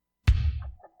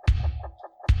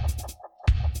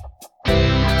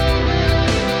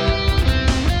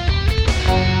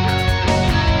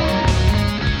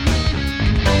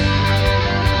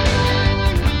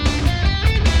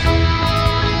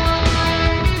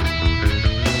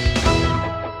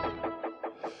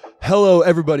Hello,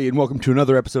 everybody, and welcome to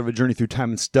another episode of A Journey Through Time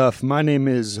and Stuff. My name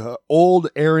is Old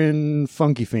Aaron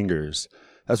Funky Fingers.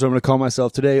 That's what I'm going to call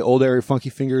myself today, Old Aaron Funky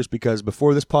Fingers, because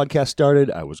before this podcast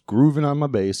started, I was grooving on my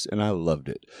bass, and I loved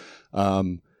it.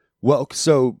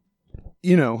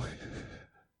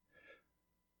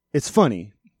 It's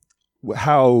funny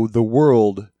how the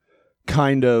world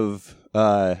kind of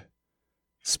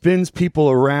spins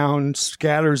people around,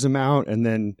 scatters them out, and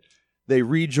then they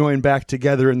rejoin back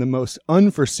together in the most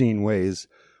unforeseen ways.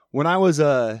 When I was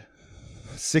a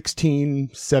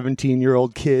 16,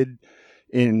 17-year-old kid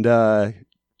and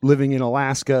living in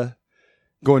Alaska,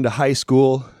 going to high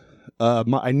school,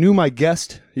 I knew my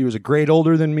guest. He was a grade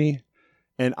older than me,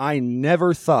 and I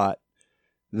never thought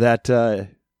that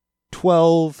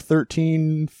 12,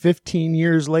 13, 15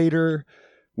 years later,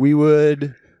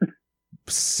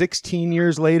 16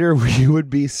 years later, we would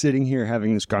be sitting here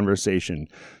having this conversation.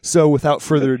 So without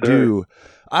further ado,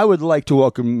 I would like to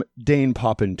welcome Dane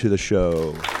Poppin to the show.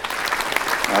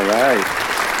 All right.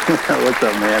 What's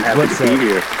up, man? Happy to be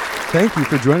here. Thank you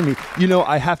for joining me. You know,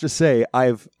 I have to say,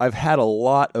 I've had a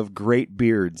lot of great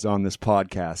beards on this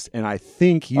podcast, and I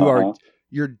think you're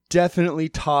definitely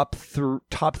top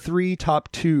three,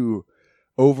 top two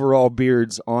overall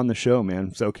beards on the show,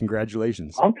 man. So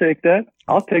congratulations. I'll take that.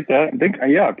 I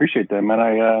appreciate that, man.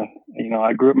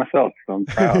 I grew it myself, so I'm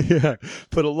proud. Yeah,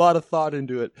 put a lot of thought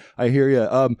into it. I hear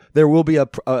you. There will be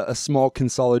a small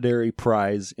consolidatory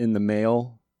prize in the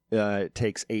mail. It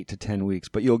takes 8 to 10 weeks,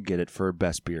 but you'll get it for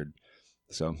best beard.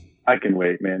 So I can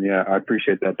wait, man. Yeah, I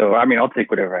appreciate that, though. I mean, I'll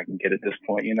take whatever I can get at this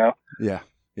point, you know? Yeah.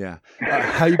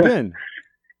 How you been?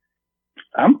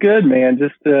 I'm good, man.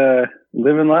 Just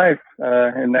living life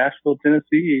in Nashville,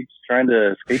 Tennessee, just trying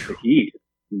to escape the heat. It's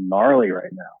gnarly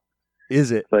right now.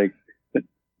 Is it? Like,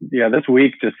 yeah, this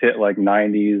week just hit like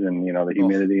 90s and, you know, the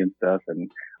humidity and stuff.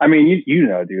 And I mean, you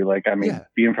know, dude, like, I mean,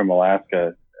 being from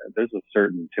Alaska, there's a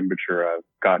certain temperature I've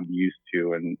gotten used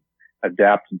to and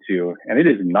adapted to, and it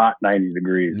is not 90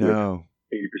 degrees. No.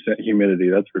 With 80% humidity.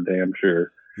 That's for damn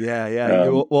sure. Yeah.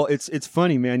 Well, it's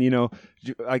funny, man. You know,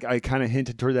 I kind of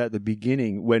hinted toward that at the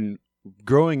beginning when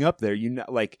growing up there. You know,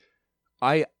 like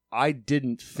I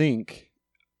didn't think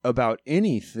about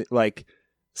anything. Like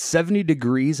 70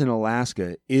 degrees in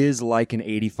Alaska is like an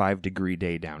 85-degree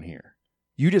day down here.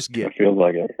 You just get. It feels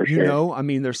like it for sure. You know, I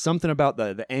mean, there's something about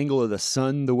the angle of the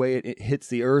sun, the way it hits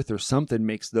the earth, or something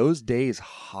makes those days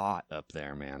hot up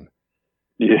there, man.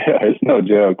 Yeah, it's no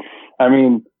joke. I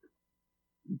mean,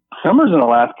 summers in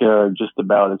Alaska are just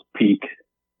about as peak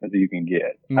as you can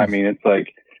get. I mean, it's like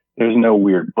there's no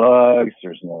weird bugs,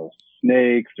 there's no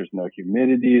snakes, there's no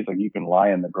humidity. It's like you can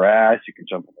lie in the grass, you can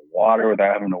jump in the water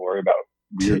without having to worry about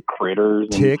weird critters.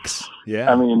 Ticks.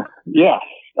 Yeah. I mean, yeah.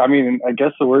 I mean, I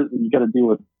guess the word you got to deal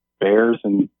with bears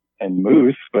and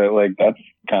moose, but like that's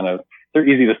kind of, they're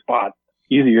easy to spot,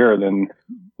 easier than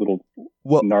little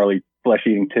gnarly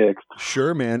flesh-eating ticks.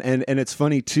 Sure, man, and it's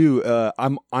funny too.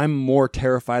 I'm more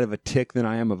terrified of a tick than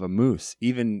I am of a moose.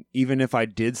 Even if I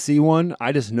did see one,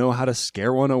 I just know how to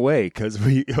scare one away because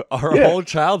our whole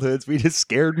childhoods we just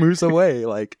scared moose away.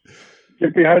 Like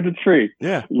get behind the tree.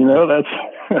 Yeah, you know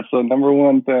that's the number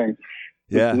one thing.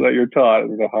 Yeah, that you're taught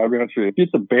is to hide behind the tree. If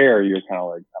it's a bear, you're kind of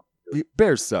like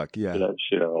bears suck. Yeah, that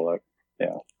shit. Like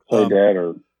play dead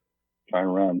or try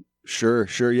and run. Sure.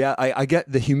 Yeah, I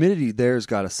get the humidity there's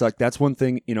got to suck. That's one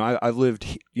thing, you know, I've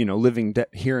lived, you know, living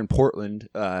here in Portland.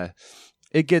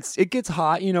 It gets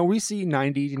hot. You know, we see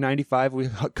 90 to 95, we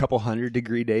had a couple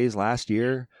 100-degree days last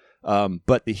year.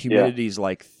 But the humidity is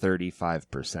like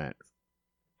 35%.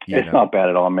 It's not bad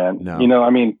at all, man. No. You know, I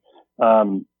mean,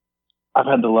 I've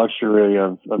had the luxury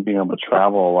of being able to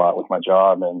travel a lot with my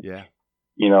job. And,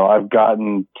 you know, I've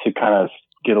gotten to kind of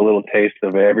get a little taste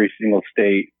of every single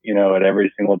state, you know, at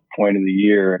every single point of the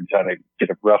year and try to get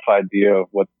a rough idea of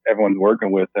what everyone's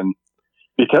working with. And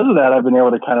because of that, I've been able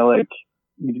to kind of like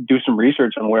do some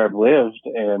research on where I've lived.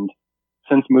 And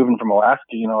since moving from Alaska,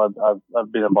 you know,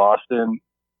 I've been in Boston,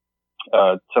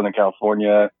 Southern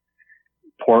California,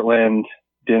 Portland,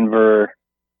 Denver,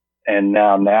 and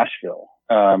now Nashville.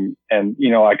 And,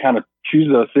 you know, I kind of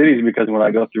choose those cities because when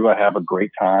I go through, I have a great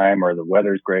time or the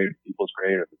weather's great, people's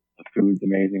great, or the food's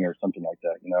amazing or something like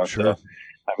that, you know? Sure. So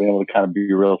I've been able to kind of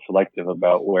be real selective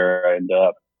about where I end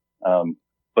up.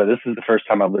 But this is the first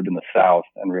time I've lived in the South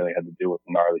and really had to deal with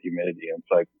gnarly humidity. And it's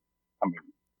like, I mean,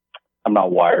 I'm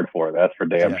not wired for it. That's for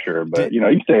damn sure. But you know,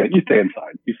 you stay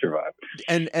inside, you survive.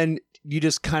 And you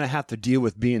just kind of have to deal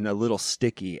with being a little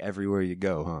sticky everywhere you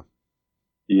go, huh?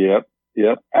 Yep.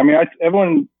 I mean,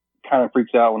 everyone kind of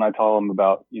freaks out when I tell them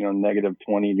about, you know, negative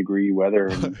 20-degree weather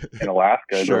in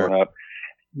Alaska growing up.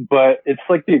 But it's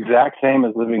like the exact same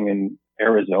as living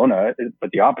Arizona,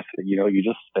 but the opposite. You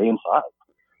just stay inside.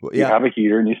 Well, you have a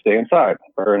heater and you stay inside.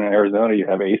 Or in Arizona, you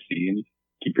have AC and you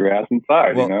keep your ass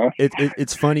inside. Well,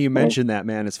 it's funny you mentioned that,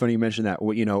 man. It's funny you mentioned that.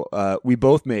 Well, we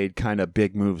both made kind of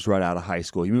big moves right out of high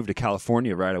school. You moved to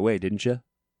California right away, didn't you?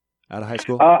 Out of high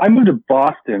school? I moved to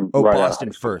Boston. Oh, right,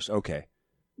 Boston first. Okay.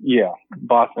 Yeah,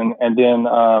 Boston. And then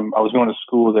I was going to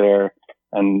school there.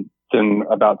 And then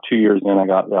about 2 years in, I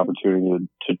got the opportunity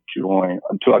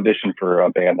to audition for a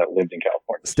band that lived in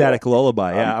California. Static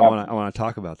Lullaby. Yeah, I want to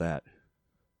talk about that.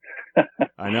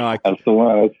 I know. That's the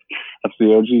one. That's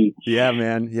the OG. Yeah,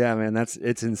 man.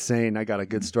 It's insane. I got a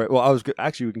good story. Well, we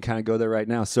can kind of go there right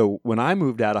now. So when I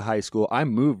moved out of high school, I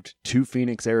moved to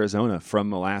Phoenix, Arizona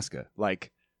from Alaska.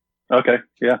 Okay,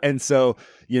 yeah. And so,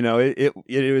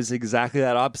 it was exactly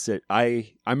that opposite.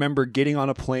 I remember getting on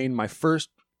a plane, my first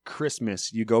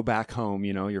Christmas, you go back home,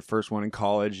 your first one in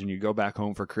college, and you go back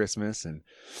home for Christmas and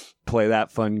play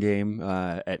that fun game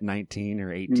at 19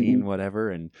 or 18, whatever.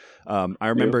 And I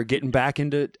remember getting back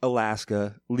into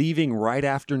Alaska, leaving right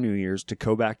after New Year's to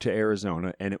go back to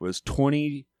Arizona, and it was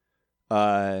 20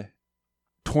 below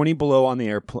on the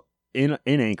airplane in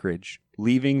Anchorage,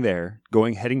 leaving there,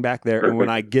 heading back there. Perfect. And when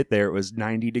I get there, it was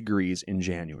 90 degrees in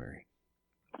January.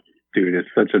 Dude, it's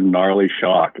such a gnarly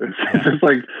shock. It's just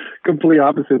complete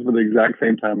opposite for the exact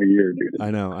same time of year, dude.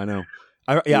 I know.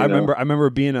 I remember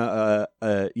being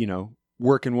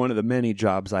working one of the many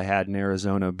jobs I had in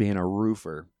Arizona, being a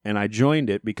roofer, and I joined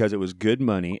it because it was good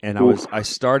money, and I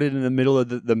started in the middle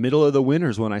of the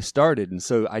winters when I started, and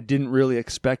so I didn't really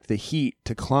expect the heat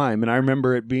to climb, and I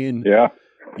remember it being right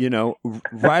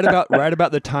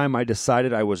about the time I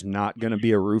decided I was not going to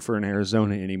be a roofer in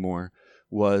Arizona anymore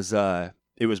was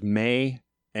it was May,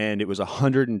 and it was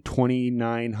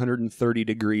 129, 130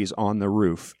 degrees on the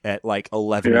roof at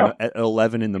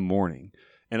 11 in the morning.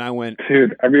 And I went,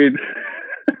 dude, I mean,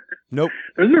 nope.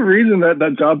 There's a reason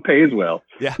that job pays well.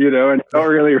 Yeah. And don't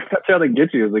really, that's how they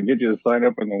get you, is they get you to sign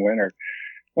up in the winter.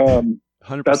 100%.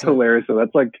 That's hilarious. So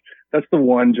that's the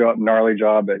one gnarly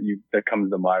job that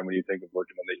comes to mind when you think of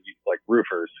working in the heat, like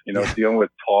roofers, dealing with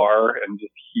tar and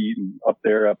just heat and up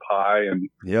high and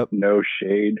no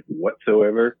shade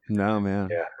whatsoever. No, man.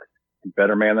 Yeah.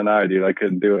 Better man than I, dude. I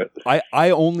couldn't do it. I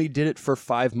only did it for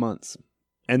 5 months,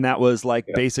 and that was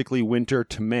basically winter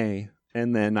to May.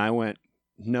 And then I went,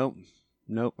 nope,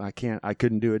 I can't. I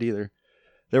couldn't do it either.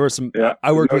 There were some,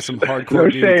 I worked with some hardcore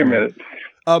dudes. No shame in it.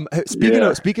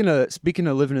 Speaking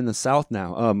of living in the South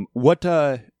now,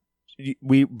 right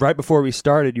before we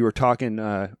started, you were talking.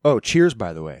 Cheers!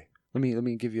 By the way, let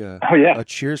me give you a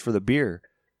cheers for the beer.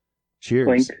 Cheers!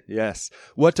 Clink. Yes.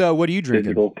 What are you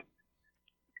drinking? Digital.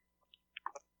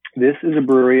 This is a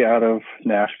brewery out of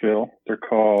Nashville. They're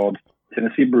called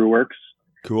Tennessee Brew Works.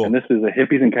 Cool. And this is a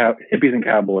Hippies and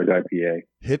Cowboys IPA.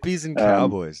 Hippies and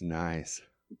Cowboys, nice.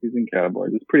 Hippies and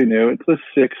Cowboys. It's pretty new. It's a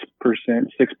 6%,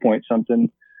 6 point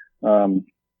something.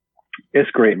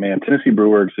 It's great, man. Tennessee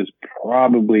Brew Works is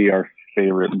probably our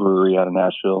favorite brewery out of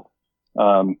Nashville.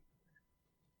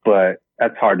 But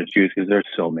that's hard to choose because there's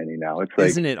so many now. It's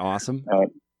isn't it awesome?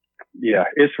 Yeah,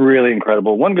 it's really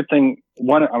incredible. One good thing,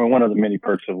 one of the many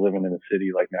perks of living in a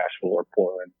city like Nashville or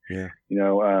Portland. Yeah.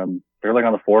 They're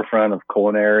on the forefront of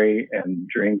culinary and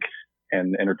drink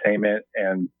and entertainment.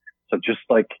 And so just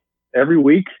every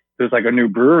week there's a new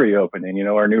brewery opening,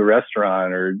 or a new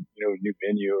restaurant or, a new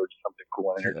venue or something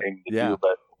cool and entertaining to do.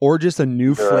 But, or just a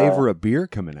new flavor of beer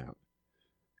coming out.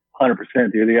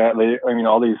 100%, dude.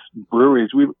 All these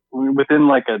breweries, we within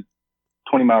a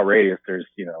 20-mile radius, there's,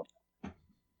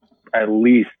 at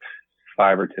least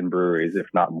 5 or 10 breweries, if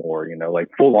not more,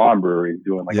 full on breweries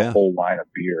doing a whole line of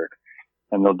beer.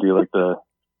 And they'll do the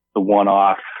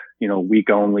one-off, week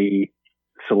only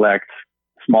select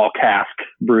small cask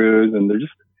brews. And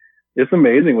it's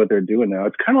amazing what they're doing now.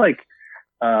 It's kind of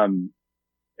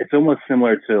it's almost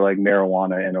similar to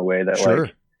marijuana in a way that sure.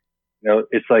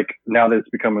 It's now that it's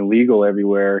becoming legal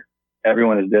everywhere,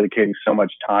 everyone is dedicating so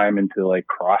much time into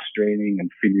cross training and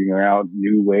figuring out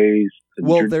new ways to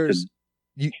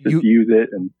use it.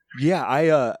 And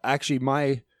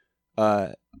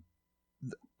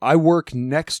I work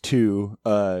next to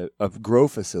a grow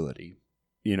facility,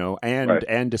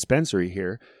 and dispensary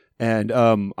here. And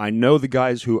I know the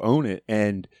guys who own it,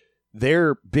 and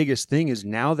their biggest thing is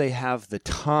now they have the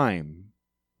time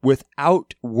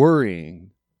without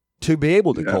worrying to be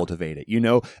able to cultivate it.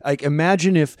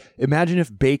 Imagine if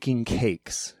baking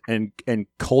cakes and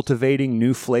cultivating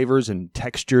new flavors and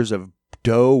textures of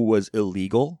dough was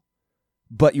illegal,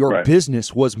 but your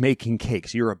business was making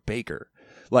cakes. You're a baker.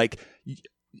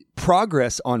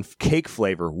 Progress on cake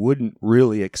flavor wouldn't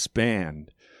really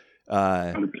expand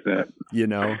 100%. You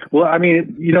know? Well, I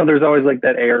mean, you know, there's always like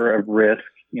that air of risk,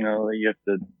 you know, that you have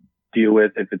to deal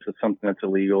with if it's something that's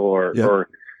illegal or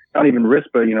not even risk,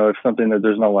 but, you know, if something that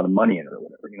there's not a lot of money in it or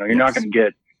whatever, you know, you're not going to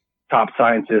get top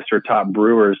scientists or top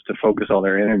brewers to focus all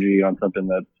their energy on something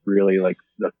that's really like,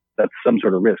 that's some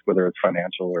sort of risk, whether it's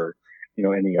financial or, you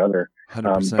know, any other.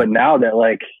 But now that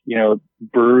like, you know,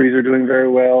 breweries are doing very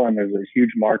well and there's a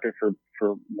huge market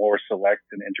for more select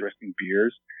and interesting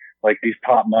beers, like these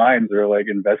top minds are like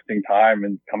investing time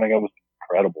and coming up with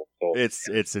incredible. So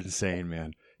it's insane,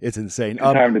 man. It's insane. It's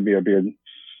time to be a beer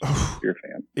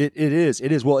fan. It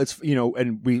is. Well, it's, you know,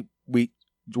 and we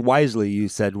wisely, you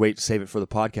said, wait, save it for the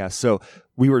podcast. So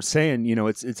we were saying, you know,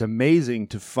 it's amazing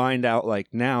to find out like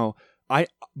now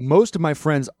most of my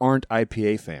friends aren't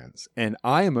IPA fans and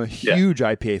I am a huge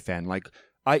IPA fan. Like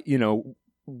you know,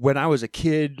 when I was a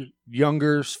kid,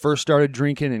 younger, first started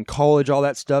drinking in college, all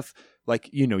that stuff, like,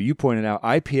 you know, you pointed out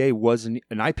IPA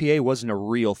wasn't a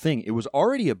real thing. It was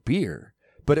already a beer,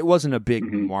 but it wasn't a big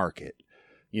market,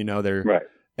 you know,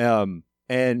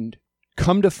 and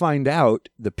come to find out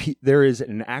there is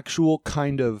an actual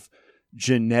kind of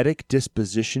genetic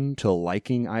disposition to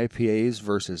liking IPAs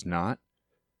versus not.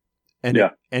 And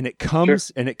it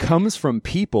comes from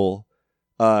people,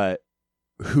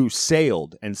 who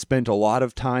sailed and spent a lot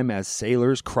of time as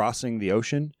sailors crossing the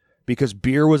ocean because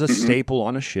beer was a staple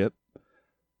on a ship.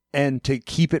 And to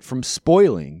keep it from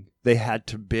spoiling, they had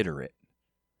to bitter it.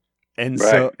 And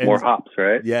more hops,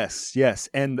 right? Yes.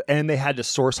 And they had to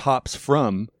source hops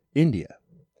from India.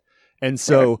 And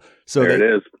so it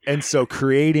is. And so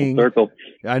creating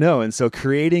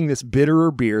this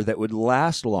bitterer beer that would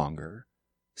last longer,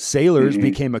 sailors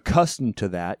became accustomed to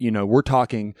that. You know, we're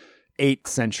talking 8th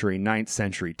century, 9th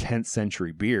century, 10th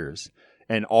century beers.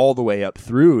 And all the way up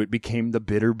through, it became the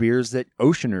bitter beers that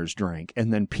oceaners drank.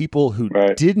 And then people who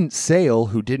didn't sail,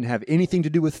 who didn't have anything to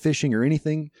do with fishing or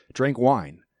anything, drank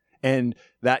wine. And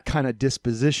that kind of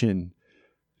disposition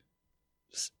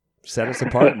set us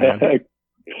apart, man.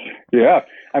 Yeah.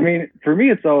 I mean, for me,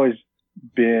 it's always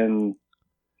been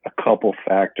a couple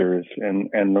factors. And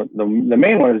the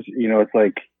main one is, you know, it's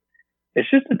like, it's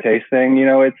just a taste thing. You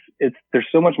know, there's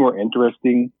so much more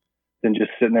interesting than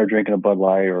just sitting there drinking a Bud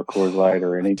Light or a Coors Light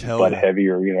or any Bud Heavy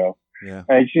or, you know. Yeah.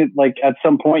 And it's just, like at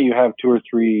some point you have 2 or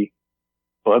 3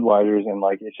 Budweisers and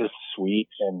like it's just sweet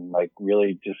and like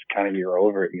really just kind of you're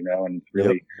over it, you know. And it's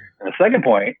really and the second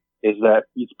point is that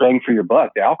it's bang for your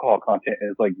buck. The alcohol content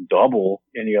is like double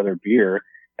any other beer.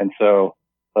 And so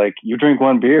like you drink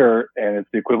one beer and it's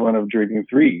the equivalent of drinking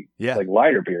 3 like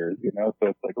lighter beers, you know. So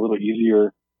it's like a little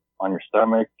easier on your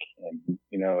stomach and,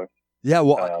 you know. Yeah,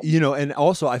 well, you know, and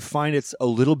also I find it's a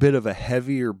little bit of a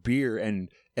heavier beer,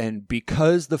 and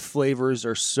because the flavors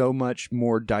are so much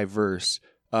more diverse,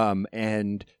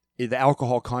 and the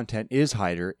alcohol content is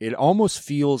higher, it almost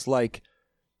feels like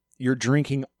you're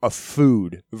drinking a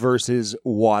food versus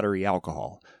watery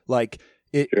alcohol. Like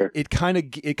it kind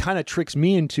of tricks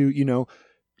me into, you know,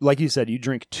 like you said, you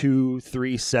drink 2,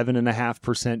 3,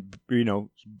 7.5%, you know,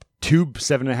 2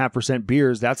 7.5%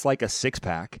 beers. That's like a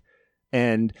 6-pack.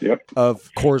 And of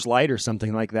Coors Light or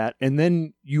something like that, and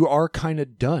then you are kind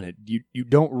of done. You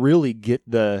don't really get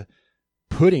the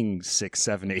putting 6,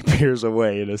 7, 8 beers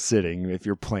away in a sitting if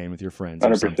you're playing with your friends.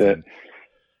 100%.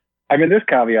 I mean, there's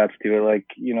caveats to it. Like,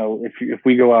 you know, if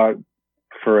we go out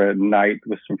for a night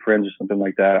with some friends or something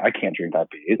like that, I can't drink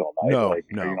IPAs all night. No.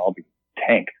 You know, I'll be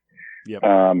tanked. Yep.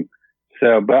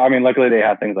 So, but I mean, luckily they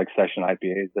have things like session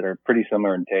IPAs that are pretty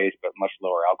similar in taste, but much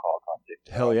lower alcohol content.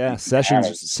 Hell yeah.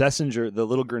 Sessinger, the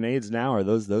little grenades now are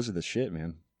those are the shit,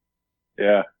 man.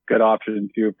 Yeah. Good option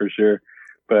too, for sure.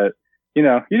 But, you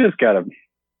know, you just gotta,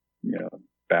 you know,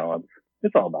 balance.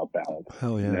 It's all about balance.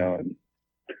 Hell yeah. You know, and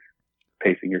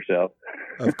pacing yourself.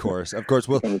 Of course.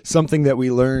 Well, something that we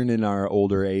learn in our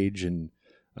older age and,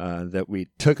 that we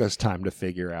took us time to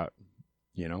figure out,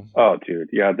 you know? Oh, dude.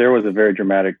 Yeah. There was a very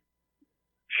dramatic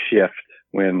shift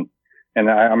when, and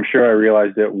I'm sure I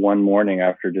realized it one morning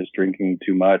after just drinking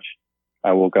too much.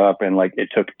 I woke up and like it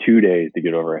took 2 days to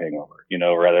get over a hangover, you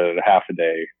know, rather than half a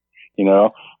day, you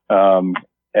know. And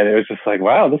it was just like,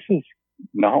 wow, this is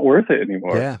not worth it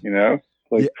anymore. Yeah. You know,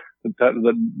 like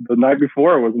the night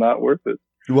before was not worth it.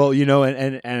 Well, you know,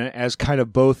 and as kind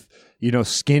of both, you know,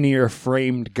 skinnier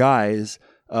framed guys,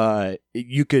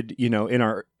 you could, you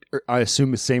know, I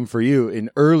assume the same for you, in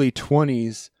early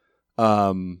 20s.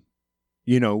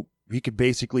 You know, you could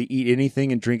basically eat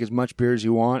anything and drink as much beer as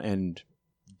you want and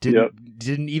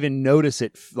didn't even notice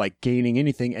it like gaining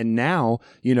anything. And now,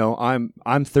 you know,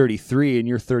 I'm 33 and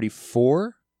you're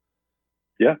 34.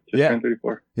 Yeah. Just turned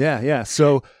 34. Yeah.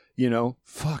 So,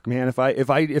 fuck, man, if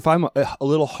I'm a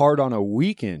little hard on a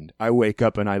weekend, I wake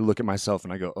up and I look at myself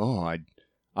and I go, oh,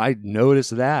 I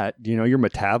noticed that, your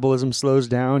metabolism slows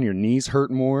down, your knees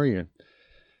hurt more.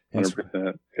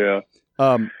 100%.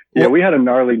 Yeah. We had a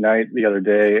gnarly night the other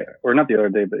day, or not the other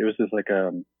day, but it was just like,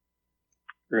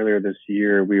 earlier this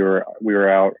year, we were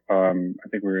out, I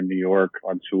think we were in New York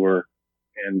on tour,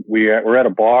 and we're at a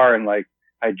bar, and like,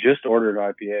 I just ordered an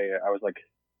IPA. I was like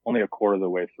only a quarter of the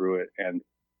way through it. And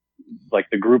like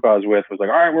the group I was with was like,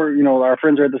 all right, our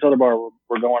friends are at this other bar.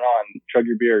 We're going on, chug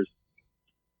your beers.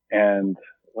 And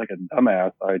like a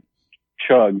dumbass, I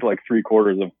chugged like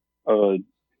 3/4 of a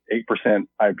 8%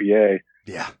 IPA.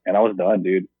 Yeah. And I was done,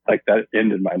 dude. Like that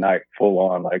ended my night full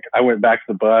on. Like I went back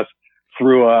to the bus,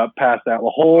 threw up, passed out, the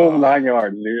whole 9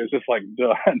 yards, dude. It's just like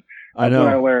done. I know.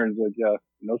 When I learned, like, yeah,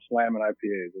 no slamming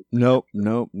IPAs. Nope.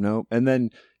 And then,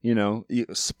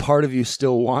 part of you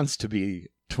still wants to be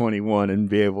 21 and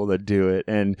be able to do it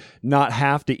and not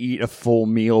have to eat a full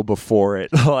meal before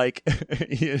it. Like,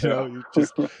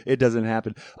 it doesn't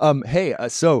happen. Hey,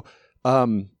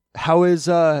 how is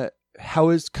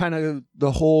kind of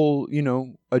the whole,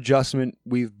 adjustment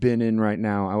we've been in right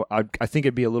now? I think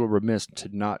it'd be a little remiss to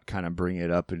not kind of bring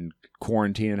it up in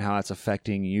quarantine and how it's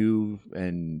affecting you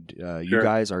and Sure. You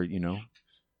guys are,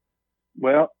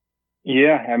 Well,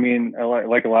 yeah, I mean,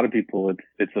 like a lot of people,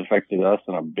 it's affected us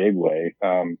in a big way,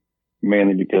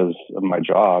 mainly because of my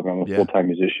job. I'm a full-time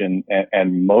musician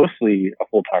and mostly a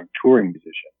full-time touring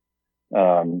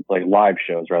musician, like live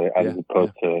shows, rather, as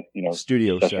opposed to,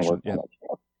 studio session work and that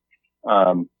stuff.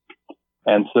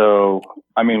 And so,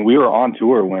 I mean, we were on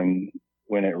tour when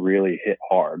it really hit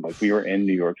hard. Like we were in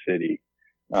New York City,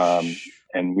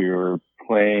 and we were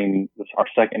playing our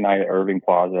second night at Irving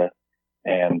Plaza,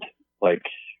 and like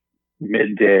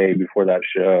midday before that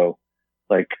show,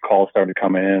 like calls started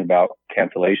coming in about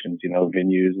cancellations,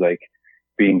 venues like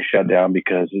being shut down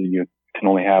because you can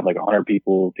only have like 100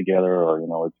 people together, or,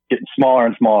 it's getting smaller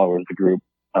and smaller was the group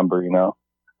number,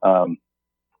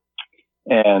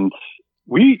 and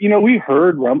we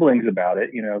heard rumblings about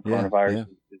it, coronavirus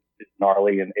is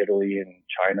gnarly in Italy and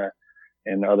China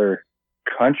and other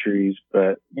countries,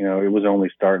 but, it was only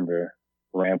starting to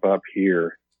ramp up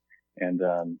here. And,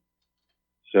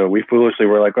 so we foolishly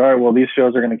were like, all right, well, these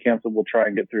shows are going to cancel. We'll try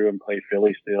and get through and play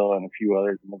Philly still and a few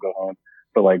others and we'll go home.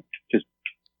 But like just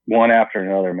one after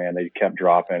another, man, they kept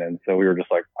dropping. And so we were just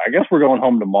like, I guess we going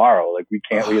home tomorrow. Like we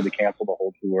had to cancel the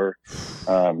whole tour.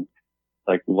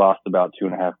 Like we lost about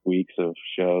 2.5 weeks of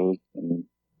shows, and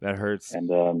that hurts. And,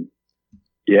 so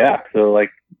like,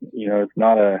 it's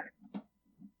not an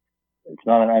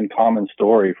uncommon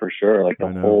story for sure. Like the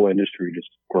whole industry just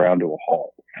ground to a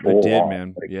halt. It did,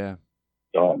 man. Like, yeah.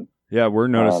 Done. Yeah, we're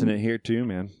noticing it here too,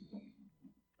 man.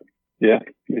 Yeah,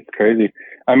 it's crazy.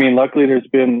 I mean, luckily there's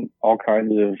been all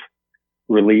kinds of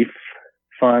relief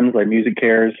funds like Music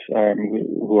Cares,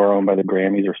 who are owned by the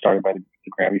Grammys or started by the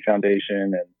Grammy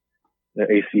Foundation, and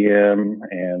the ACM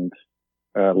and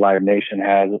Live Nation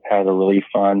has a relief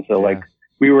fund. So like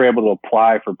we were able to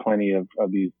apply for plenty of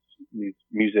these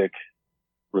music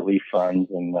relief funds,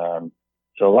 and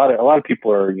so a lot of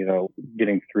people are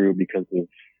getting through because of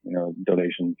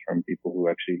donations from people who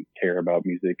actually care about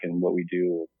music and what we do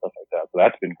and stuff like that. So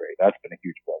that's been great. That's been a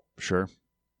huge plus. Sure.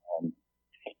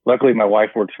 Luckily, my wife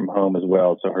works from home as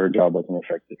well, so her job wasn't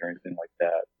affected or anything like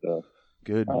that. So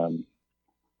good.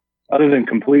 Other than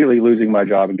completely losing my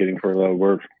job and getting furloughed,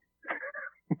 we're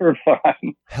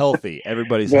fine. Healthy.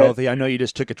 Everybody's healthy. I know you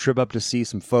just took a trip up to see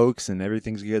some folks and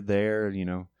everything's good there,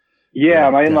 Yeah,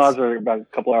 my in-laws are about a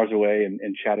couple hours away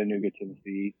in Chattanooga,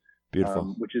 Tennessee.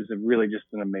 Beautiful. Which is really just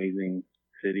an amazing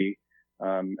city.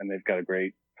 And they've got a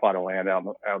great plot of land out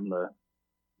in the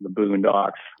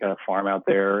boondocks, got a farm out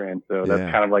there. And so that's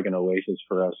kind of like an oasis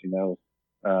for us,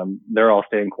 they're all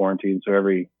staying quarantined. So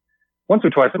once or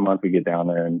twice a month we get down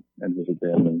there and visit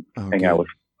them and hang out with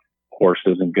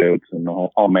horses and goats and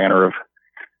all manner of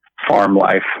farm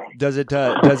life.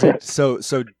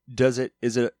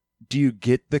 Do you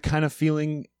get the kind of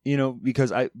feeling,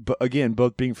 because again,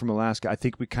 both being from Alaska, I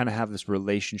think we kind of have this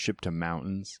relationship to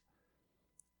mountains.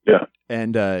 Yeah.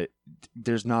 And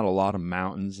there's not a lot of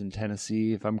mountains in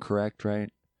Tennessee, if I'm correct,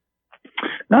 right?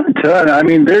 Not a ton. I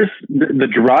mean, there's the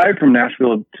drive from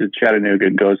Nashville to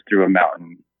Chattanooga goes through a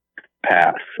mountain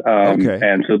pass. Okay.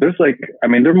 And so there's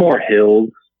there are more hills,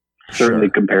 certainly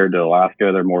compared to Alaska.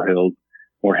 There are more hills,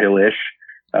 more hillish.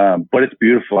 But it's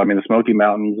beautiful. I mean, the Smoky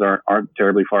Mountains aren't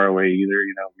terribly far away either.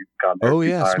 We've gone there. Oh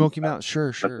yeah, Smoky Mountains.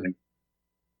 Sure.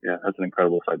 That's an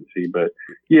incredible sight to see. But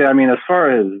yeah, I mean, as far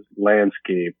as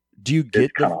landscape, Do you get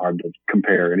it's kind of hard to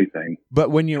compare anything. But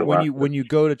when you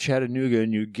go to Chattanooga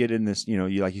and you get in this,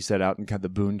 you like you said, out in kind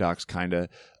of the boondocks, kind of,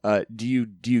 do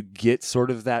you get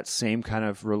sort of that same kind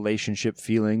of relationship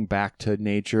feeling back to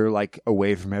nature, like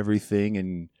away from everything,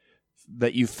 and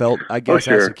that you felt, I guess,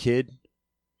 as a kid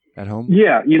at home?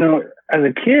 Yeah, as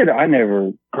a kid,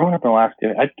 growing up in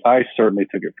Alaska, I certainly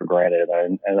took it for granted,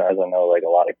 and as I know, like a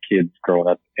lot of kids growing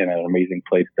up in an amazing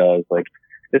place does. Like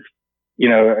it's,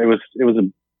 it was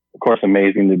of course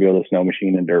amazing to be able to snow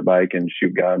machine and dirt bike and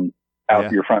shoot guns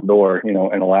out your front door, in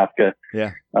Alaska.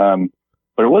 Yeah.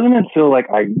 But it wasn't until like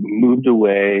I moved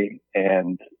away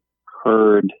and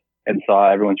heard and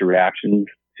saw everyone's reactions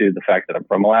to the fact that I'm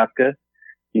from Alaska,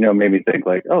 made me think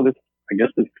like, oh, I guess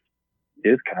this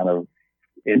is kind of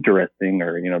interesting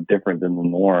or, different than the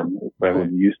norm that I was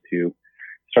used to.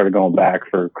 Started going back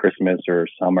for Christmas or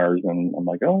summers, and I'm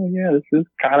like, oh yeah, this is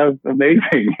kind of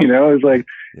amazing. It's like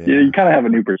you kind of have a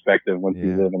new perspective once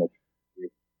you live in a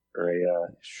city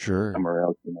or somewhere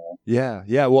else.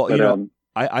 Yeah. Well, but,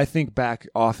 I think back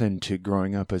often to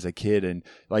growing up as a kid, and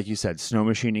like you said, snow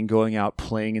machining, going out,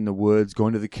 playing in the woods,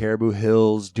 going to the Caribou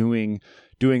Hills, doing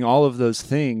all of those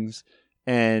things,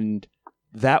 and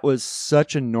that was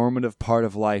such a normative part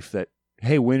of life. That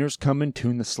hey, winter's coming,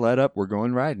 tune the sled up, we're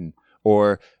going riding.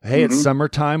 Or, hey, it's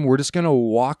summertime, we're just going to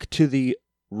walk to the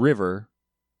river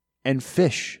and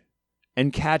fish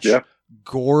and catch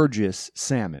gorgeous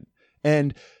salmon.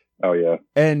 And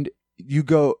and you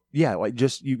go, like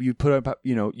just you put up,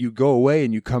 you go away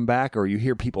and you come back, or you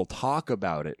hear people talk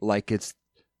about it like it's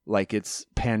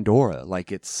Pandora,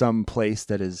 like it's some place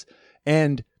that is,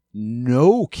 and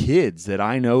no kids that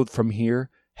I know from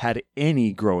here had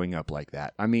any growing up like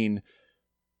that. I mean,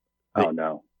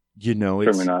 no. It's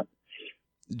certainly not.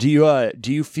 Do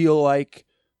you feel like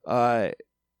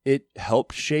it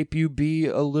helped shape you be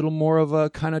a little more of a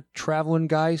kind of traveling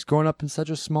guy growing up in such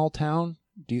a small town?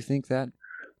 Do you think that?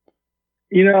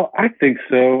 I think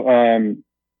so.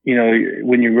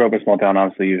 When you grow up in a small town,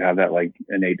 obviously you have that like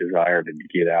innate desire to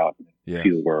get out and see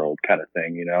the world kind of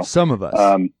thing, Some of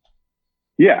us.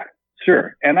 Yeah,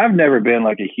 sure. And I've never been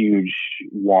like a huge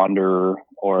wanderer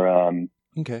or,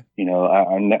 okay.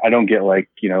 I don't get like,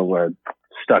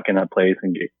 stuck in a place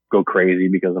and go crazy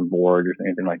because I'm bored or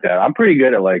anything like that. I'm pretty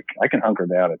good at like, I can hunker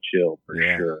down and chill for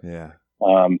sure. Yeah.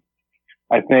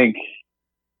 I think,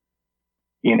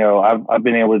 I've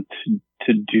been able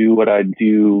to do what I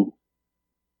do,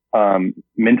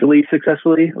 mentally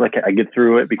successfully. Like I get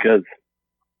through it because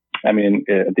at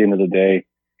the end of the day,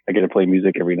 I get to play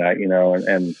music every night,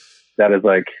 and that is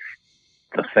like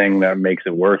the thing that makes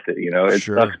it worth it. It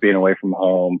sucks being away from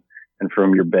home and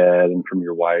from your bed and from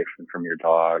your wife and from your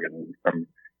dog and from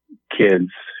kids,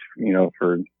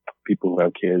 for people who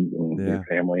have kids and their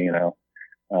family,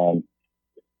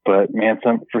 but man,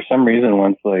 for some reason,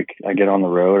 once like I get on the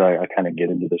road, I kind of get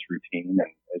into this routine, and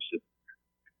it's just,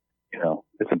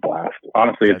 it's a blast.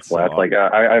 Honestly, it's a blast. Like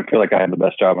I feel like I have the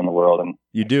best job in the world, and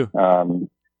you do.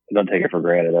 Don't take it for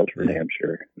granted. That's for damn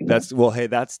sure. That's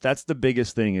the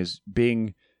biggest thing is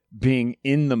being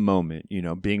in the moment,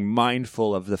 being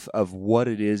mindful of what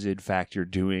it is in fact you're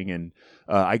doing. And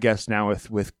I guess now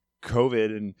with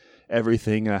COVID and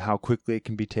everything, how quickly it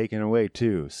can be taken away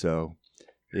too. So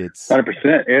it's 100%.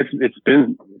 It's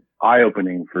been eye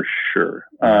opening for sure.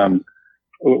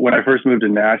 When I first moved to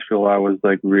Nashville, I was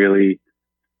like really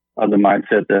of the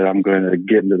mindset that I'm going to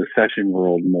get into the session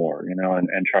world more, and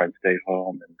try and stay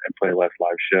home and play less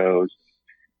live shows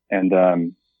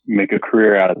and make a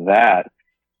career out of that.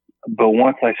 But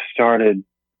once I started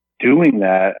doing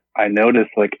that, I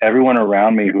noticed like everyone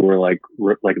around me who were like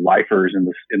lifers in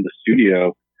the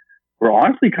studio were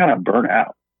honestly kind of burnt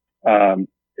out.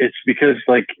 It's because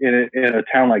like in a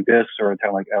town like this or a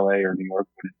town like LA or New York,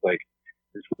 when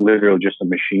it's literally just a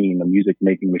machine, a music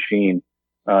making machine.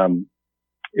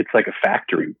 It's like a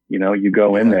factory, you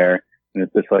go in there and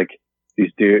it's just like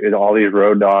all these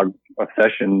road dog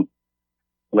session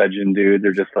legend dudes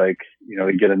are just like,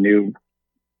 they get a new,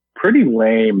 pretty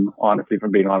lame, honestly, if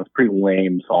I'm being honest, pretty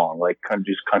lame song, like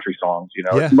just country songs,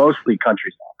 It's mostly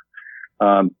country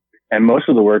songs. And most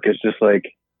of the work is just like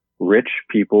rich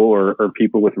people or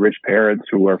people with rich parents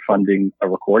who are funding a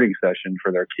recording session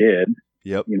for their kid,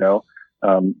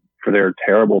 for their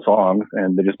terrible songs.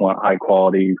 And they just want high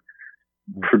quality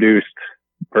produced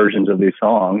versions of these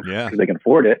songs because they can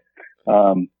afford it.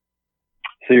 So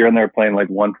you're in there playing like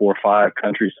 1-4-5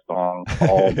 country songs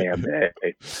all damn day.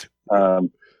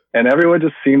 And everyone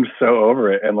just seemed so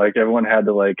over it. And like everyone had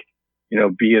to like,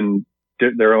 be in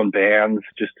their own bands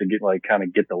just to get like, kind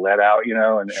of get the let out,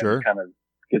 and kind of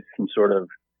get some sort of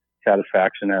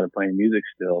satisfaction out of playing music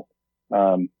still.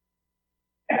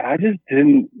 and I just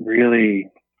didn't really.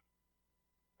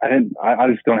 I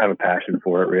just don't have a passion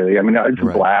for it, really. I mean, it's a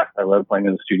blast. I love playing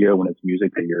in the studio when it's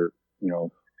music that you're,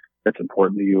 that's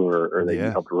important to you, or that you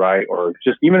helped write, or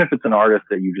just even if it's an artist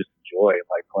that you just enjoy and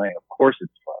like playing. Of course,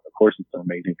 it's fun. Of course, it's an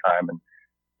amazing time and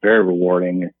very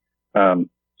rewarding.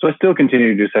 So I still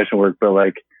continue to do session work, but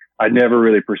like I never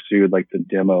really pursued like the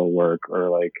demo work or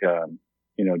like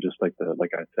just like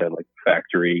like I said, like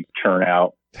factory churn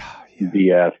out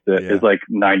BS that is like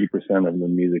 90% of the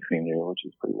music scene here, which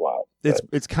is pretty wild.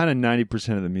 It's kind of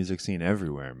 90% of the music scene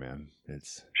everywhere, man.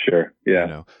 It's sure,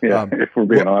 yeah, if we're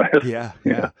being honest, yeah.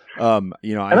 And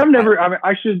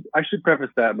I should preface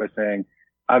that by saying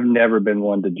I've never been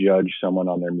one to judge someone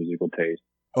on their musical taste,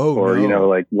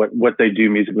 like what they do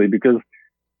musically, because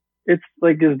it's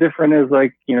like as different as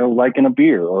like liking a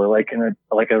beer or like in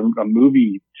a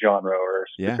movie genre or a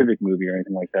specific movie or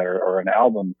anything like that, or an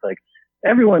album. It's like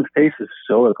everyone's taste is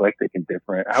so eclectic and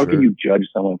different. How can you judge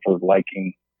someone for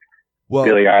liking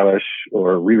Billie Eilish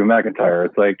or Reba McEntire?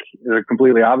 It's like they're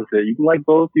completely opposite. You can like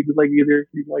both. You can like either.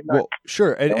 You can like none. Well,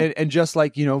 sure, and just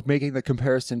like making the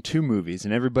comparison to movies,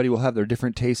 and everybody will have their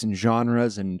different tastes in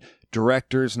genres and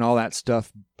directors and all that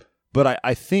stuff. But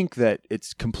I think that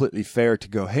it's completely fair to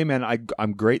go, hey man,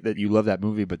 I'm great that you love that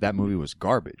movie, but that movie was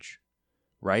garbage,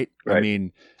 right? I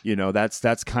mean,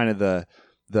 that's kind of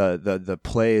the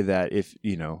play that if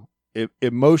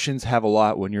emotions have a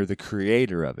lot when you're the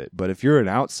creator of it. But if you're an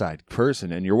outside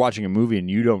person and you're watching a movie and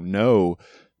you don't know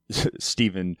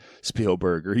Steven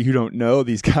Spielberg, or you don't know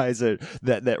these guys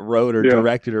that wrote or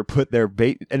directed or put their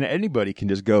bait, and anybody can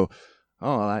just go,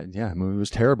 oh, that movie was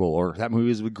terrible, or that movie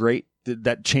was great,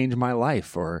 that changed my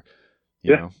life, or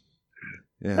you know.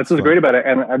 Yeah, that's what's great about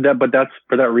it, but that's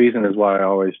for that reason is why I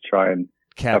always try and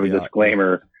have a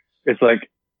disclaimer. It's like,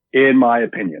 in my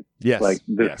opinion, like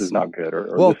this is not good,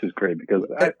 or this is great, because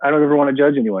I don't ever want to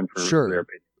judge anyone for their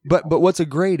opinion. But what's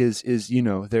great is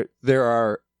there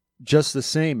are just the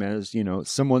same as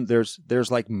someone there's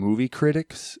like movie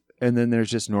critics, and then there's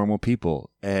just normal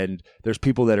people, and there's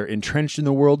people that are entrenched in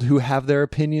the world who have their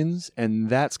opinions, and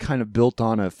that's kind of built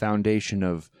on a foundation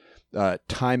of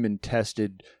time and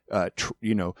tested,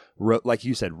 like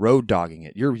you said, road dogging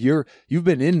it. You've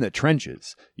been in the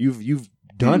trenches. You've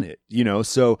done it.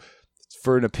 So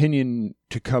for an opinion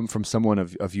to come from someone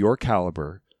of your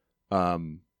caliber,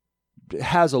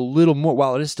 has a little more.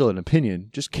 While it is still an opinion,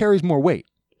 just carries more weight.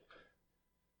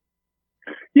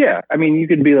 Yeah, I mean, you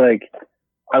could be like,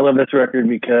 I love this record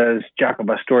because Jaco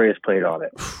Pastorius played on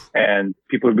it, and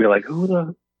people would be like, "Who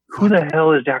the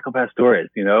hell is Jaco Pastorius?"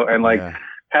 And like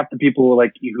half the people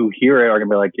like who hear it are gonna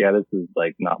be like, "Yeah, this is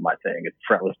like not my thing. It's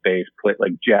fretless bass,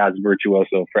 like jazz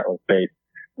virtuoso fretless bass."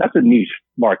 That's a niche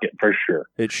market for sure.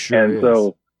 It sure is. And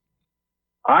so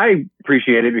I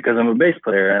appreciate it because I'm a bass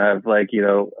player, and I've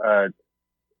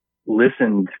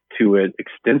listened to it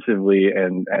extensively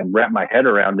and wrapped my head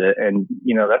around it, and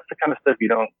that's the kind of stuff you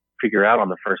don't figure out on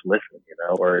the first listen,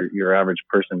 or your average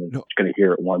person is going to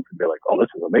hear it once and be like, "Oh, this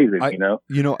is amazing,"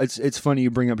 It's funny you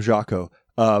bring up Jaco.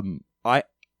 I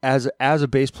as a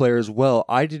bass player as well,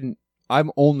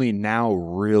 I'm only now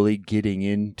really getting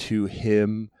into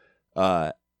him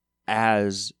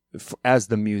as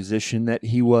the musician that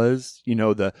he was.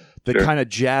 The kind of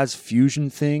jazz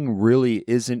fusion thing really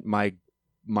isn't my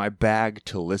bag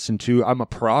to listen to. I'm a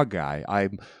prog guy.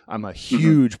 I'm a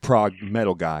huge prog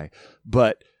metal guy,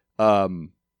 but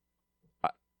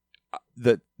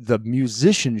the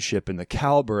musicianship and the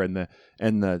caliber and the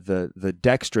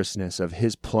dexterousness of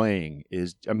his playing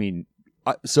is, I mean,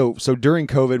 so during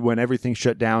COVID when everything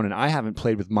shut down and I haven't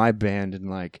played with my band in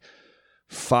like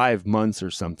 5 months or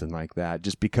something like that,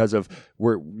 just because of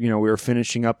we were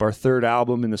finishing up our third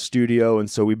album in the studio, and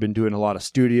so we've been doing a lot of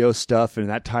studio stuff, and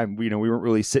that time we weren't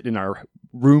really sitting in our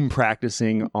room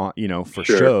practicing on for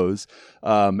shows,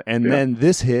 then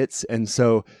this hits, and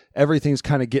so everything's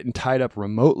kind of getting tied up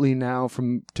remotely now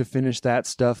to finish that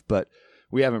stuff, but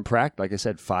we haven't practiced, like I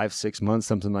said, 5-6 months,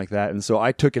 something like that. And so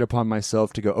I took it upon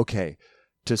myself to go, okay,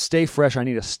 to stay fresh, I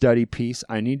need a study piece.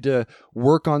 I need to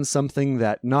work on something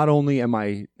that not only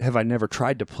have I never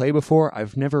tried to play before,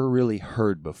 I've never really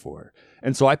heard before.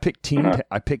 And so I picked Teen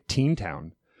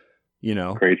Town.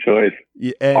 Great choice.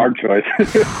 Hard choice.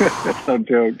 That's no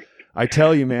joke. I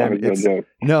tell you, man,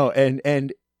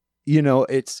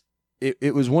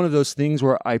 it was one of those things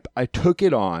where I took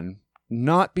it on,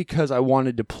 not because I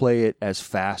wanted to play it as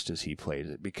fast as he played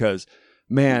it, because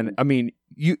man, I mean,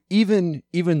 you even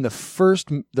the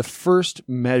first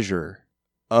measure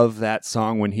of that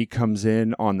song when he comes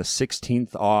in on the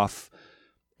 16th off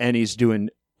and he's doing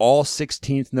all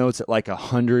 16th notes at like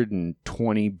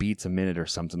 120 beats a minute or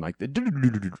something like that.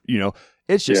 You know,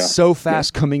 it's just so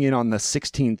fast coming in on the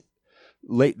 16th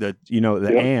late, the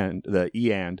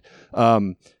E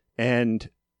and,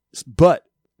 but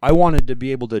I wanted to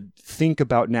be able to think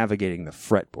about navigating the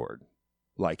fretboard.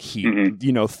 Like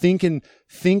you know, think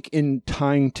in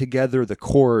tying together the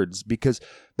chords, because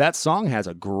that song has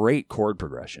a great chord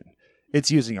progression. It's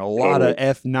using a lot of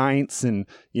F ninths and,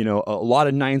 you know, a lot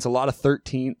of ninths, a lot of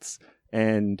 13ths.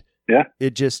 And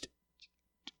it just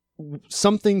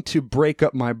something to break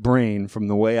up my brain from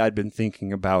the way I'd been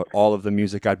thinking about all of the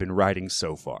music I'd been writing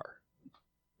so far.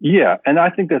 Yeah. And I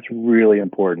think that's really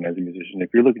important as a musician. If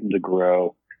you're looking to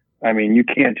grow, I mean, you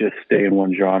can't just stay in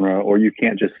one genre, or you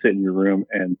can't just sit in your room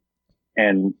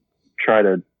and try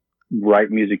to write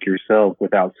music yourself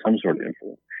without some sort of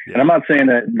influence. Yeah. And I'm not saying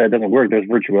that doesn't work. There's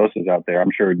virtuosos out there.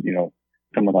 I'm sure, you know,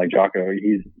 someone like Jocko,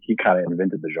 he kind of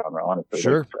invented the genre, honestly.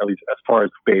 Sure. Like, at least as far as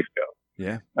bass goes.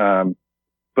 Yeah.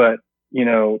 But, you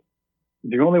know,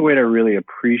 the only way to really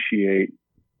appreciate,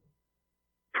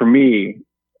 for me,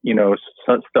 you know,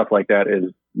 stuff like that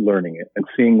is learning it and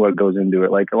seeing what goes into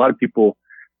it. Like, a lot of people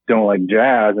don't like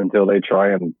jazz until they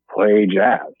try and play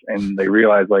jazz, and they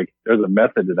realize, like, there's a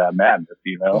method to that madness,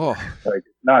 you know? Like,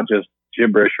 not just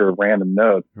gibberish or random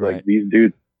notes. Right. Like, these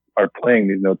dudes are playing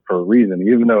these notes for a reason.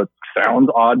 Even though it sounds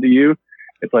odd to you,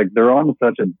 it's like they're on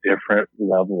such a different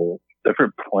level,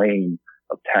 different plane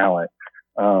of talent,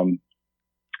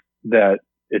 that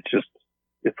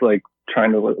it's like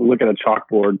trying to look at a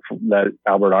chalkboard that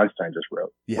Albert Einstein just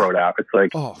wrote out. It's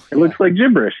like, it looks like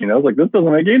gibberish, you know? It's like, this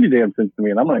doesn't make any damn sense to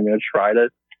me, and I'm not even going to try to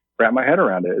wrap my head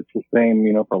around it. It's the same,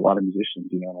 you know, for a lot of musicians,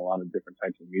 you know, and a lot of different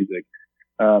types of music.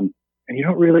 And you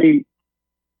don't really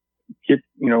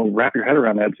wrap your head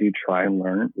around that until you try and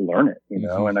learn it, you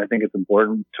know? And I think it's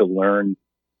important to learn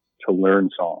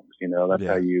songs, you know? That's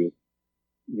how you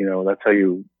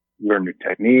learn new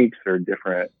techniques or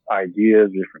different ideas,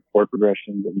 different chord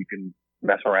progressions that you can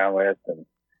mess around with. And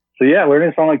so, learning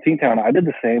a song like Teen Town, I did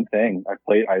the same thing.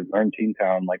 I learned Teen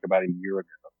Town like about a year ago.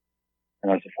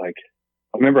 And I was just like,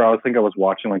 I remember I was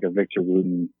watching like a Victor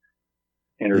Wooten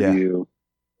interview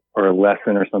or a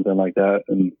lesson or something like that.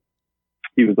 And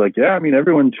he was like, I mean,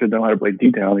 everyone should know how to play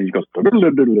Teen Town. And he goes, he just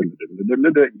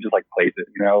like plays it,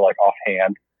 you know, like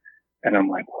offhand. And I'm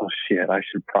like, well, shit, I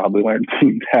should probably learn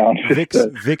Teen Town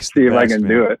Vic's see if I can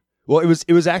do it. Well,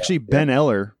 it was actually Ben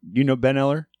Eller. You know Ben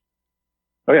Eller?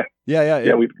 Oh yeah.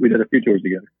 Yeah. We did a few tours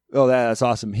together. Oh, that's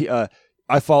awesome.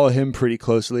 I follow him pretty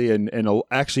closely, and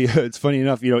actually, it's funny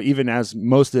enough, you know, even as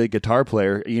most of the guitar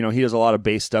player, you know, he does a lot of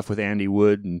bass stuff with Andy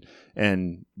Wood,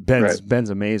 and Ben's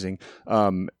amazing.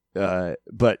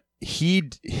 But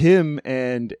him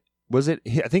and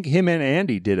I think him and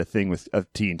Andy did a thing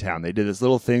of Teen Town. They did this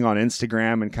little thing on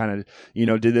Instagram and kind of, you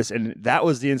know, did this. And that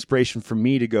was the inspiration for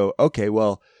me to go, okay,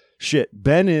 well, shit,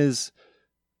 Ben is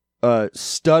a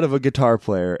stud of a guitar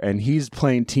player and he's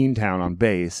playing Teen Town on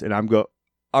bass. And I'm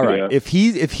all right, if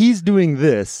he's doing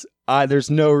this,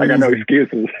 there's no reason. I got no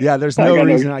excuses. Yeah, there's no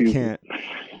reason I can't.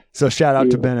 So shout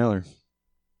out to Ben Eller.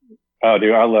 Oh,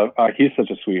 dude, I love, he's such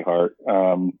a sweetheart.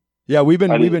 We've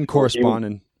been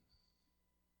corresponding.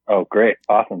 Oh, great.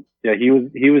 Awesome. Yeah. He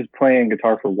was playing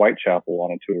guitar for Whitechapel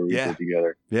on a tour we did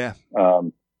together. Yeah.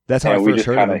 That's how I first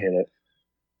heard of him. Hit it.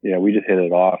 Yeah. We just hit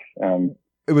it off.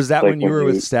 Was that when you were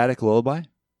with Static Lullaby?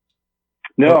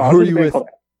 No. Who were you with?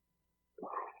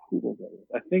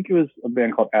 I think it was a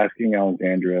band called Asking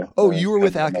Alexandria. Oh, you were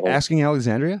with Asking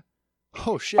Alexandria?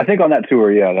 Oh shit. I think on that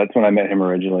tour. Yeah. That's when I met him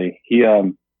originally.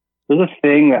 There's a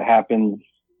thing that happens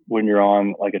when you're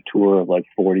on like a tour of like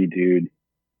 40 dudes.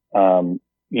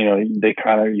 You know,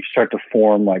 you start to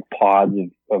form like pods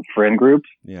of friend groups.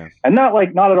 Yeah. And not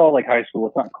at all like high school.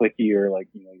 It's not cliquey or like,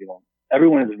 you know,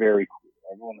 everyone is very cool.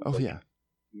 Everyone is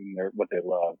doing what they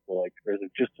love. So like there's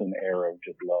just an air of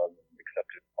just love and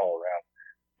acceptance all around.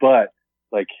 But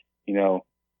like, you know,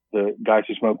 the guys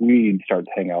who smoke weed start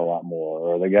to hang out a lot more,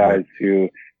 or the guys who,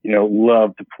 you know,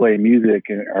 love to play music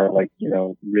and are like, you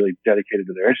know, really dedicated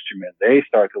to their instrument. They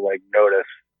start to like notice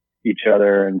each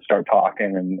other and start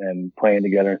talking and playing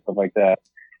together and stuff like that.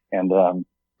 And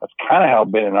that's kind of how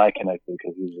Ben and I connected,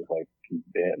 because he's just like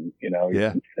Ben, you know, he's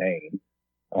insane.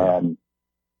 And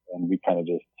we kind of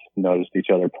just noticed each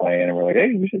other playing, and we're like,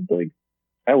 hey, we should like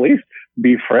at least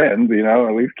be friends, you know,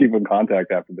 at least keep in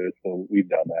contact after this. So we've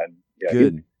done that. Yeah,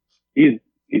 good. He's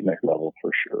next level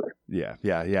for sure. Yeah.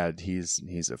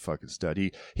 He's a fucking stud.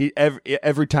 He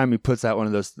every time he puts out one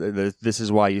of those, this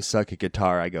is why you suck at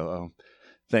guitar, I go, oh,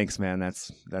 thanks, man.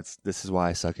 This is why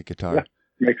I suck at guitar. Yeah,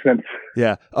 makes sense.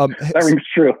 Yeah. That rings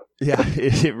true. Yeah,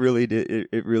 it really did.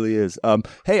 It really is.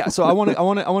 Hey, so I want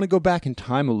to go back in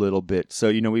time a little bit.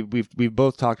 So, we've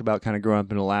both talked about kind of growing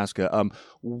up in Alaska.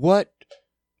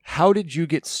 How did you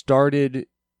get started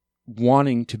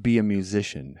wanting to be a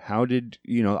musician? How did,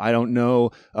 I don't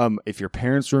know if your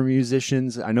parents were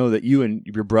musicians. I know that you and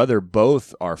your brother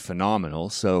both are phenomenal.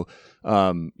 So,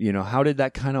 how did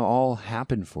that kind of all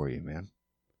happen for you, man?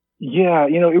 Yeah,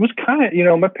 it was kind of,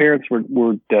 my parents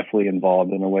were definitely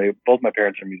involved in a way. Both my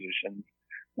parents are musicians,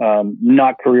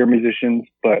 not career musicians,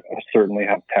 but certainly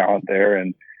have talent there.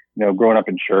 And, growing up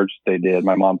in church, they did.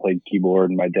 My mom played keyboard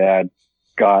and my dad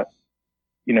got,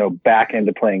 back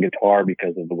into playing guitar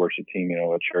because of the worship team,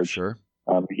 at church. Sure.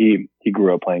 He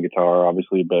grew up playing guitar,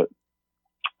 obviously, but,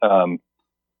 I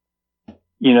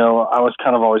was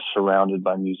kind of always surrounded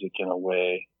by music in a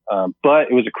way.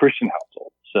 But it was a Christian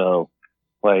household. So,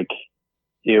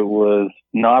 it was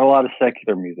not a lot of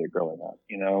secular music growing up.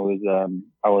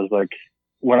 I was like,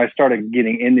 when I started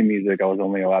getting into music, I was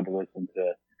only allowed to listen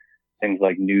to things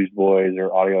like Newsboys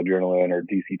or Audio Adrenaline or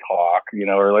DC Talk,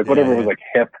 or whatever was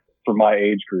hip for my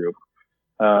age group.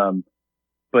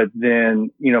 But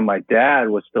then, my dad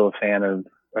was still a fan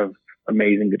of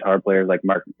amazing guitar players like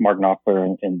Mark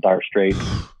Knopfler and Dire Straits,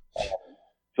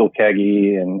 Phil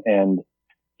Keaggy and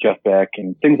Jeff Beck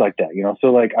and things like that,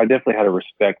 so I definitely had a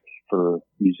respect for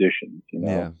musicians,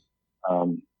 Yeah.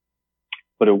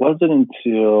 But it wasn't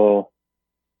until,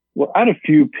 I had a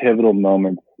few pivotal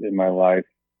moments in my life.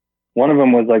 One of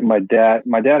them was my dad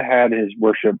had his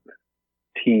worship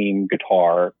team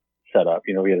guitar set up,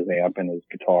 he had his amp and his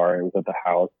guitar, and it was at the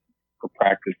house for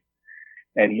practice.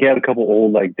 And he had a couple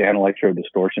old, Dan Electro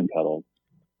distortion pedals.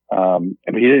 And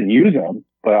he didn't use them.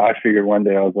 But I figured one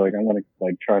day I was I'm going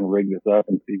to try and rig this up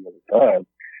and see what it does.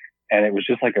 And it was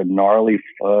just a gnarly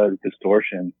fuzz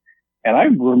distortion. And I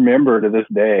remember to this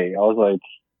day, I was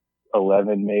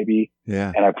 11 maybe.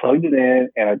 Yeah. And I plugged it in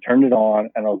and I turned it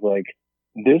on and I was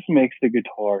this makes the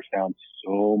guitar sound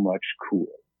so much cooler.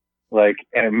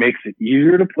 And it makes it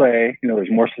easier to play. There's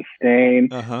more sustain.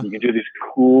 Uh-huh. You can do these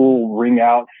cool ring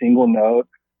out single notes.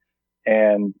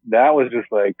 And that was just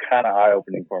kind of eye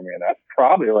opening for me. And that's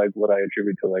probably what I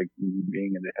attribute to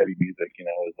being into heavy music,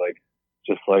 is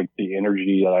just the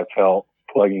energy that I felt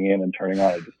plugging in and turning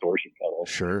on a distortion pedal.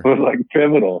 Sure. It was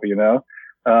pivotal,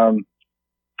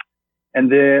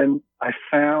 and then I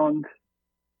found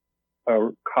a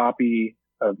copy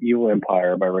of Evil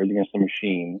Empire by Rage Against the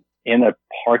Machine in a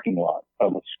parking lot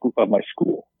of my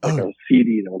school. A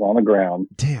CD that was on the ground.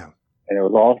 Damn. And it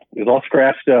was all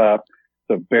scratched up.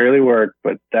 So it barely worked,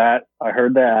 but I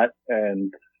heard that,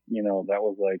 and that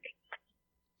was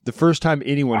the first time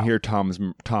anyone hear Tom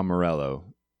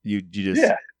Morello. You just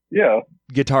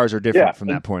guitars are different from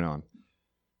that point on.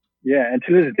 Yeah, and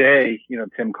to this day,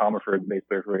 Tim Comerford, the bass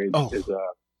player for Rage, is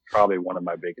probably one of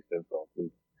my biggest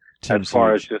influences. As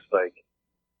far as just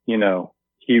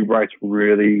he writes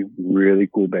really, really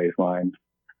cool bass lines,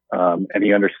 and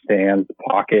he understands the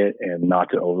pocket and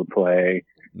not to overplay.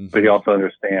 Mm-hmm. But he also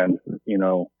understands,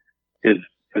 his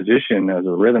position as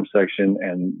a rhythm section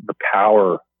and the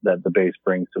power that the bass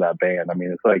brings to that band. I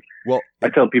mean, it's I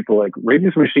tell people Rage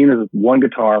Against the Machine is one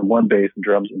guitar, one bass, and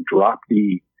drums, and drop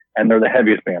D, and they're the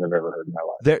heaviest band I've ever heard in my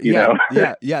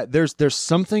life. Yeah. There's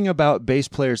something about bass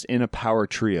players in a power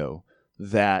trio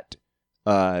that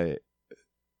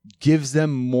gives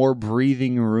them more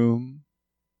breathing room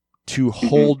to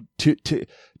hold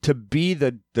to be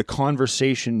the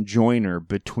conversation joiner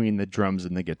between the drums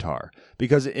and the guitar,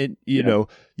 because you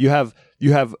have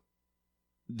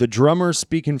the drummer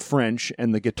speaking French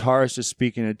and the guitarist is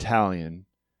speaking Italian,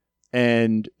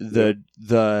 and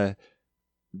the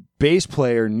bass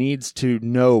player needs to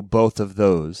know both of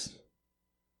those,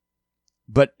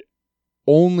 but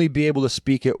only be able to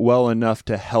speak it well enough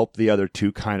to help the other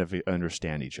two kind of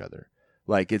understand each other.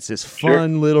 It's this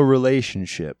fun little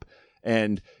relationship.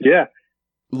 And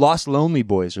Lost Lonely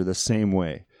Boys are the same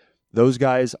way. Those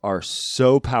guys are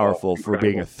so powerful for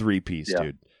being a three-piece,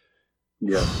 dude.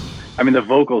 Yeah. I mean, the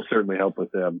vocals certainly help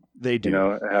with them. They do.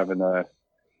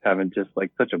 Having just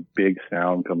such a big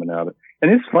sound coming out.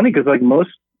 And it's funny because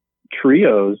most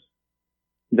trios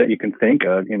that you can think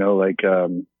of,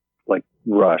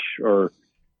 Rush or,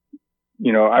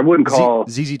 I wouldn't call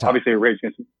ZZ Top. Obviously Rage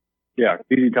Against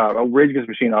ZZ Top. Rage Against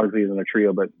the Machine obviously isn't a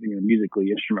trio, but musically,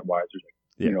 instrument wise,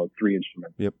 there's 3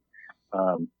 instruments. Yep.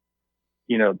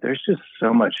 There's just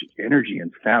so much energy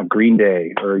and sound. Green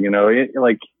Day, or you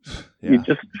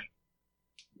just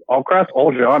all across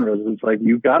all genres. It's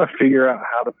you've got to figure out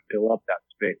how to fill up that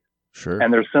space. Sure.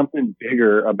 And there's something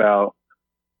bigger about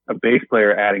a bass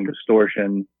player adding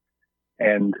distortion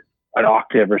and an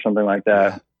octave or something like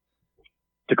that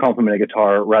to complement a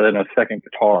guitar rather than a second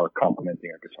guitar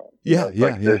complementing a guitar.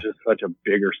 There's just such a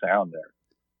bigger sound there.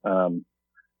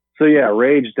 So yeah,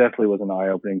 Rage definitely was an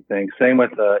eye-opening thing. Same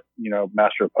with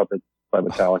Master of Puppets by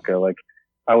Metallica. Like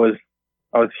I was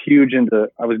I was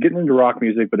getting into rock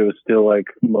music, but it was still like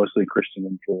mostly Christian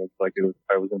influence. Like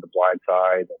I was into Blind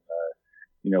Side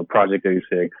and Project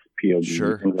 86,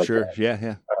 POD, things like that.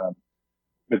 Yeah.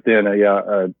 But then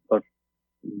a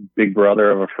big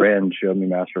brother of a friend showed me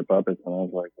Master of Puppets, and I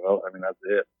was like, well, I mean, that's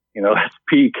it. That's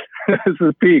peak. This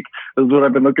is peak. This is what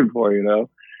I've been looking for.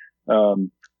 So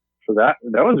that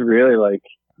was really like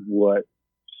what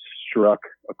struck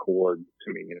a chord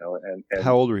to me. And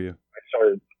how old were you?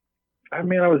 I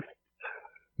was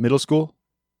middle school.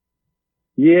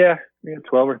 Yeah,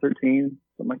 12 or 13,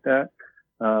 something like that.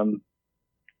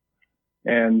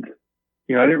 And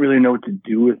I didn't really know what to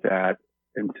do with that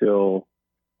until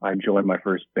I joined my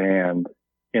first band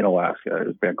in Alaska. It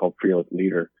was a band called Fearless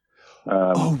Leader.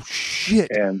 Oh shit!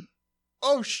 Yeah.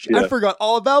 I forgot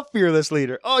all about Fearless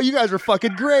Leader. Oh, you guys were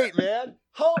fucking great, man!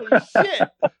 Holy shit,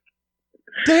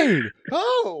 dude!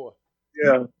 Oh,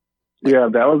 yeah,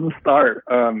 that was the start.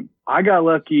 I got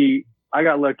lucky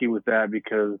with that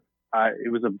because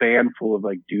it was a band full of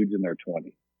like dudes in their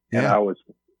 20s, and I was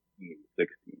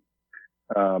 16.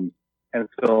 And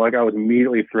so like I was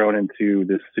immediately thrown into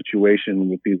this situation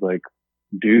with these like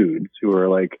dudes who are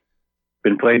like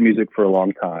been playing music for a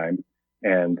long time,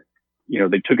 and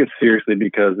they took it seriously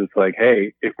because it's like,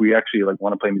 hey, if we actually like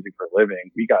want to play music for a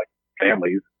living, we got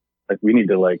families. Like we need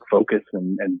to like focus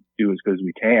and do as good as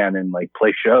we can and like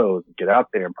play shows, and get out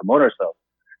there and promote ourselves.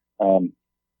 And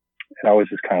I was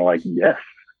just kind of like, yes,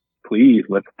 please,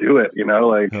 let's do it.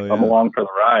 I'm along for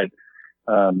the ride.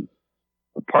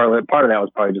 Part of that was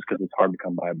probably just because it's hard to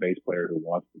come by a bass player who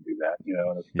wants to do that,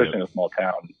 and especially in a small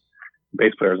town.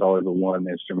 Bass player is always the one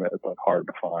instrument that's like hard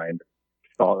to find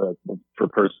for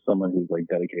someone who's like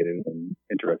dedicated and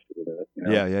interested in it.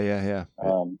 Yeah.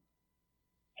 So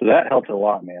that helped a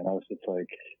lot, man. I was just like,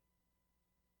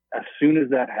 as soon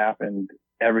as that happened,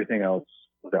 everything else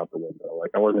was out the window.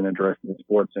 Like I wasn't interested in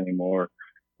sports anymore,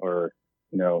 or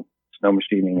snow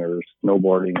machining or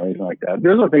snowboarding or anything like that.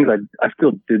 There's other things I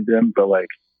still did them, but like,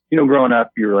 growing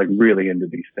up, you're like really into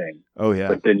these things. Oh yeah.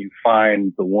 But then you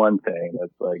find the one thing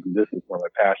that's like, this is where my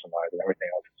passion lies, and everything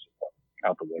else is just like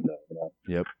out the window,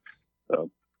 Yep. So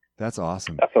that's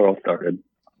awesome. That's how it all started.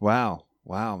 Wow,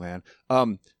 man.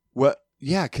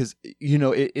 Yeah, because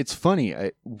it's funny.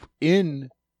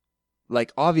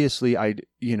 Like obviously,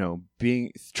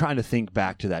 trying to think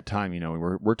back to that time.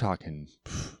 We're talking,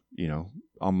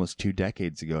 almost 2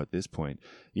 decades ago at this point.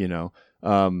 I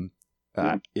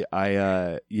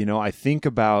think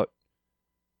about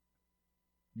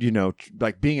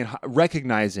like being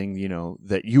recognizing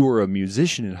that you were a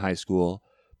musician in high school,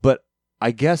 but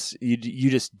I guess you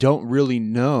just don't really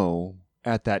know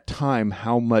at that time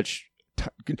how much.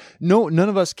 None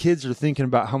of us kids are thinking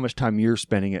about how much time you're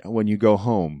spending it when you go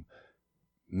home,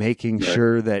 making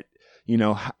sure that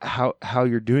how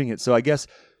you're doing it. So I guess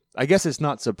it's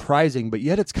not surprising, but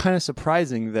yet it's kind of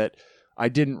surprising that I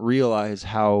didn't realize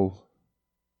how,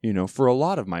 for a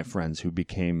lot of my friends who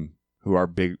are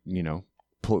big,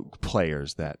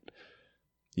 players, that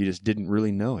you just didn't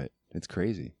really know it. It's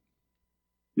crazy.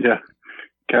 Yeah.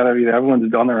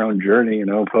 Everyone's on their own journey,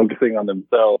 focusing on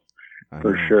themselves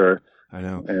for sure. I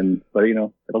know. But it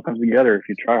all comes together if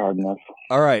you try hard enough.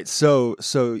 All right. So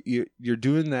you're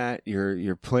doing that.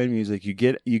 You're playing music. You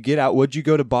get out. What'd you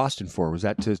go to Boston for? Was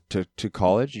that to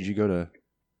college? Did you go to?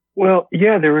 Well,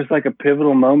 yeah, there was like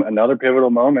another pivotal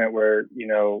moment where,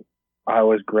 I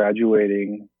was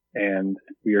graduating and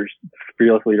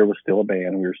Fearless Leader was still a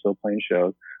band. We were still playing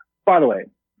shows. By the way,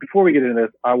 before we get into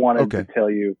this, I wanted to tell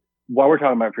you, while we're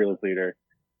talking about Fearless Leader,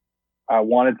 I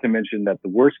wanted to mention that the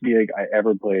worst gig I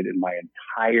ever played in my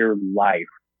entire life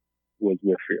was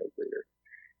with Fearless Leader.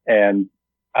 And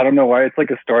I don't know why. It's like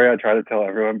a story I try to tell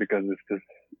everyone because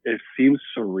it seems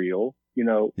surreal,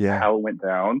 how it went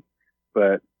down.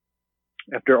 But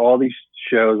after all these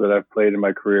shows that I've played in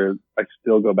my career, I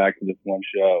still go back to this one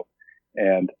show.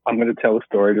 And I'm going to tell a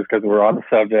story just because we're on the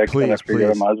subject. Please, and I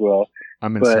figured I might as well.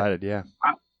 I'm excited, yeah.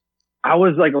 I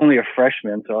was like only a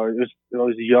freshman, so I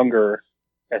was younger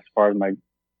as far as my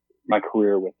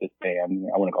career with this band.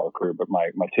 I wouldn't call it a career, but my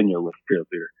tenure with Fearless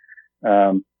Leader.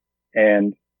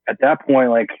 And at that point,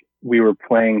 like we were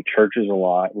playing churches a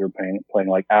lot. We were playing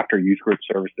like after youth group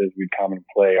services, we'd come and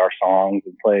play our songs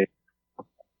and play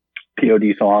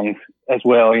POD songs as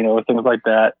well, things like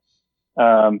that.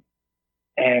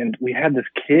 And we had this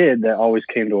kid that always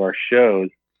came to our shows.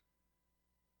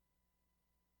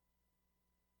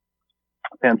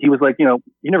 fans. He was like, you know,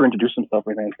 he never introduced himself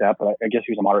or anything like that, but I guess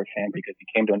he was a moderate fan because he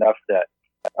came to enough that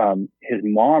his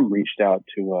mom reached out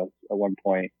to us at one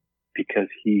point because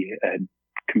he had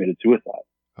committed suicide.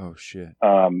 Oh shit.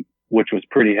 Which was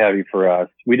pretty heavy for us.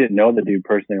 We didn't know the dude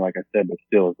personally, like I said, but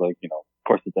still, it's like, you know, of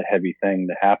course, it's a heavy thing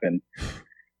to happen.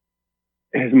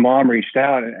 His mom reached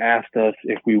out and asked us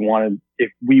if we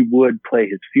would play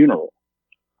his funeral.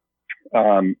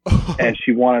 And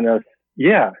she wanted us,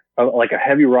 like a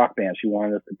heavy rock band. She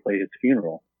wanted us to play his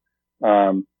funeral.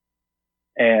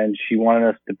 And she wanted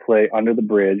us to play Under the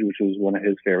Bridge, which was one of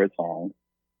his favorite songs,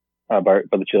 by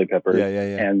the Chili Peppers. Yeah.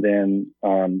 And then,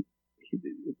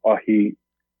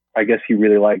 I guess he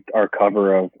really liked our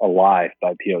cover of Alive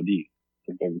by POD. It's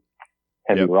a big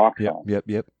heavy rock song.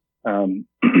 Yep.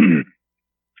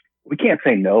 We can't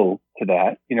say no to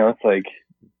that. You know, it's like,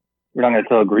 we're not going to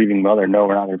tell a grieving mother, no,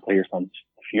 we're not going to play your son's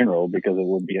funeral because it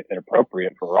would be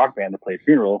inappropriate for a rock band to play a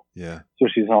funeral. Yeah. So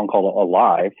she's a song called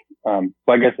Alive.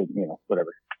 But I guess it, you know,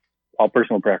 whatever. All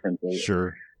personal preferences.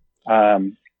 Sure.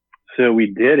 So we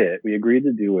did it. We agreed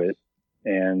to do it.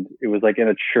 And it was like in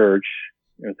a church.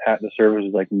 The service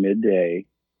was like midday.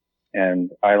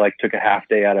 And I like took a half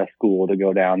day out of school to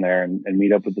go down there and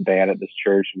meet up with the band at this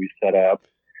church. We set up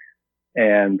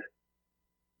and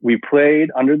we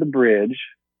played Under the Bridge,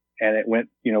 and it went,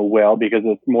 you know, well, because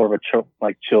it's more of a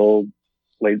chill,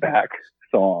 laid back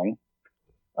song.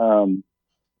 And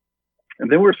then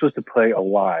we were supposed to play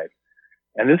Alive,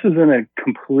 and this is in a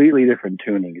completely different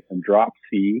tuning. It's in drop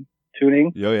C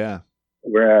tuning. Oh yeah.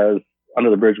 Whereas Under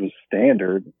the Bridge was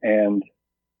standard, and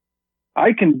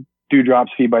I can do drop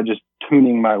C by just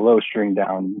tuning my low string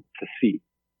down to C.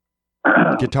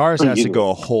 Guitarist has to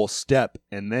go a whole step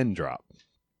and then drop.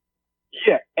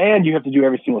 Yeah, and you have to do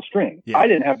every single string. Yeah. I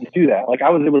didn't have to do that. Like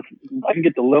I can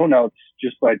get the low notes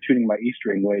just by tuning my E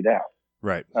string way down.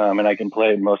 Right. And I can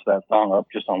play most of that song up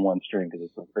just on one string because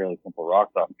it's a fairly simple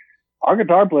rock song. Our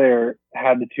guitar player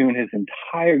had to tune his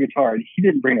entire guitar, and he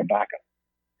didn't bring a backup.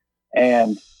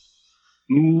 And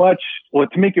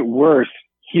to make it worse,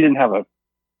 he didn't have a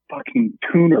fucking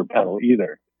tuner pedal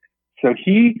either. So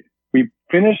we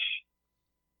finished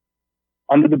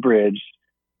Under the Bridge,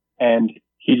 and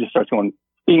he just starts going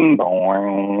ding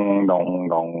dong dong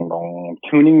dong dong,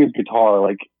 tuning his guitar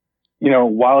like, you know,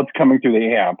 while it's coming through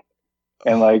the amp,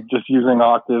 and like just using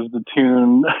octaves to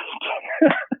tune.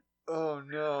 Oh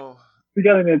no! We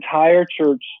got an entire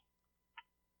church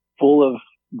full of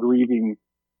grieving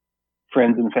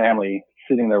friends and family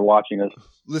sitting there watching us,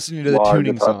 listening to the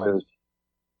tuning song.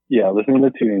 Yeah, listening to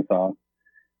the tuning song.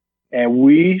 And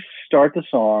we start the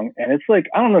song, and it's like,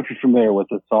 I don't know if you're familiar with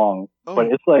this song, but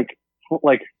it's like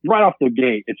right off the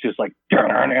gate, it's just like,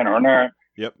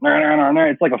 yep.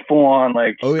 It's like a full on,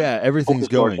 like, oh yeah, everything's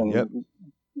going. Yep.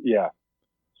 Yeah.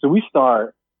 So we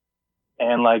start,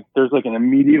 and like, there's like an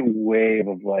immediate wave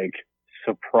of like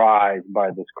surprise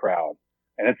by this crowd.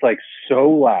 And it's like so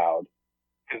loud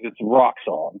because it's a rock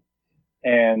song.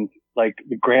 And like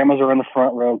the grandmas are in the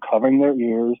front row covering their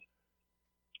ears.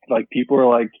 Like people are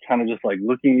like kind of just like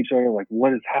looking at each other like,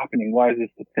 what is happening? Why is this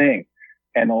the thing?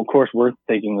 And of course we're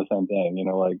thinking the same thing, you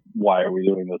know, like, why are we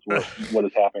doing this? What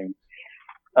is happening?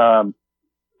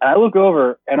 I look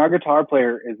over and our guitar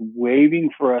player is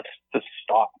waving for us to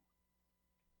stop.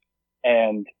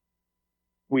 And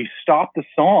we stop the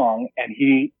song and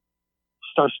he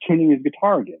starts tuning his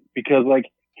guitar again because like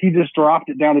he just dropped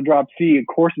it down to drop C. Of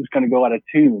course it's going to go out of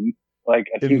tune. Like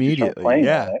as soon as you start playing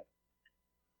on it.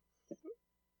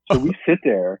 So we sit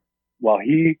there while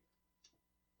he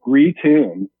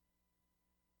retunes.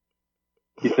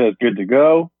 He says, good to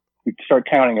go. We start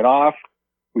counting it off.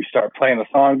 We start playing the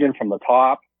song again from the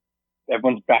top.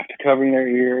 Everyone's back to covering their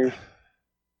ears.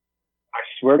 I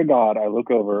swear to God, I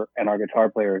look over and our guitar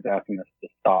player is asking us to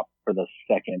stop for the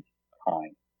second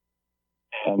time.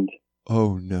 And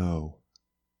oh no.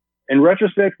 In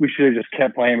retrospect, we should have just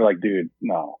kept playing. We're like, dude,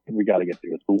 no, we got to get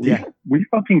through this. But we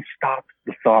fucking stopped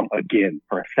the song again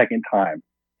for a second time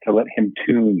to let him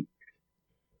tune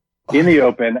in the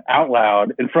open, out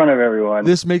loud, in front of everyone.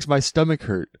 This makes my stomach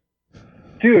hurt.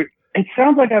 Dude, it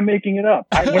sounds like I'm making it up.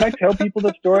 When I tell people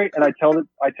the story and I tell them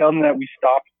that we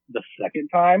stopped the second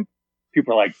time,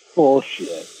 people are like,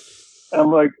 bullshit. And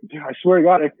I'm like, dude, I swear to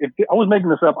God, if I was making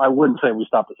this up, I wouldn't say we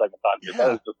stopped the second time because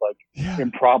that is just like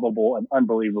improbable and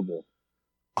unbelievable.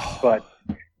 But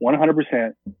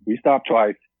 100%, we stopped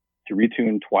twice to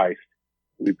retune twice.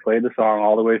 We played the song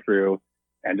all the way through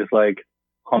and just like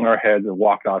hung our heads and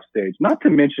walked off stage. Not to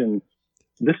mention,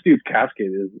 this dude's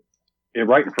casket is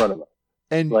right in front of us.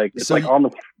 And like it's so like on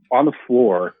the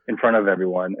floor in front of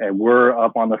everyone, and we're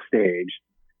up on the stage.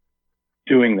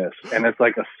 doing this, and it's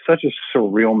like such a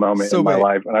surreal moment in my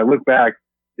life. And I look back,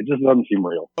 it just doesn't seem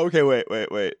real. Okay,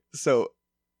 wait. So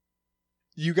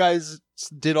you guys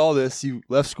did all this. You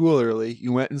left school early.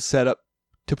 You went and set up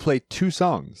to play 2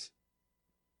 songs.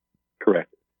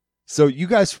 Correct. So you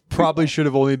guys probably should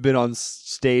have only been on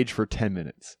stage for 10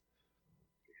 minutes.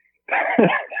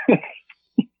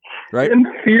 Right? In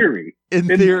theory. In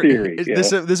theory. Yeah.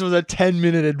 This was a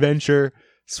 10-minute adventure.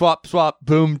 Swap,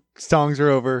 boom, songs are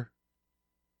over.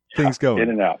 Things going. In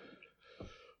and out.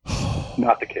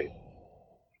 Not the case.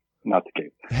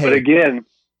 Hey. But again,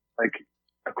 like,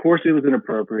 of course it was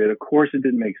inappropriate. Of course it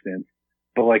didn't make sense.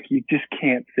 But like, you just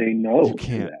can't say no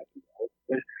to that.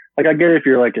 Like, I get it if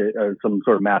you're like some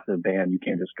sort of massive band, you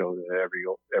can't just go to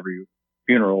every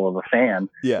funeral of a fan.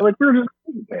 Yeah. But like, we're just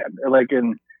a band. Like,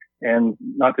 and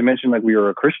not to mention, like, we were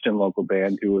a Christian local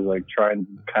band who was like trying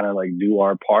to kind of like do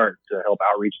our part to help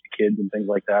outreach the kids and things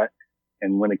like that.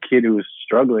 And when a kid who was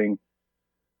struggling,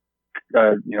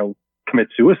 commit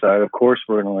suicide, of course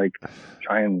we're gonna like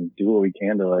try and do what we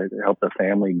can to like help the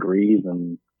family grieve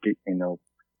and get,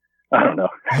 I don't know.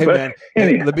 Hey, but, man,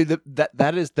 anyhow.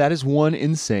 That is one,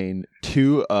 insane.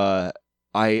 2, I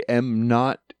am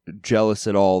not jealous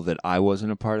at all that I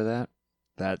wasn't a part of that.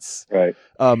 That's right.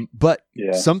 But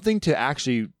something to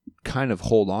actually kind of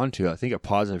hold on to, I think a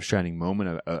positive shining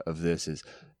moment of this is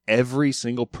every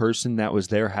single person that was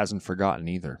there hasn't forgotten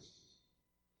either.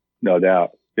 No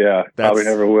doubt. Yeah, probably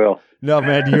never will. No,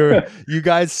 man, you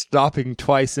guys stopping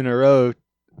twice in a row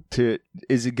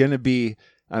is it going to be,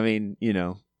 I mean,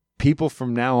 people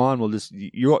from now on will just,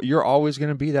 you're always going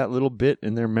to be that little bit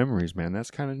in their memories, man. That's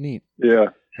kind of neat. Yeah.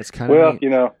 That's kind of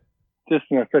neat. Just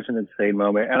such an insane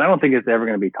moment. And I don't think it's ever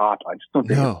going to be topped. I just don't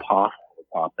think it's possible to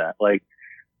top that. Like,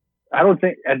 I don't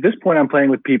think at this point I'm playing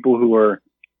with people who are,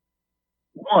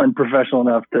 one, professional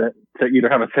enough to either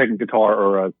have a second guitar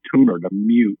or a tuner to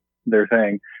mute their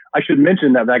thing. I should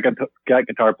mention that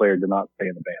guitar player did not stay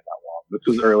in the band that long. This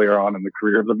was earlier on in the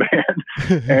career of the band.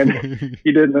 And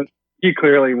he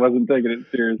clearly wasn't taking it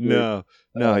seriously.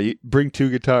 No, you bring 2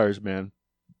 guitars, man.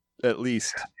 At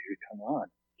least. Yeah, dude, come on.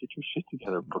 Get your shit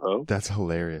together, bro. That's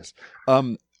hilarious.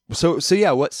 What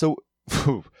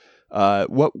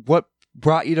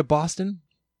brought you to Boston?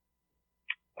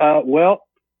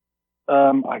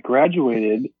 I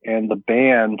graduated and the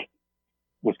band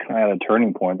was kind of a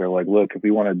turning point. They're like, look, if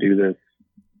we want to do this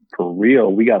for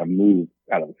real, we got to move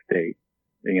out of the state.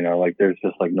 Like, there's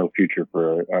just like no future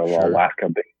for a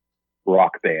Alaska-based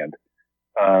rock band.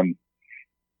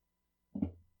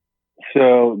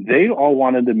 So they all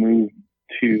wanted to move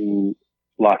to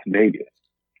Las Vegas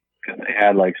because they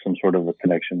had like some sort of a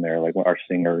connection there. Like, our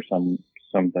singer or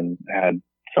something had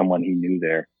someone he knew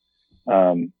there.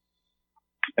 And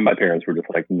my parents were just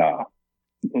like, no,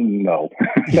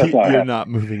 you're not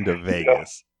moving to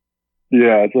Vegas.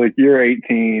 Yeah. It's like, you're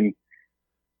 18,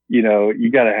 you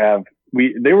got to have,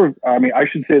 I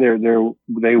should say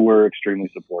they were extremely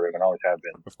supportive and always have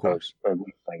been, of course, of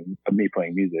me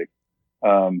playing music.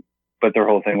 But their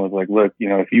whole thing was like, look,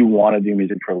 if you want to do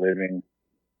music for a living,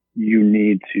 you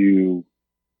need to,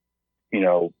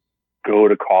 go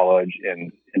to college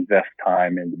and invest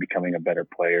time into becoming a better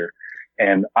player.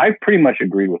 And I pretty much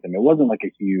agreed with him. It wasn't like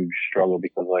a huge struggle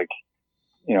because, like,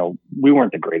 we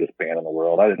weren't the greatest band in the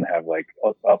world. I didn't have like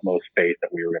utmost faith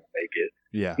that we were going to make it.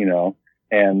 Yeah.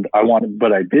 And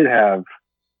but I did have,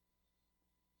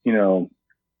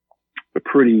 a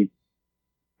pretty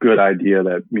good idea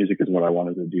that music is what I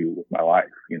wanted to do with my life,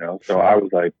 So I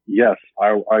was like, yes,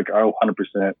 I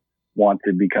 100% want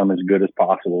to become as good as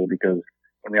possible because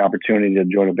when the opportunity to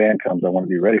join a band comes, I want to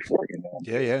be ready for it,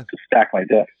 Yeah. To stack my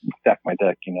deck,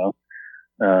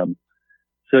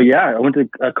 So I went to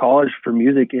a college for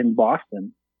music in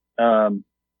Boston, at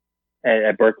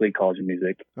Berklee College of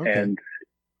Music. Okay. And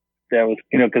that was,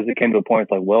 cause it came to a point,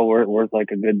 it's like, well, where's like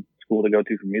a good school to go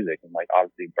to for music? And like,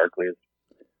 obviously Berklee is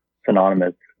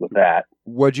synonymous with that.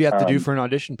 What'd you have to do for an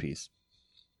audition piece?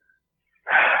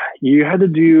 You had to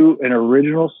do an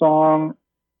original song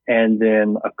and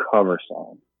then a cover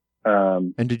song.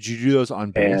 And did you do those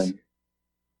on bass?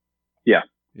 Yeah.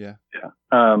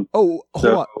 Hold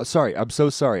on. Sorry. I'm so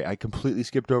sorry. I completely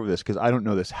skipped over this because I don't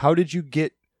know this. How did you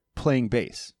get playing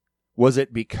bass? Was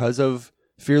it because of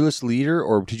Fearless Leader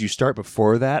or did you start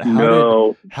before that? It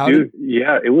was.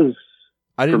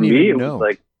 I didn't even know.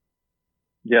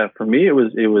 For me, it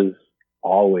was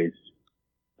always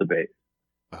the bass.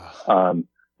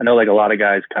 I know like a lot of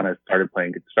guys kind of start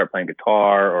playing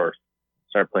guitar or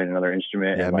start playing another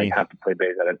instrument and like have to play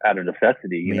bass out of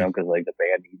necessity, because like the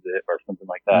band needs it or something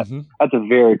like that. Mm-hmm. That's a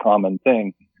very common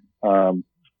thing.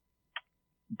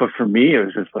 But for me, it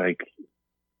was just like,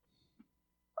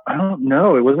 I don't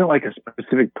know. It wasn't like a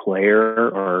specific player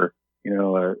or, you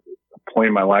know, a point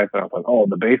in my life that I was like, oh,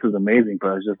 the bass is amazing. But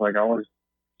I was just like, I always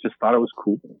just thought it was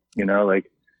cool. You know, like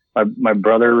my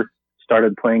brother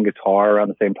started playing guitar around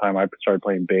the same time I started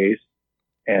playing bass.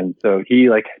 And so he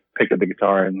like picked up the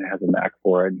guitar and has a knack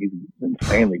for it. He's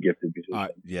insanely gifted musician.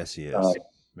 Yes, he is.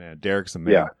 Man, Derek's the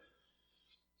man.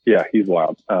 Yeah, he's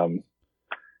wild.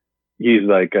 He's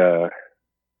like,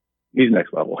 he's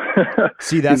next level.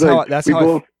 See, that's how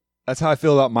I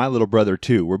feel about my little brother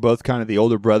too. We're both kind of the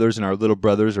older brothers, and our little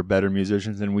brothers are better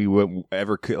musicians than we would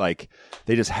ever could. Like,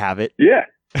 they just have it. Yeah.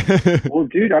 Well,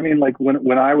 dude, I mean, like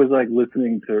when I was like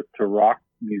listening to rock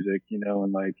music, you know,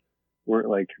 and like we're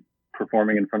like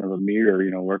performing in front of a mirror,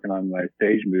 you know, working on my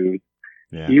stage moves.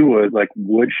 Yeah. He was like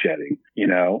woodshedding, you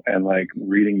know, and like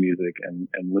reading music and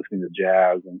listening to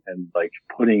jazz and like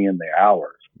putting in the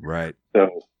hours. Right.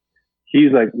 So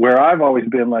he's like where I've always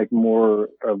been like more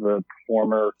of a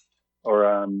performer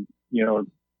or, you know,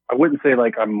 I wouldn't say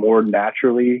like I'm more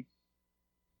naturally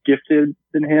gifted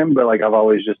than him, but like I've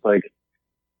always just like,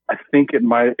 I think it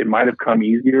might have come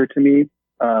easier to me.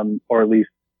 Or at least,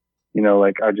 you know,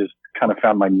 like I just kind of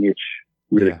found my niche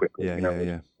really quickly, you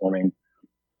know, performing.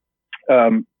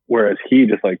 Whereas he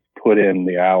just like put in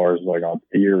the hours like on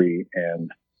theory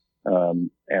and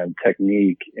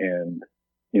technique and,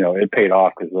 you know, it paid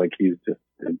off because like he's just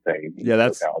insane. Yeah,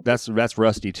 that's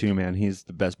Rusty too, man. He's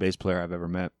the best bass player I've ever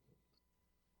met.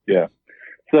 Yeah.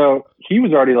 So he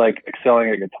was already like excelling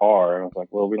at guitar, and I was like,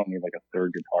 well, we don't need like a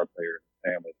third guitar player in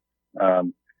the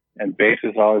family. And bass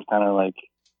is always kind of like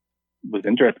was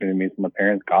interesting to me. So my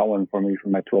parents got one for me for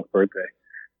my 12th birthday.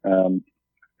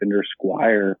 Fender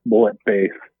Squire bullet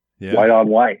bass, white on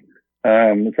white.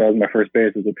 So that was my first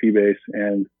bass as a P bass,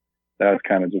 and that was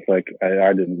kind of just like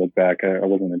I didn't look back. I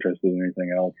wasn't interested in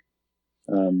anything else.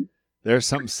 There's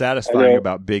something satisfying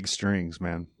about big strings,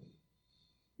 man.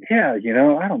 Yeah, you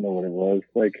know, I don't know what it was.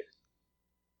 Like,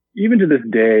 even to this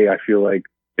day, I feel like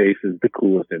bass is the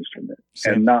coolest instrument.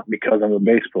 Same. And not because I'm a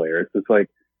bass player. It's just like,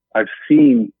 I've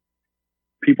seen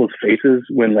people's faces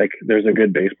when like there's a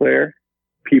good bass player.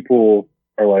 People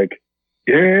are like,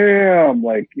 damn,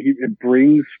 like it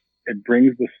brings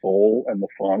the soul and the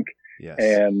funk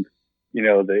and, you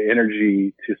know, the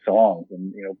energy to songs.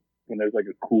 And, you know, when there's like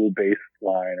a cool bass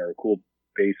line or a cool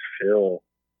bass fill,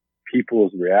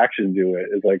 people's reaction to it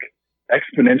is like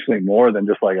exponentially more than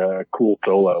just like a cool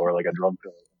solo or like a drum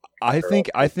fill. I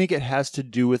think it has to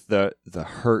do with the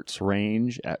hertz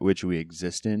range at which we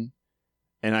exist in.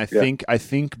 And I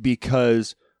think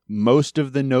because most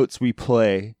of the notes we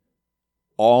play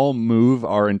all move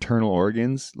our internal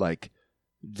organs, like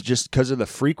just because of the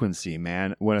frequency,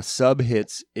 man. When a sub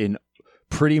hits in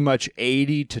pretty much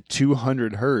 80 to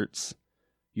 200 hertz,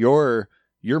 your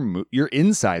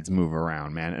insides move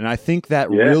around, man. And I think that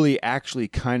really actually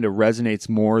kind of resonates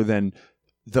more than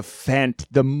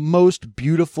the most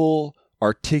beautiful,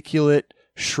 articulate,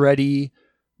 shreddy,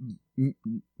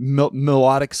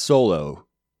 melodic solo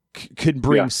could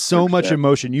bring so much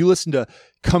emotion. You listen to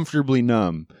Comfortably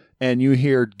Numb and you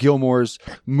hear Gilmore's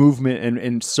movement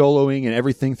and soloing and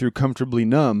everything through Comfortably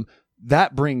Numb.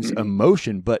 That brings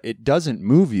emotion, but it doesn't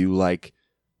move you like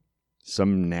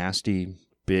some nasty,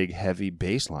 big, heavy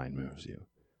bass line moves you.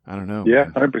 I don't know. Yeah,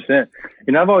 100%.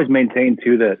 And I've always maintained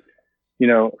too that, you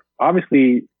know,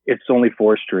 obviously it's only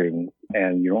 4 strings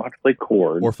and you don't have to play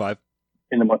chords. Or 5.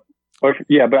 But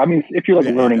I mean, if you're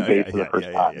like learning bass for the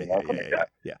first time,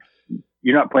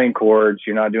 you're not playing chords,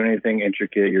 you're not doing anything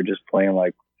intricate, you're just playing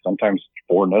like sometimes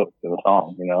 4 notes in a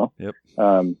song, you know? Yep.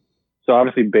 So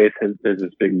obviously bass there's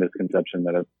this big misconception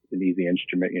that it's an easy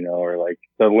instrument, you know, or like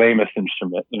the lamest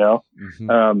instrument, you know?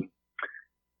 Mm-hmm.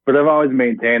 But I've always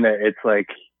maintained that it's like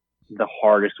the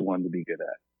hardest one to be good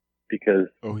at because,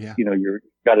 you know, you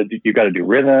got to do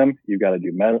rhythm, you got to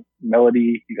do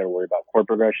melody, you got to worry about chord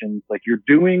progressions. Like you're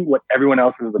doing what everyone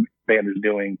else in the band is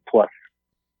doing plus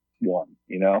 1,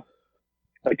 you know?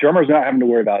 Like drummers not having to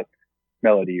worry about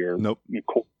melody or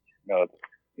chords. You know,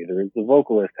 neither is the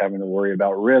vocalist having to worry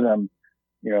about rhythm,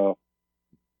 you know,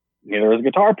 neither is a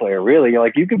guitar player, really.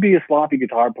 Like you could be a sloppy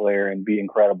guitar player and be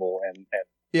incredible and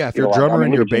yeah, if your drummer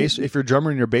and your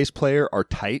bass player are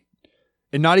tight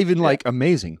and not even like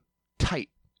amazing, tight.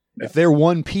 Yeah. If they're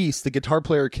one piece, the guitar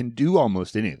player can do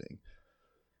almost anything.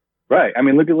 Right. I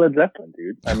mean, look at Led Zeppelin,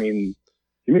 dude. I mean,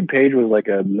 Jimmy Page was like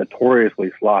a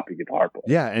notoriously sloppy guitar player.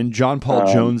 Yeah, and John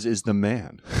Paul Jones is the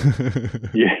man.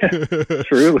 Yeah,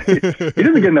 truly. He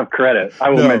doesn't get enough credit. I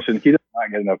will mention he does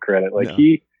not get enough credit. Like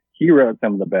he wrote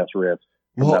some of the best riffs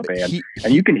from that band.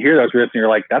 And you can hear those riffs and you're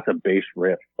like, that's a bass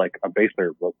riff. Like a bass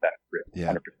player wrote that riff.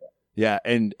 100%. Yeah,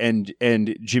 and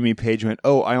Jimmy Page went,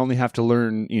 "Oh, I only have to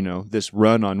learn, this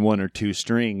run on one or two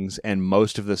strings, and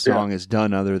most of the song is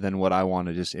done other than what I want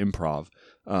to just improv."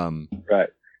 Right.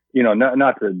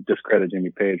 Not to discredit Jimmy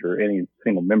Page or any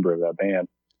single member of that band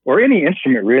or any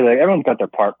instrument really. Everyone's got their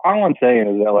part. All I'm saying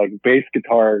is that like bass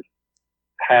guitars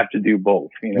have to do both.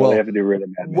 They have to do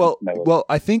rhythm and melody. Well,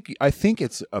 I think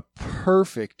it's a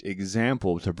perfect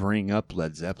example to bring up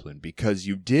Led Zeppelin, because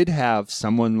you did have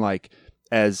someone like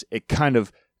as a kind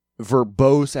of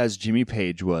verbose as Jimmy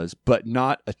Page was, but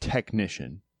not a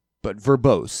technician, but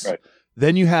verbose. Right.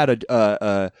 Then you had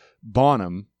a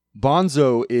Bonham.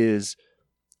 Bonzo is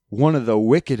one of the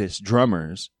wickedest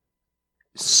drummers,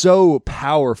 so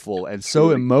powerful and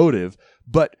so emotive,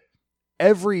 but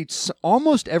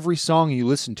almost every song you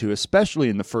listen to, especially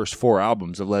in the first 4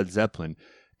 albums of Led Zeppelin,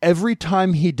 every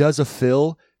time he does a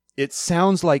fill, it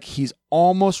sounds like he's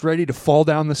almost ready to fall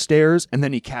down the stairs, and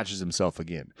then he catches himself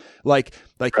again. Like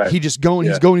he just going,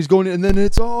 he's going, and then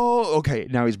it's okay.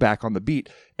 Now he's back on the beat,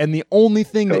 and the only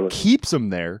thing that keeps him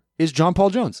there is John Paul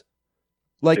Jones.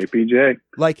 Like APJ.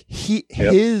 Like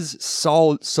his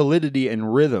solidity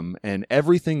and rhythm and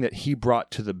everything that he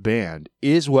brought to the band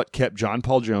is what kept John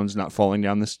Paul Jones not falling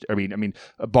down the.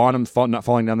 Bonham not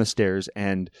falling down the stairs,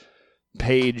 and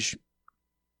Page,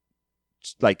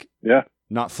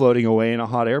 not floating away in a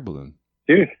hot air balloon.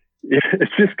 Dude, it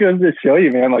just goes to show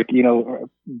you, man. Like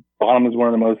Bonham is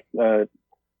one of the most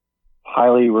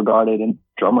highly regarded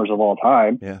drummers of all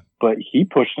time. Yeah, but he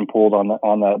pushed and pulled on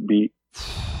that beat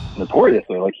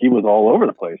notoriously. Like he was all over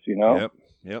the place, Yep.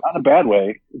 Not in a bad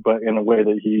way, but in a way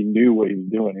that he knew what he was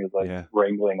doing. He was like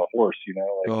wrangling a horse,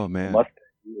 oh man, Mustang.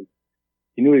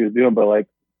 He knew what he was doing, but like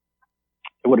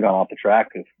it would have gone off the track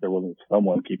if there wasn't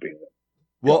someone keeping it.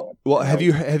 Well, have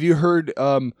you heard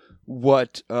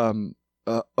what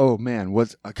oh man,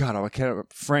 what's I can't remember.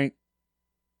 Frank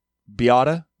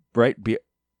Beata, right?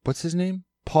 What's his name?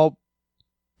 Paul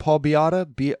Beata?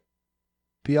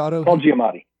 Beato? Paul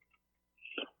Giamatti.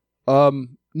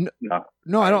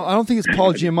 No, I don't think it's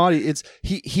Paul Giamatti. It's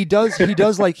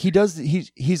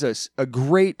he's a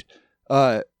great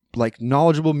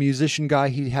knowledgeable musician guy.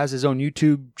 He has his own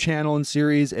YouTube channel and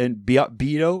series, and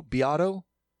Beato?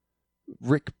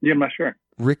 Rick. Yeah, I'm not sure.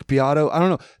 Rick Beato. I don't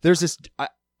know. There's this.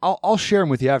 I'll share him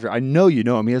with you after. I know you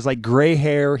know him. He has like gray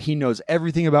hair. He knows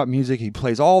everything about music. He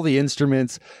plays all the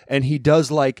instruments, and he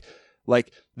does like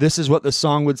this is what the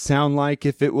song would sound like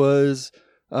if it was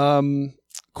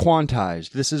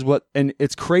quantized. This is what, and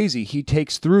it's crazy. He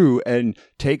takes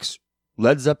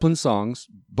Led Zeppelin songs,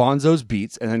 Bonzo's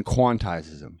beats, and then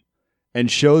quantizes them,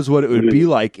 and shows what it would be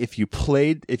like if you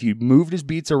moved his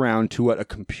beats around to what a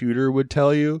computer would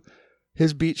tell you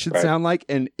his beat should sound like.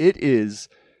 And it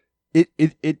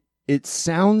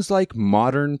sounds like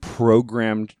modern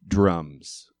programmed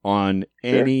drums on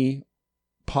any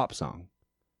pop song.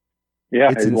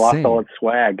 Yeah, it's lost all its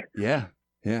swag. Yeah.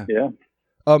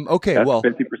 Okay, that's well,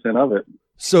 50% of it.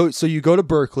 So you go to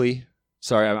Berkeley.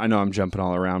 Sorry, I know I'm jumping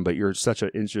all around, but you're such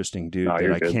an interesting dude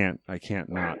that I can't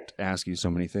not ask you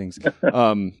so many things.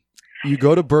 You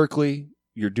go to Berkeley.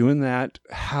 You're doing that.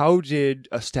 How did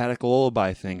a Static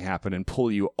Lullaby thing happen and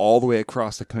pull you all the way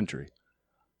across the country?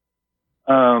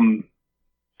 Well,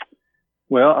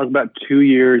 I was about 2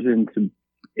 years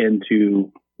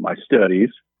into my studies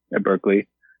at Berkeley,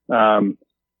 and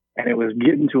it was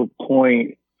getting to a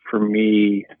point for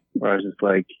me where I was just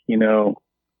like, the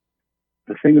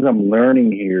things I'm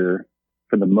learning here,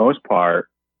 for the most part,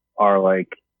 are like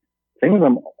things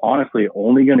I'm honestly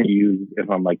only going to use if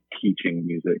I'm like teaching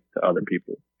music to other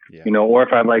people, or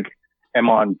if I am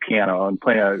on piano and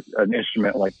playing an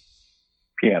instrument like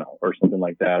piano or something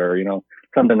like that, or,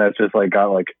 something that's just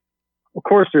of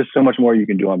course there's so much more you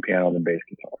can do on piano than bass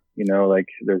guitar,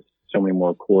 there's so many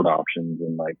more chord options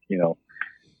and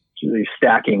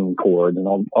stacking chords and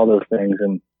all those things.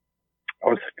 And I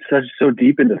was so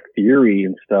deep into theory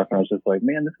and stuff. And I was just like,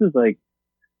 man, this is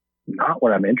not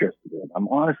what I'm interested in. I'm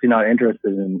honestly not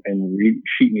interested in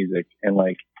sheet music and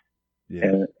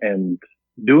and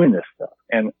doing this stuff.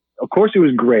 And of course it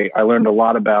was great. I learned a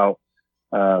lot about,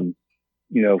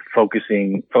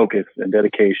 focus and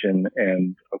dedication.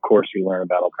 And of course you learn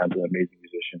about all kinds of amazing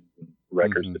musicians and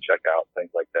records to check out,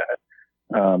 things like that.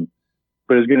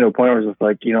 But it was getting to a point where I was just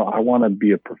I want to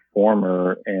be a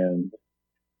performer and,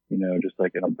 just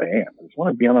in a band. I just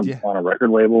want to be on a record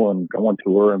label and go on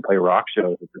tour and play rock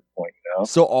shows at this point,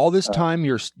 So all this time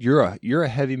you're a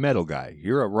heavy metal guy.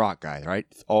 You're a rock guy, right?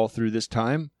 All through this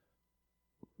time?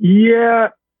 Yeah.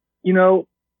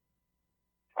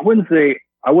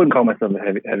 I wouldn't call myself a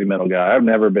heavy metal guy. I've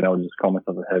never been able to just call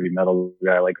myself a heavy metal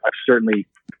guy. I've certainly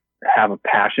have a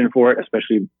passion for it,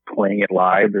 especially playing it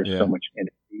live. There's so much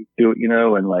energy to it, you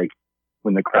know, and like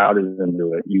when the crowd is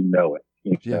into it, you know it.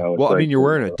 You know? Well, I mean, you're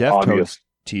wearing a Deftones obvious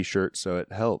t-shirt, so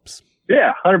it helps.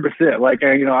 Yeah, 100%. Like,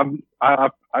 you know, I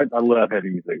love heavy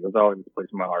music. There's always a place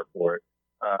in my heart for it.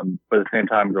 But at the same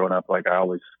time, growing up, like I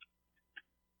always,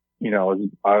 you know,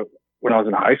 when I was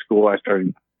in high school, I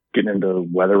started getting into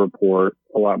Weather Report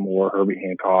a lot more, Herbie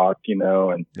Hancock, you know,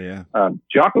 and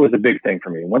Jocko was a big thing for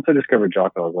me. Once I discovered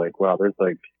Jocko, I was like, wow, there's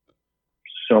like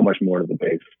so much more to the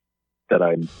bass that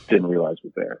I didn't realize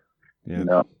was there, you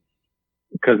know,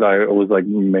 because I was like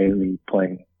mainly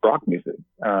playing rock music.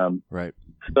 Right.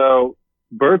 So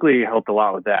Berkeley helped a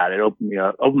lot with that. It opened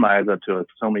my eyes up to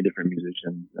so many different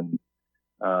musicians and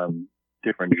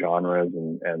different genres,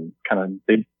 and kind of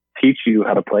they teach you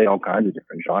how to play all kinds of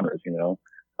different genres, you know.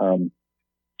 So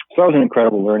that was an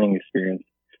incredible learning experience.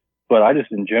 But I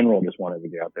just in general just wanted to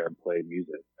get out there and play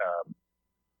music.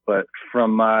 But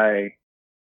from my,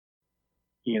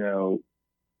 you know,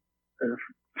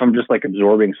 from just like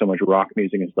absorbing so much rock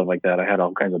music and stuff like that, I had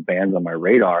all kinds of bands on my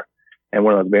radar. And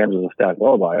one of those bands was a Static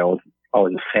Lullaby. I was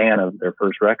a fan of their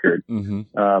first record. Mm-hmm.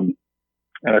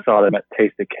 And I saw them at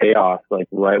Taste of Chaos, like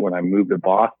right when I moved to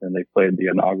Boston. They played the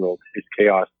inaugural Taste of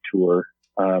Chaos tour,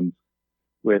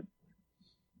 with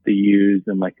the Used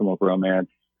and like Chemical Romance,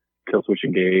 Killswitch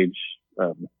Engage,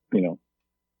 you know,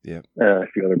 a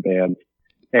few other bands.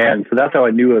 And so that's how I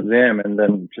knew of them. And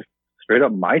then just straight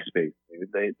up MySpace,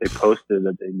 they posted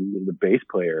that they needed a bass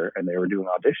player and they were doing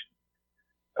auditions.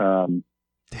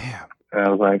 Damn. And I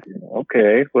was like,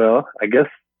 okay, well, I guess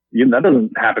that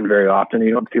doesn't happen very often.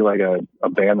 You don't see like a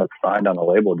band that's signed on a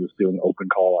label just doing open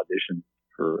call auditions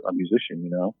for a musician, you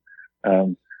know?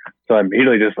 So I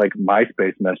immediately just like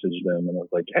MySpace messaged them and I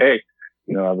was like, hey,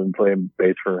 you know, I've been playing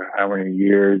bass for how many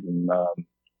years, and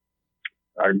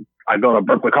I go to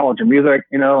Berklee College of Music,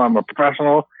 you know, I'm a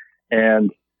professional,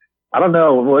 and I don't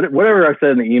know, whatever I said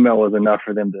in the email was enough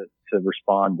for them to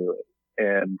respond to it.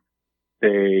 And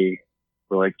they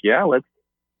were like, yeah, let's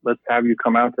have you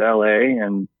come out to LA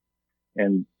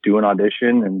and do an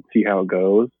audition and see how it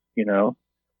goes, you know?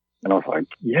 And I was like,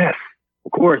 yes,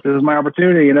 of course, this is my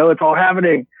opportunity, you know, it's all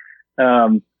happening.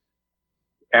 And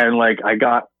like I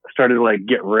started to like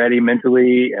get ready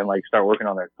mentally and like start working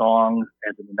on their songs.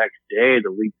 And then the next day, the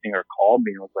lead singer called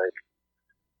me and was like,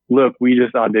 look, we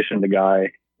just auditioned a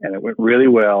guy and it went really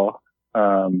well.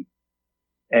 And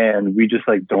we just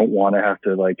like don't want to have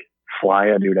to like fly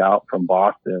a dude out from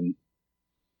Boston,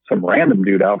 some random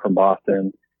dude out from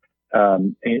Boston.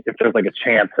 If there's like a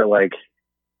chance that like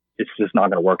it's just not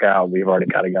going to work out, we've already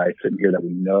got a guy sitting here that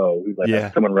we know who's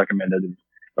like someone recommended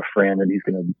a friend and he's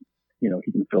going to, you know,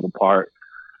 he can fill the part.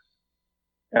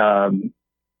 And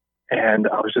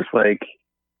I was just like,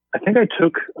 I think I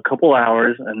took a couple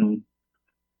hours and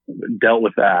dealt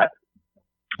with that.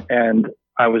 And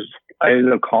I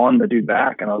ended up calling the dude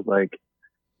back and I was like,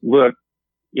 look,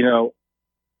 you know,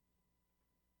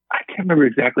 I can't remember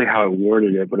exactly how I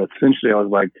worded it, but essentially I was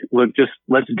like, look, just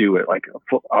let's do it. Like,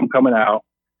 I'm coming out.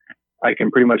 I can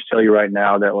pretty much tell you right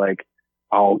now that like,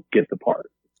 I'll get the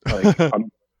part. Like,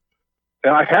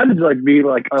 and I had to like be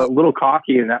like a little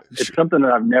cocky, and it's something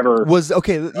that I've never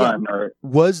done.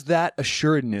 Was that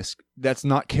assuredness that's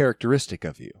not characteristic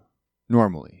of you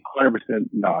normally? 100%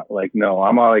 not. Like, no,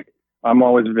 I'm always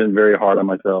been very hard on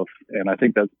myself, and I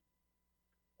think that's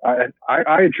I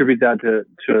attribute that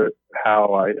to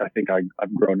how I think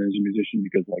I've grown as a musician,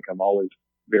 because like I'm always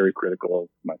very critical of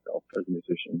myself as a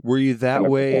musician. Were you that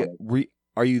way?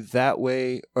 Are you that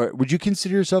way? Or would you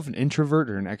consider yourself an introvert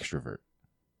or an extrovert?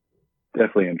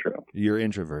 Definitely intro. You're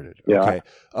introverted. Yeah. Okay.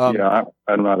 I'm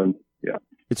not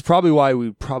It's probably why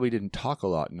we probably didn't talk a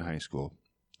lot in high school.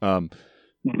 So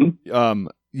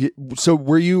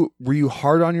were you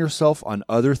hard on yourself on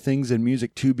other things in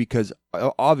music too? Because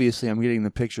obviously I'm getting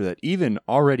the picture that even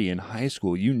already in high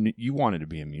school, you wanted to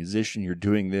be a musician. You're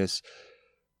doing this.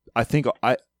 I think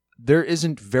there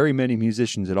isn't very many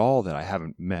musicians at all that I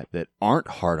haven't met that aren't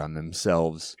hard on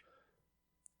themselves.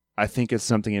 I think it's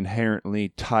something inherently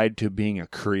tied to being a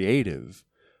creative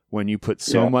when you put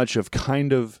so much of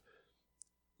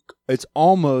it's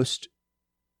almost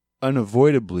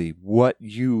unavoidably what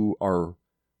you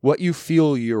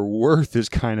feel your worth is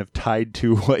kind of tied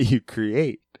to what you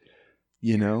create,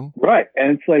 you know? Right.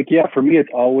 And it's like, for me, it's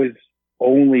always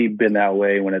only been that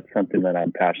way when it's something that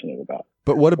I'm passionate about.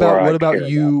 But what about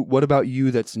you? What about you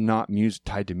that's not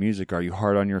tied to music? Are you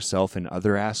hard on yourself in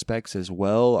other aspects as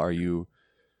well? Are you?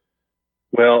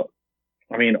 Well,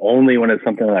 I mean, only when it's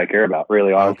something that I care about,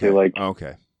 really, honestly.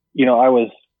 Okay. You know,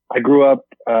 I grew up,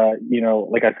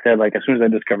 like I said, like as soon as I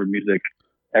discovered music,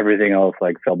 everything else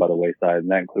like fell by the wayside,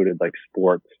 and that included like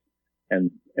sports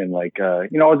and like I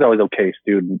was always okay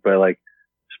student, but like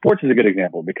sports is a good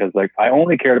example because like I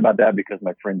only cared about that because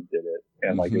my friends did it,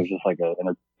 and like it was just like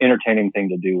an entertaining thing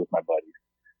to do with my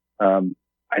buddies.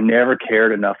 I never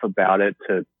cared enough about it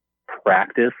to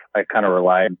practice. I kind of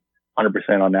relied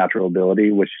 100% on natural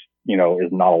ability, which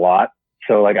is not a lot.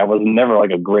 So like I was never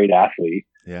like a great athlete.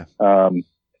 Yeah.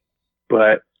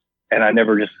 And I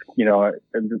never just,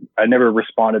 I never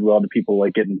responded well to people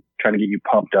like trying to get you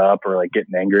pumped up or like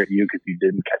getting angry at you because you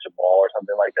didn't catch a ball or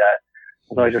something like that.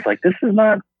 So I was just like,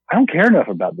 I don't care enough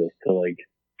about this to like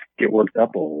get worked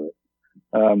up over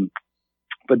it.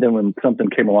 But then when something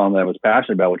came along that I was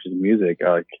passionate about, which is music,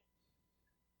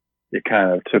 it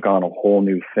kind of took on a whole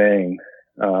new thing.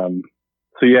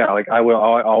 So yeah, like I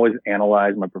always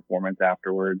analyze my performance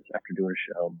afterwards after doing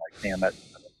a show. I'm like, damn, that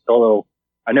solo.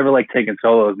 I never like taking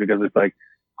solos because it's like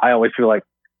I always feel like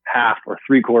half or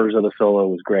 3/4 of the solo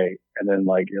was great, and then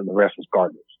like the rest was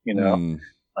garbage.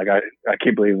 Like I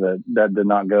can't believe that did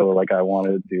not go like I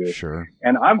wanted it to. Sure.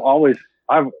 And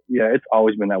it's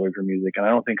always been that way for music, and I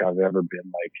don't think I've ever been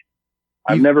like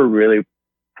I've never really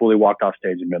fully walked off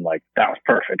stage and been like, that was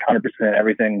perfect, 100%,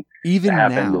 everything even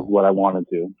that happened now is what I wanted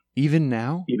to. Even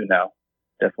now,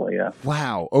 definitely, yeah.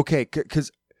 Wow. Okay,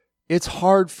 because it's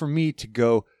hard for me to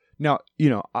go now.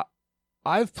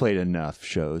 I've played enough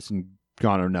shows and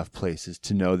gone enough places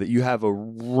to know that you have a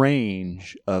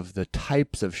range of the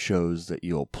types of shows that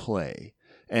you'll play,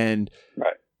 and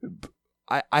right.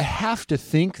 I have to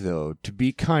think though, to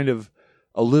be kind of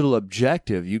a little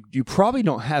objective, you probably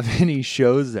don't have any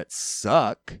shows that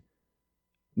suck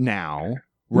now,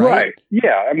 right?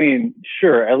 Yeah, I mean,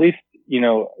 sure. At least,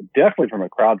 definitely from a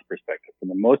crowd's perspective, for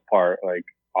the most part, like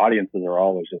audiences are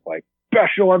always just like,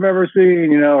 best show I've ever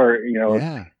seen,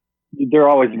 Yeah. They're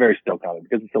always very stoked on it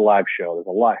because it's a live show. There's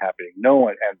a lot happening. No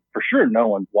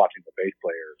one's watching the bass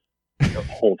player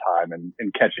the whole time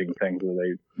and catching things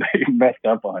that they messed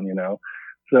up on,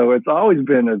 So it's always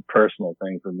been a personal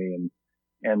thing for me.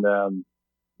 And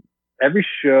every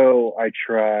show I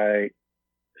try,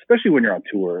 especially when you're on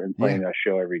tour and playing that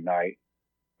show every night,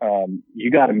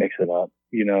 you got to mix it up,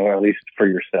 at least for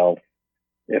yourself.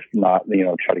 If not,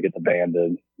 try to get the band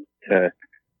to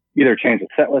either change the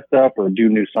set list up or do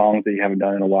new songs that you haven't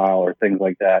done in a while or things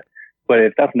like that. But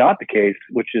if that's not the case,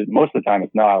 which is most of the time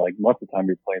it's not, like most of the time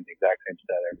you're playing the exact same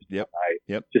set every single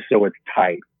night, just so it's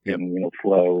tight and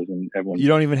flows and everyone. You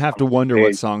don't even have to wonder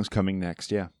what song's coming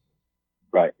next. Yeah.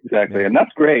 Right, exactly. Yeah. And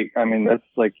that's great. I mean, that's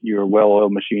like your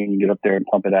well-oiled machine. You get up there and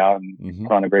pump it out and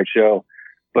put on a great show.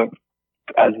 But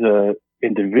as a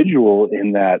individual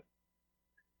in that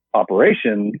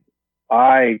operation,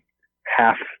 I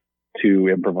have to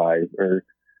improvise or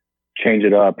change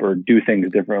it up or do things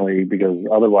differently because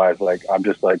otherwise, like, I'm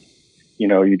just like, you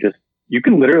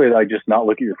can literally like just not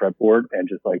look at your fretboard and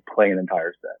just like play an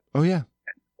entire set. Oh yeah.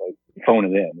 Like phone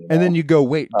it in. And then you go,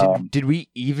 wait, did we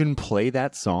even play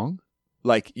that song?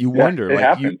 Like you wonder,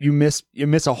 like you miss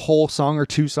a whole song or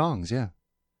two songs. Yeah.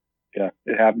 Yeah,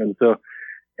 it happens. So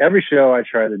every show I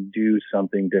try to do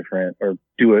something different or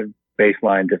do a bass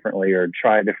line differently or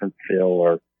try a different fill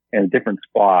or in a different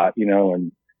spot,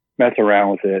 and mess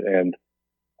around with it. And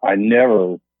I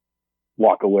never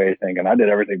walk away thinking I did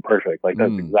everything perfect. Like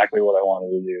that's exactly what I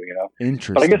wanted to do,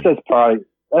 Interesting. But I guess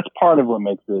that's part of what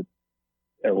makes it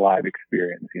a live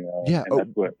experience, Yeah.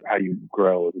 And that's how you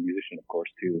grow as a musician, of course,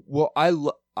 too. Well,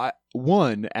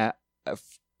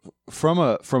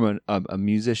 from a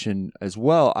musician as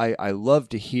well, I love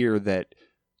to hear that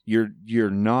you're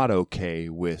not okay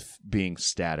with being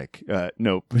static.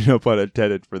 No pun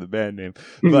intended for the band name.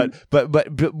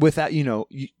 But with that,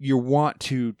 you want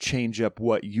to change up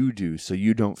what you do so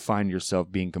you don't find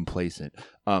yourself being complacent.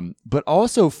 But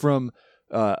also from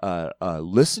a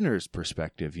listener's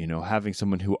perspective, having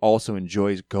someone who also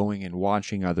enjoys going and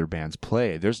watching other bands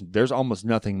play. There's almost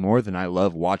nothing more than I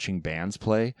love watching bands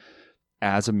play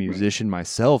as a musician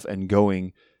myself and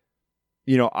going,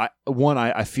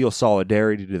 I feel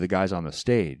solidarity to the guys on the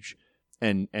stage,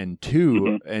 and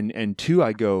two, and two,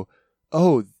 I go,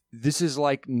 oh, this is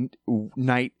like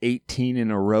night 18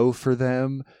 in a row for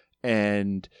them,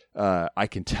 and I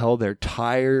can tell they're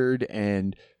tired,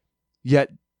 and yet,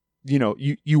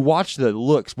 you watch the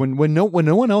looks when no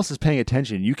one else is paying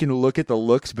attention. You can look at the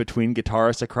looks between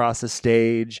guitarists across the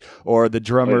stage or the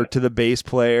drummer to the bass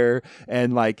player,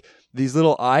 and like these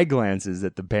little eye glances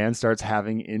that the band starts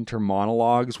having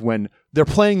intermonologues when they're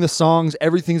playing the songs,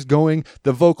 everything's going,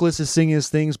 the vocalist is singing his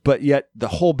things, but yet the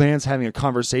whole band's having a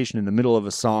conversation in the middle of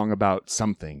a song about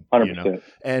something. 100%.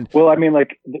 And well, I mean,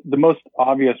 like the most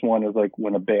obvious one is like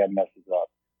when a band messes up.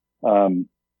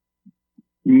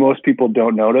 most people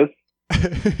don't notice.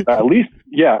 At least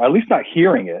not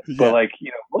hearing it. Yeah. But like,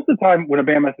 most of the time when a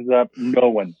band messes up, no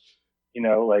one,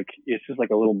 like it's just like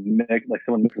a little mix, like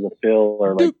someone misses a fill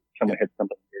or like someone hits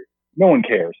something weird. No one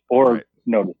cares or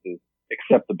notices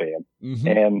except the band. Mm-hmm.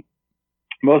 And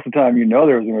most of the time,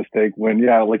 there was a mistake when,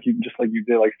 like you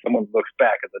did, like someone looks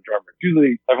back at the drummer.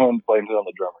 Usually everyone blames it on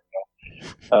the drummer,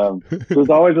 There's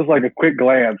always just like a quick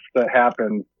glance that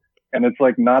happens. And it's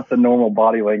like not the normal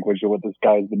body language of what this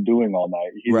guy's been doing all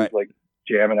night. He's just like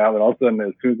jamming out. And all of a sudden,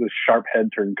 as soon as this sharp head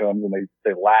turn comes and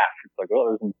they laugh, it's like, oh,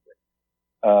 there's a mistake.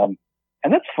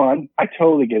 And that's fun. I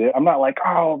totally get it. I'm not like,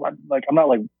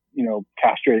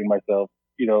 castrating myself,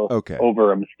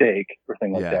 over a mistake or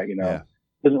thing like that, It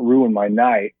doesn't ruin my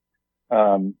night.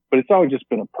 But it's always just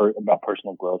been about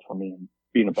personal growth for me and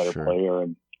being a better player.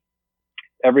 And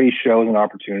every show is an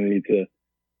opportunity to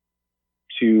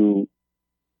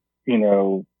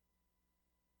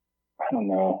I don't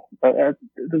know. There's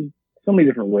so many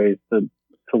different ways to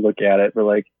look at it. But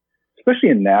like, especially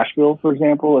in Nashville, for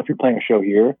example, if you're playing a show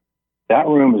here, that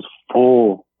room is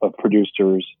full of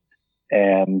producers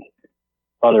and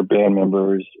other band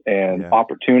members and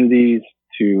opportunities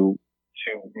to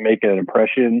make an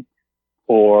impression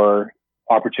or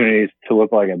opportunities to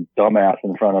look like a dumbass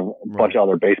in front of a bunch of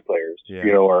other bass players,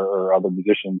 or other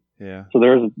musicians. Yeah. So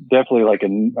there's definitely like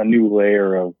a new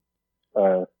layer of,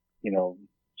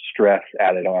 stress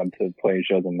added on to playing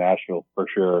shows in Nashville for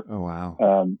sure. Oh, wow.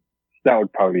 That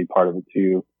would probably be part of it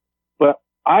too. But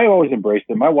I always embraced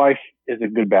it. My wife is a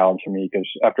good balance for me because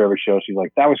after every show, she's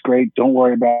like, that was great. Don't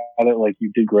worry about it. Like,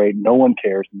 you did great. No one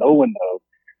cares. No one knows.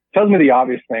 Tells me the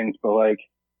obvious things, but like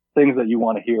things that you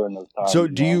want to hear in those times. So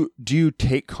do you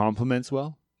take compliments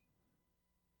well?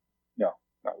 No,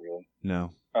 not really.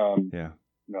 No. No,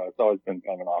 it's always been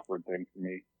kind of an awkward thing for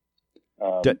me.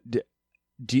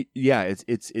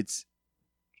 It's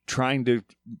trying to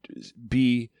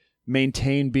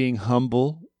maintain being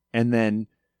humble, and then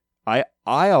I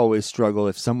always struggle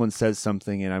if someone says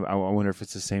something, and I wonder if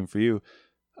it's the same for you.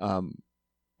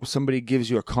 Somebody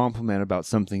gives you a compliment about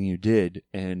something you did,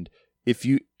 and if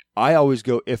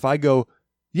I go,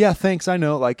 yeah, thanks, I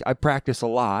know, like I practice a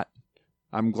lot.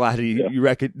 I'm glad you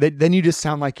reckon. Then you just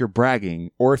sound like you're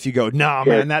bragging. Or if you go, nah,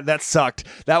 man, that sucked.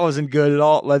 That wasn't good at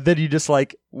all. Then you just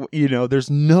like, there's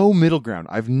no middle ground.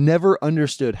 I've never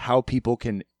understood how people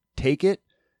can take it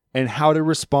and how to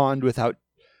respond without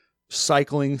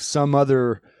cycling some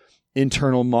other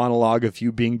internal monologue of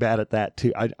you being bad at that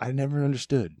too. I never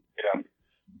understood. Yeah.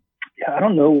 I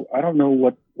don't know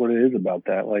what it is about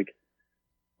that. Like,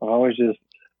 I always just,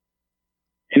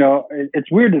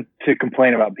 it's weird to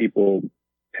complain about people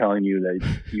telling you that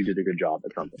you did a good job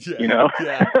at something, Yeah,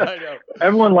 I know.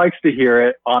 Everyone likes to hear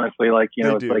it, honestly. Like,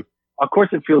 it's like, of course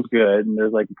it feels good. And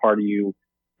there's like a part of you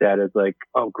that is like,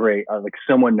 oh, great. Like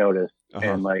someone noticed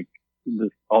and like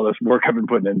all this work I've been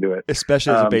putting into it.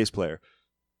 Especially as a bass player.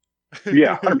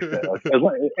 Yeah.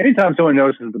 100%. Anytime someone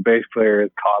notices the bass player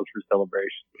is cause for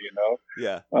celebration,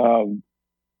 Yeah.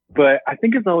 But I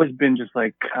think it's always been just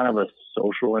like kind of a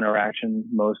social interaction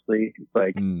mostly. It's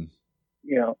like,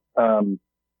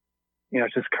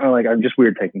 it's just kind of like, I'm just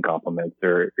weird taking compliments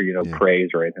or praise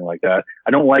or anything like that.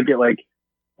 I don't like it like,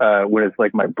 when it's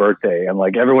like my birthday and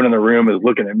like everyone in the room is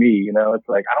looking at me, it's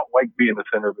like, I don't like being the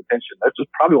center of attention. That's just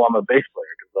probably why I'm a bass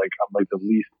player. Cause like, I'm like the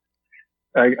least,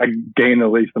 I gain the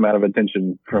least amount of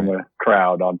attention from a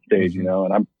crowd on stage, and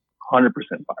I'm 100%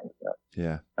 fine with that.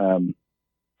 Yeah.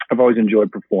 I've always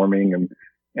enjoyed performing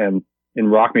and in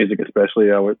rock music, especially,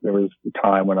 there was a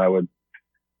time when I would,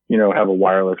 have a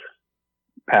wireless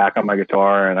pack on my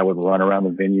guitar and I would run around the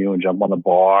venue and jump on the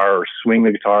bar or swing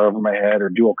the guitar over my head or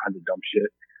do all kinds of dumb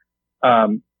shit.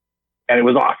 And it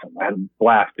was awesome. I had a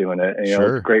blast doing it and, it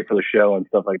was great for the show and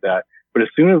stuff like that. But as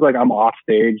soon as like I'm off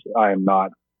stage, I am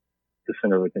not the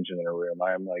center of attention in a room.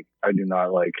 I am like, I do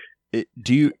not like it.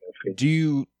 Do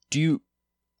you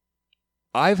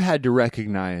I've had to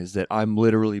recognize that I'm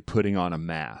literally putting on a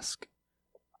mask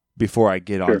before I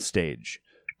get on stage.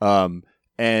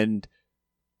 And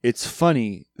it's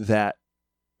funny that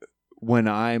when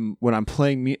I'm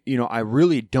playing, I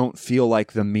really don't feel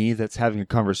like the me that's having a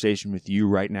conversation with you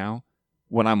right now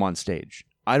when I'm on stage.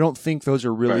 I don't think those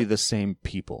are really the same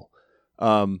people.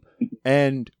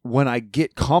 And when I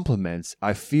get compliments,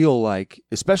 I feel like,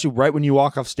 especially right when you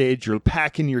walk off stage, you're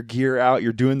packing your gear out,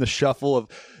 you're doing the shuffle of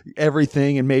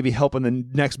everything and maybe helping the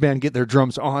next band get their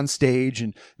drums on stage.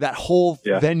 And that whole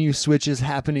venue switch is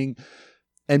happening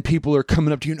and people are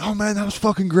coming up to you, oh man, that was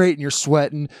fucking great. And you're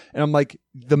sweating. And I'm like,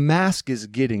 the mask is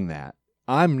getting that.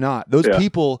 I'm not. Those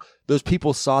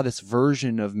people saw this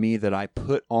version of me that I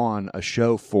put on a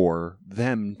show for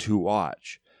them to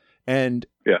watch. And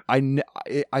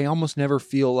I almost never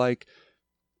feel like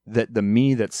that the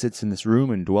me that sits in this room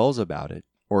and dwells about it,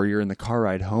 or you're in the car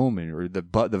ride home or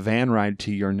the van ride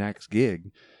to your next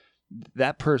gig,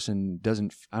 that person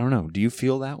doesn't, I don't know. Do you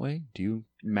feel that way? Do you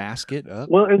mask it up?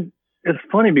 Well, it's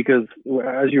funny because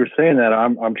as you were saying that,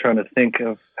 I'm trying to think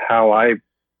of how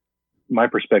my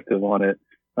perspective on it.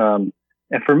 And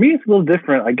for me, it's a little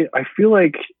different. I feel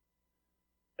like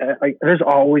there's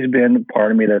always been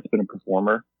part of me that's been a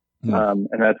performer. And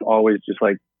that's always just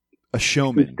like a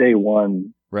showman since day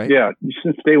one. Right. Yeah.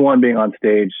 Since day one being on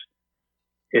stage,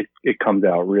 it comes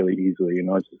out really easily. You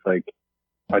know, it's just like,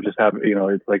 I just have, you know,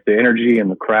 it's like the energy and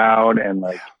the crowd and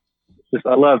like, just,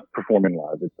 I love performing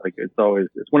live. It's like, it's one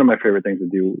of my favorite things to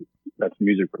do that's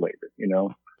music related, you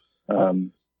know?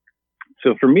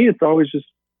 So for me, it's always just,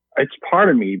 it's part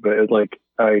of me, but it's like,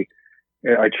 I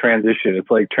transition. It's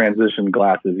like transition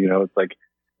glasses, you know, it's like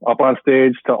up on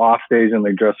stage to off stage in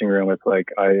the dressing room. It's like,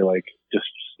 I like just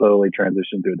slowly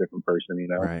transition to a different person, you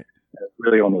know? Right. It's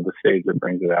really only the stage that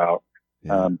brings it out.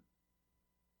 Yeah.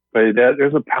 But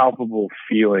there's a palpable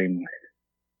feeling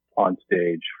on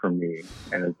stage for me,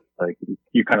 and it's like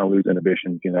you kind of lose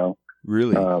inhibitions, you know.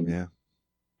 Really, yeah.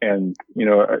 And you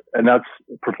know, and that's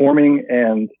performing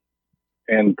and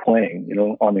playing, you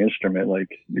know, on the instrument. Like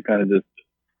you kind of just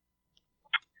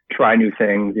try new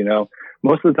things, you know.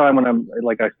 Most of the time when I'm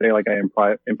like I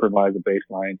improvise a bass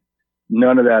line,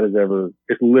 none of that is ever.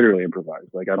 It's literally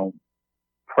improvised. Like I don't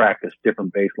practice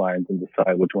different bass lines and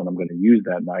decide which one I'm going to use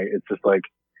that night. It's just like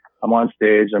I'm on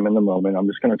stage, I'm in the moment, I'm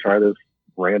just going to try this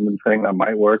random thing that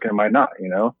might work and might not, you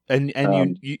know? And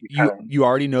you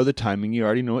already know the timing, you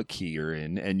already know what key you're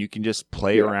in, and you can just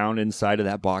play around inside of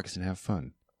that box and have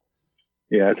fun.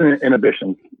 Yeah, it's an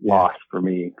inhibition loss for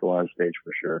me to go on stage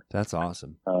for sure. That's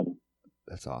awesome.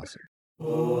 That's awesome.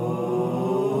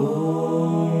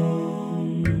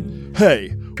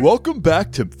 Hey, welcome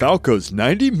back to Falco's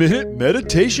 90-minute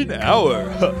meditation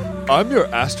hour. I'm your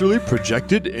astrally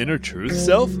projected inner truth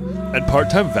self and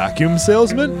part-time vacuum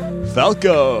salesman,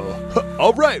 Falco.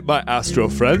 All right, my astro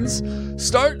friends,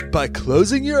 start by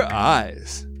closing your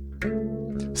eyes.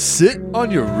 Sit on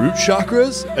your root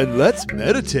chakras and let's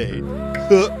meditate.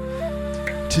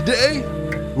 Today,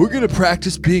 we're going to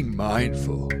practice being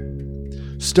mindful.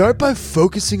 Start by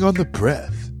focusing on the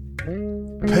breath.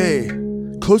 Pay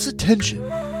close attention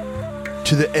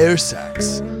to the air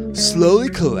sacs slowly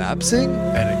collapsing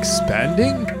and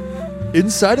expanding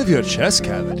inside of your chest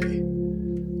cavity.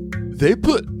 They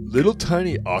put little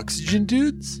tiny oxygen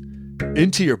dudes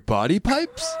into your body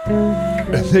pipes,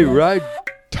 and they ride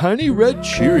tiny red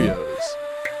Cheerios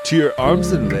to your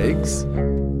arms and legs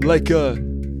like a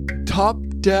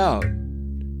top-down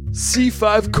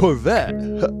C5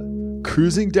 Corvette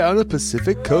cruising down a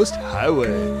Pacific Coast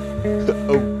highway.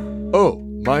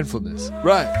 Mindfulness.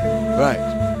 Right.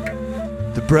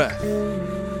 The breath.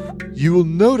 You will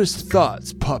notice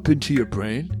thoughts pop into your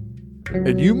brain,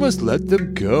 and you must let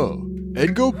them go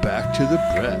and go back to the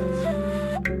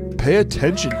breath. Pay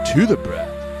attention to the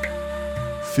breath.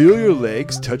 Feel your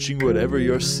legs touching whatever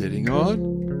you're sitting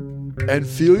on, and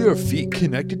feel your feet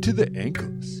connected to the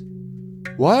ankles.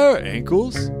 Why are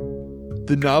ankles?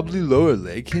 The knobbly lower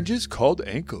leg hinges called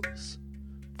ankles.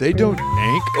 They don't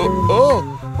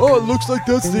it looks like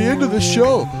that's the end of the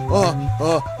show.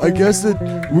 I guess that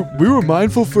we were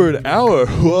mindful for an hour.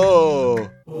 Whoa.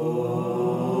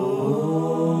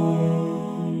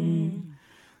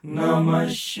 Namah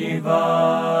Shivaya.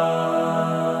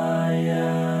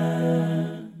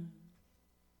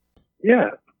 Yeah.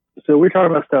 So we're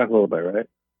talking about stock a little bit, right?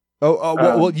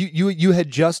 Well, you had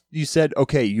just, you said,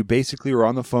 okay, you basically were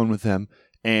on the phone with them,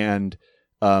 and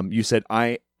you said,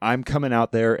 I'm coming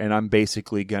out there and I'm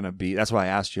basically going to be, that's why I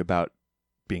asked you about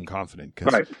being confident.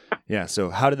 Right. Yeah. So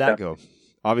how did that go?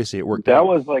 Obviously it worked out. That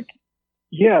was like,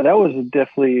 that was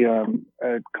definitely a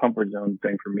comfort zone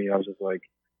thing for me. I was just like,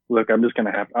 look, I'm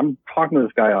talking to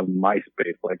this guy on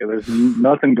MySpace. Like there's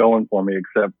nothing going for me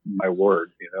except my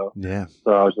word, you know? Yeah. So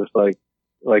I was just like,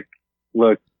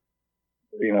 look,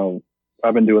 you know,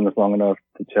 I've been doing this long enough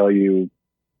to tell you,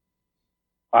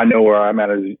 I know where I'm at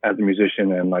as a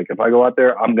musician, and like if I go out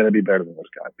there, I'm going to be better than this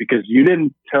guy because you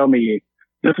didn't tell me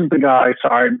this is the guy.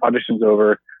 Sorry, audition's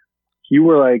over. You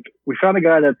were like, we found a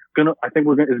guy that's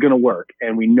is gonna work,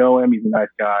 and we know him. He's a nice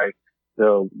guy,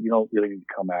 so you don't really need to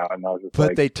come out. And I was just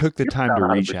but they took the time to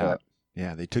reach out.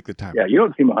 Yeah, they took the time. Yeah, you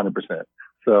don't seem 100%.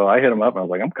 So I hit him up and I was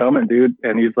like, I'm coming, dude.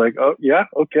 And he's like, oh yeah,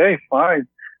 okay, fine.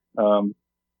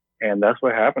 And that's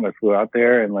what happened. I flew out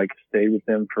there and like stayed with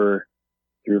him for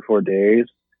 3 or 4 days.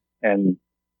 And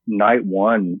night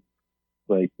one,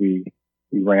 like we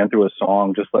ran through a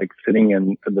song just like sitting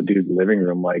in the dude's living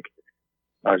room. Like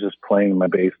I was just playing my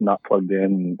bass, not plugged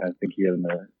in. I think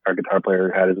our guitar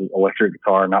player had his electric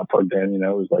guitar not plugged in. It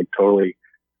was like totally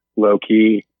low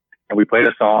key. And we played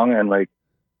a song, and like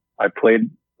I played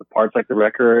the parts like the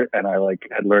record, and I like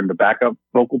had learned the backup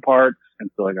vocal parts. And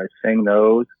so like I sang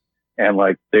those, and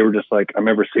like they were just like, I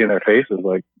remember seeing their faces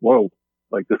like, whoa,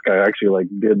 like this guy actually like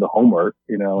did the homework,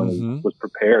 and was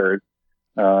prepared.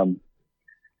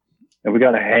 And we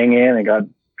got to hang in and got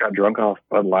drunk off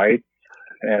Bud Light.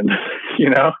 And,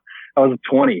 I was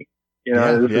 20,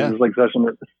 this is like such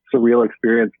a surreal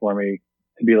experience for me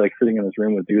to be like sitting in this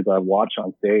room with dudes I watch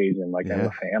on stage and like I'm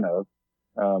a fan of.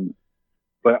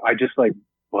 But I just like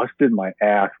busted my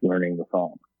ass learning the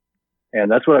song. And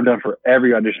that's what I've done for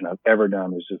every audition I've ever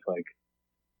done, is just like,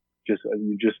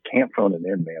 you just can't phone it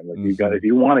in, man. Like if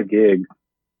you want a gig,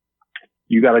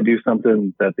 you got to do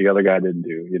something that the other guy didn't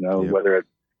do, whether it's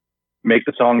make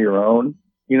the song your own,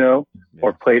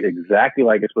 or play it exactly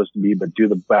like it's supposed to be, but do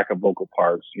the backup vocal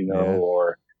parts,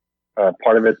 or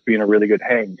part of it's being a really good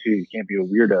hang too. You can't be a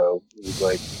weirdo who's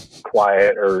like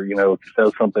quiet or,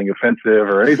 says something offensive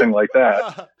or anything like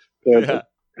that. So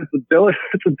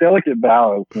it's a delicate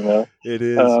balance, It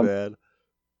is, man.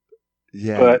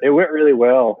 Yeah. But it went really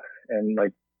well. And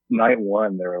like night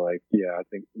one, they were like, yeah, I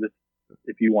think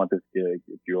if you want this gig,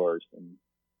 it's yours. And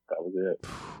that was it.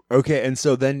 Okay. And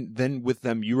so then with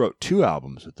them, you wrote 2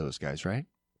 albums with those guys, right?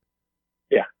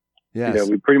 Yeah. Yeah.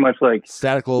 We pretty much like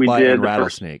Static Lullaby and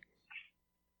Rattlesnake.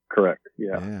 Correct.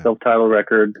 Yeah. Self-titled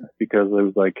record, because it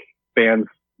was like bands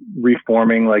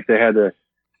reforming. Like they had to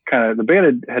the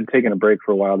band had taken a break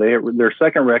for a while. Their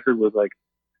second record was like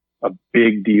a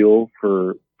big deal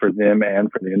for them and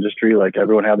for the industry. Like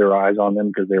everyone had their eyes on them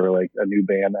because they were like a new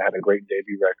band that had a great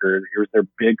debut record. Here's their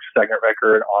big second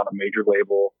record on a major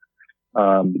label.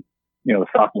 The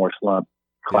sophomore slump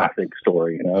classic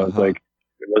story. It was like,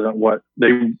 it wasn't what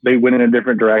they went in a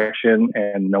different direction,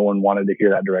 and no one wanted to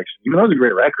hear that direction. Even though it was a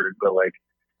great record, but like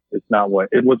it's not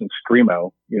it wasn't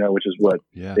screamo, which is what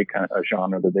they a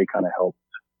genre that they kind of helped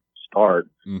start.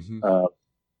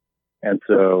 And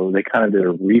so they kind of did a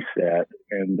reset,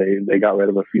 and they got rid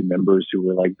of a few members who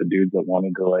were like the dudes that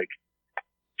wanted to like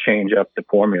change up the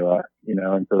formula,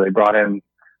 and so they brought in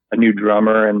a new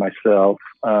drummer and myself,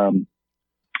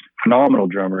 phenomenal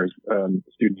drummers,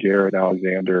 this dude Jared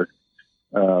Alexander,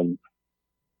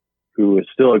 who is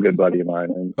still a good buddy of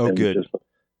mine. And good.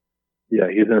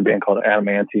 He's in a band called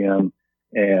Adamantium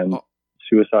and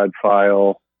Suicide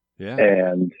File. Yeah.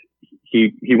 And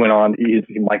he went on, he's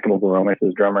Mike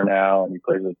Romance's drummer now, and he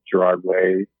plays with Gerard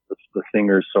Way, the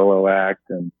singer's solo act,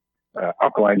 and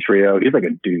Alkaline Trio. He's like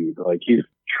a dude. Like he's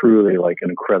truly like an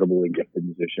incredibly gifted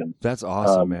musician. That's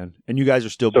awesome, man. And you guys are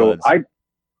still buds.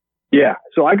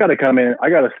 So I got to come in, I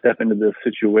got to step into this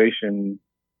situation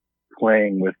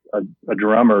playing with a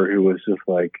drummer who was just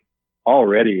like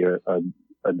already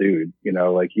a dude,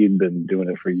 like he'd been doing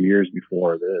it for years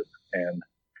before this. And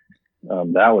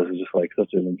that was just like such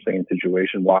an insane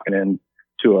situation walking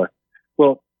into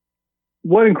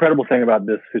one incredible thing about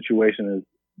this situation is,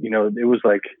 it was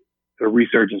like a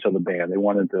resurgence of the band. They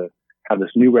wanted to have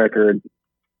this new record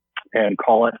and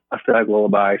call it a Static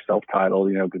Lullaby,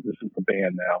 self-titled, because this is the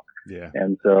band now. Yeah.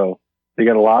 And so they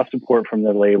got a lot of support from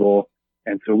the label.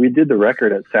 And so we did the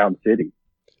record at Sound City.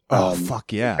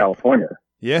 Fuck yeah. California.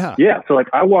 Yeah. Yeah. So like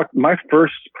my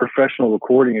first professional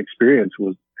recording experience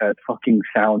was at fucking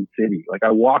Sound City. Like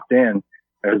I walked in,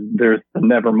 there's the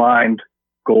Nevermind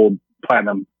gold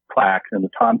platinum plaques and the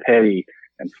Tom Petty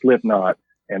and Slipknot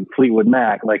and Fleetwood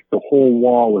Mac. Like the whole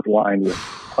wall was lined with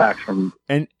plaques from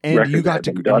and you got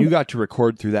to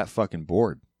record through that fucking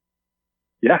board.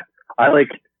 Yeah. I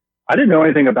didn't know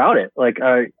anything about it. Like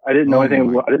I didn't know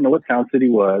anything. I didn't know what Sound City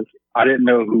was. I didn't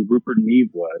know who Rupert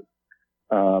Neve was.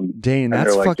 Dane,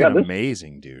 that's fucking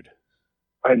amazing, dude.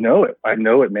 I know it,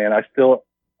 man.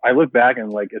 I look back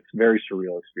and like, it's a very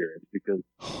surreal experience because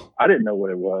I didn't know what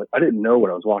it was. I didn't know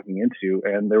what I was walking into.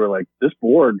 And they were like, this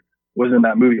board was in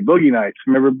that movie Boogie Nights.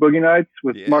 Remember Boogie Nights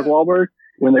with Mark Wahlberg?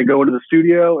 When they go into the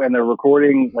studio and they're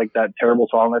recording like that terrible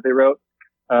song that they wrote.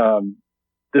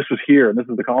 This was here and this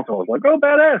is the console. I was like, oh,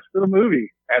 badass for the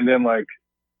movie. And then like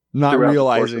not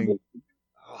realizing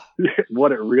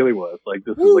what it really was. Like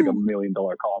this is like $1 million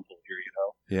console here,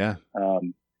 Yeah.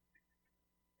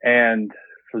 And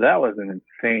so that was an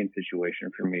insane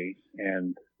situation for me.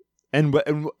 And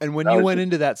when you went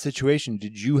into that situation,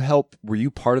 were you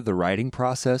part of the writing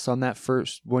process on that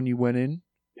first when you went in?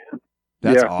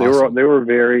 That's awesome. They were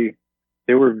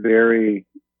very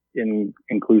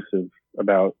inclusive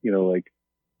about, like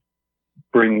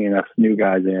bringing us new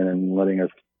guys in and letting us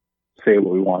say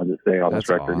what we wanted to say on this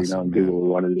record, awesome, and do what we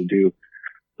wanted to do.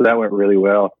 So that went really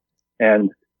well. And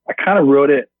I kind of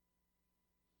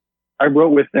I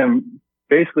wrote with them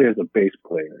basically as a bass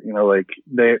player, like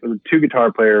the two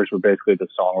guitar players were basically the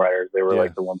songwriters. They were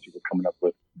like the ones who were coming up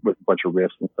with a bunch of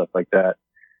riffs and stuff like that.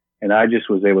 And I just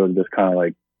was able to just kind of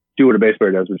like do what a bass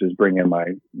player does, which is bring in my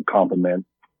complement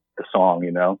the song,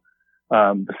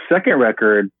 The second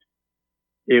record,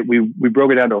 we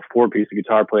broke it down to a 4-piece. The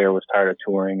guitar player was tired of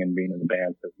touring and being in the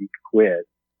band, so he quit.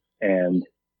 And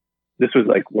this was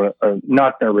like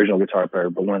not the original guitar player,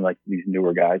 but one of like these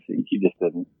newer guys. He just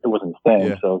didn't. It wasn't the same.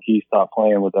 Yeah. So he stopped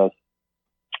playing with us.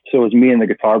 So it was me and the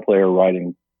guitar player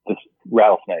writing this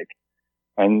Rattlesnake,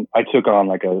 and I took on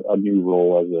like a new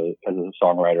role as a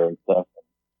songwriter and stuff.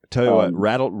 Tell you what,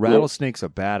 Rattlesnake's a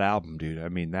bad album, dude. I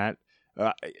mean that.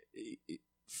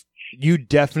 You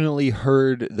definitely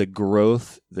heard the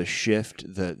growth, the shift,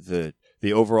 the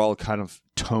overall kind of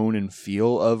tone and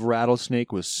feel of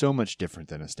Rattlesnake was so much different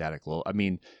than a Static Lullaby. I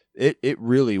mean, it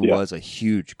really was a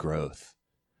huge growth.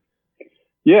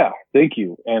 Yeah, thank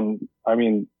you. And I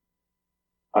mean,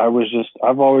 I've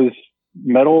always,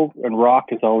 metal and rock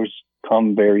has always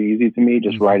come very easy to me,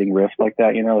 just writing riffs like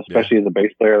that, especially as a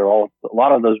bass player. A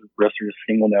lot of those riffs are just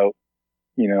single note,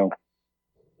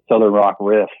 Southern rock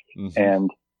riffs. And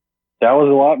that was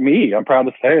a lot me. I'm proud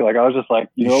to say, like, I was just like,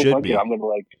 I'm going to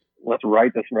like, let's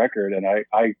write this record. And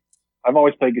I've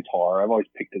always played guitar. I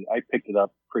picked it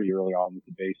up pretty early on with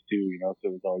the bass too, so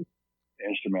it was always an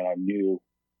instrument I knew.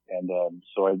 And,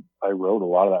 so I wrote a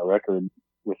lot of that record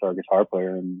with our guitar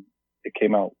player, and it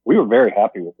came out, we were very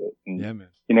happy with it. And, yeah, man.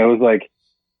 It was like,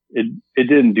 it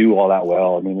didn't do all that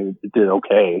well. I mean, it did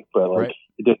okay, but like,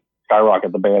 it didn't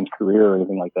skyrocket the band's career or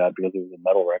anything like that because it was a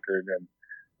metal record and,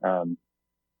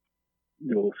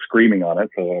 screaming on it.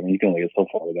 So, I mean, you can only get so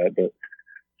far with that, but,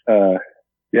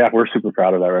 yeah, we're super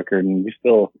proud of that record, and I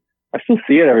still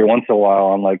see it every once in a while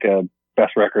on like,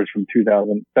 best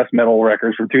metal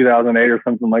records from 2008 or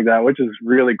something like that, which is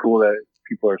really cool that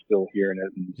people are still hearing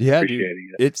it and appreciating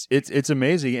it. It's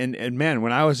amazing. And man,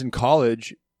 when I was in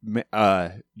college,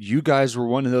 you guys were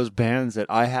one of those bands that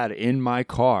I had in my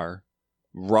car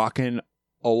rocking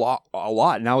a lot.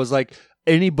 And I was like,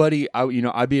 anybody,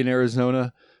 I'd be in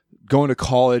Arizona going to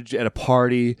college at a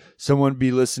party, someone would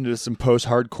be listening to some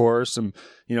post-hardcore,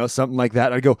 something like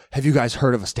that. I'd go, have you guys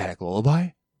heard of a Static Lullaby?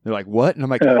 They're like, what? And I'm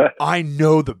like, I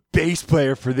know the bass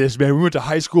player for this, man. We went to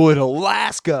high school in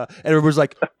Alaska. And everybody's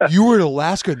like, you were in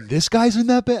Alaska and this guy's in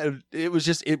that band? It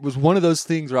was one of those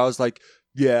things where I was like,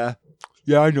 yeah,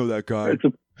 I know that guy. It's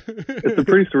a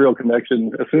pretty surreal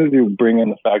connection. As soon as you bring in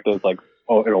the fact that it's like,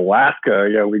 oh, in Alaska,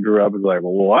 yeah, we grew up, it's like,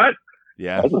 what?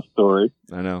 Yeah. That's a story.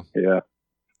 I know. Yeah.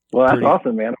 Well, that's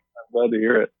awesome, man. I'm glad to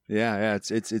hear it. Yeah,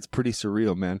 it's pretty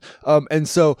surreal, man. And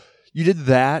so you did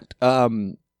that,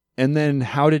 and then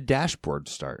how did Dashboard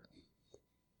start?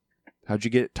 How'd you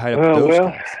get tied up with those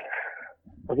guys?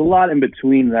 There's a lot in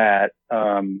between that.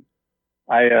 I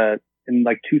in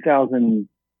like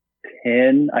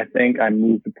 2010, I think I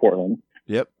moved to Portland.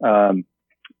 Yep. And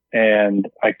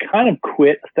I kind of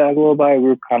quit Static Lullaby.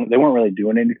 They weren't really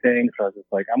doing anything, so I was just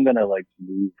like, I'm gonna like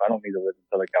move. I don't need to live in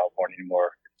Southern California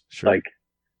anymore. Sure. Like,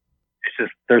 it's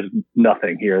just, there's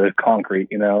nothing here. There's concrete,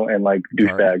 and like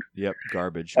douchebags. Yep,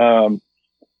 garbage. And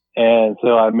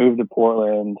so I moved to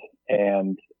Portland,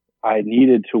 and I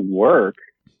needed to work.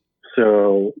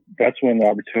 So that's when the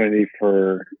opportunity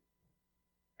for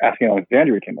Asking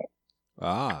Alexandria came up.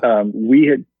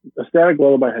 Static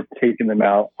Lullaby had taken them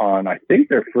out on, I think,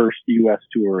 their first U.S.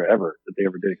 tour ever that they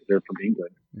ever did, because they're from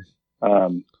England.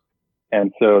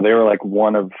 And so they were like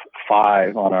one of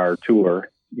 5 on our tour,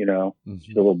 the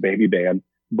little baby band,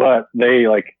 but they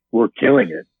like were killing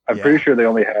it. I'm pretty sure they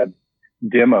only had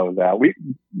demos out.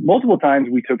 Multiple times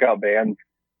we took out bands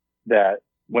that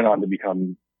went on to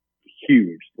become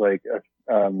huge. Like,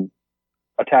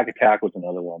 Attack was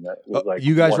another one that was like,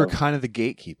 you guys were kind of the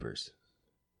gatekeepers.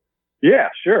 Yeah,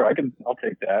 sure. I'll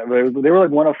take that. But they were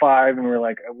like one of 5, and we were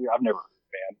like, I've never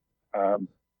heard a band.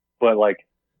 But like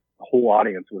the whole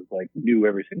audience was like, knew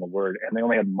every single word, and they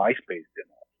only had MySpace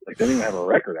demos. Like, they didn't even have a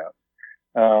record out.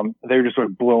 They were just sort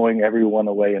of blowing everyone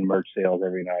away in merch sales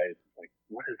every night. Like,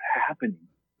 what is happening?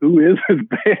 Who is this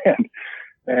band?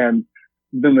 And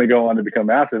then they go on to become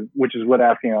massive, which is what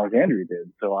Asking Alexandria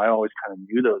did. So I always kind of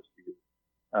knew those two.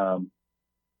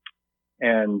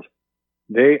 And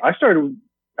I started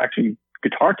actually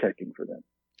guitar teching for them,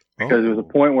 because there was a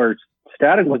point where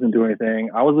Static wasn't doing anything.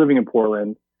 I was living in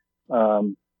Portland,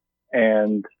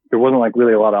 and there wasn't like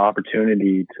really a lot of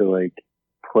opportunity to like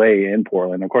play in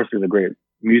Portland. Of course, there's a great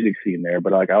music scene there,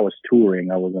 but like I was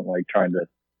touring. I wasn't like trying to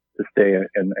stay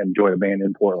and join a band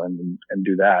in Portland and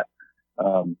do that.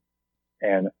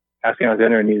 And asking I was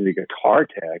in there, I needed a guitar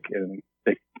tech, and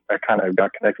I kind of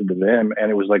got connected to them,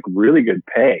 and it was like really good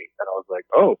pay. And I was like,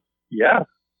 oh yeah,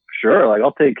 sure. Like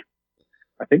I'll take,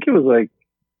 I think it was like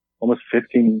almost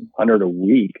 $1,500 a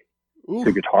week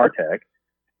to guitar tech.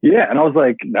 Yeah. And I was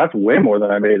like, that's way more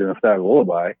than I made in a Static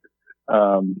Lullaby.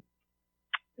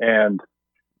 And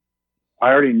I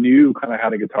already knew kind of how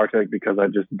to guitar tech because I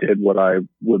just did what I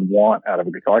would want out of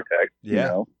a guitar tech. Yeah. You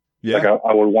know, yeah. Like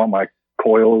I would want my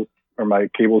coils or my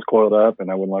cables coiled up,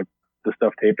 and I would like the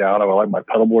stuff taped out. I would like my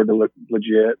pedal board to look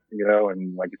legit, you know,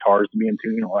 and my guitars to be in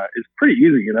tune. All that. It's pretty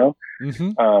easy, you know.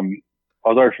 Mm-hmm. I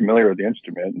was already familiar with the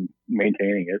instrument and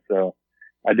maintaining it. So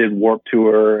I did Warped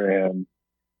Tour and,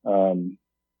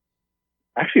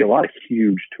 actually a lot of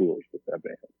huge tours with that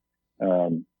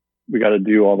band. We got to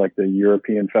do all like the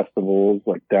European festivals,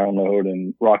 like Download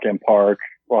and Rock M Park,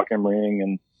 Rock M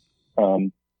Ring,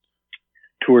 and,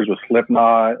 tours with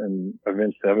Slipknot and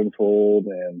Avenged Sevenfold.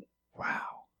 And wow,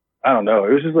 I don't know.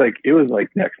 It was like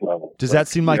next level. Does that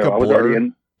seem like a blur?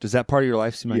 Does that part of your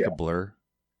life seem like a blur?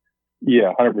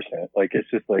 Yeah, 100%. Like, it's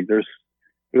just like, it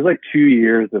was like 2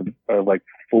 years of like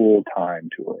full time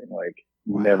touring, like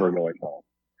never going home.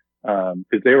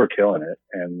 Cause they were killing it,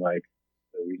 and like,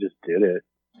 we just did it.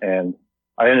 And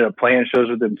I ended up playing shows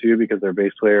with them too, because their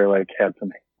bass player like had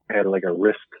like a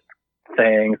wrist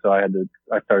thing. So I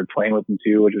started playing with them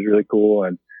too, which was really cool.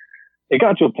 And it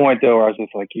got to a point though where I was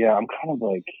just like, yeah, I'm kind of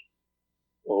like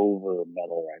over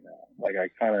metal right now. Like I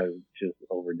kind of just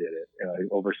overdid it, and I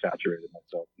oversaturated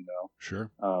myself, you know?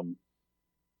 Sure.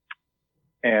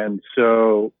 And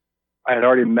so I had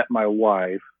already met my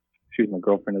wife. She was my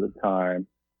girlfriend at the time,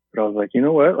 but I was like, you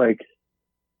know what? Like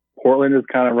Portland is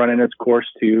kind of running its course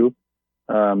too.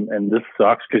 And this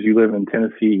sucks because you live in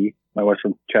Tennessee. My wife's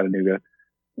from Chattanooga.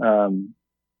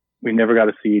 We never got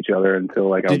to see each other until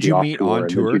like I was off tour. Did you meet on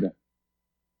tour?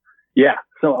 Yeah.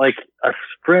 So like our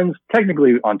friends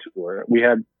technically on tour.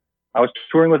 I was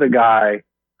touring with a guy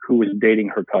who was dating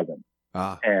her cousin,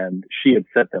 and she had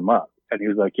set them up. And he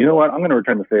was like, you know what? I'm going to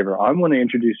return the favor. I'm going to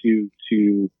introduce you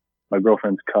to my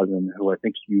girlfriend's cousin, who I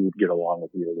think you would get along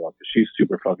with really well, because she's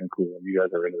super fucking cool, and you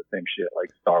guys are into the same shit, like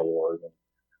Star Wars, and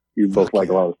you both like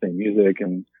a lot of the same music.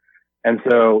 And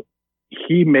so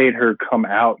he made her come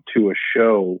out to a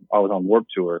show. I was on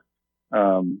Warped Tour.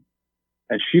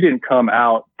 And she didn't come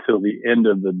out till the end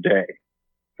of the day.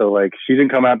 So like, she didn't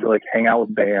come out to like hang out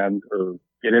with bands or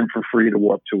get in for free to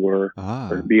Warped Tour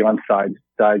or be on side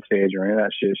stage or any of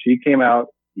that shit. She came out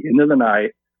the end of the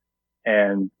night,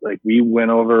 and like we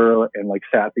went over and like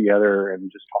sat together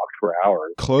and just talked for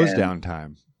hours. Close down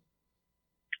time.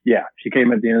 Yeah. She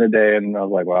came at the end of the day, and I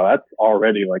was like, wow, that's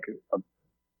already like a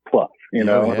plus, you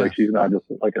know, like she's not just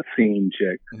like a scene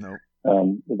chick. Nope.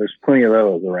 Well, there's plenty of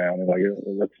those around, and like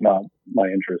that's not my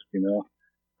interest, you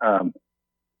know.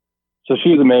 So she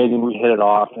was amazing. We hit it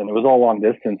off, and it was all long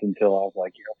distance until I was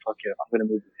like, you know, fuck it, I'm gonna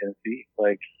move to Tennessee.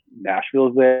 Like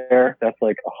Nashville's there, that's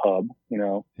like a hub, you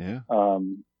know. Yeah.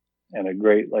 And a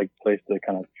great like place to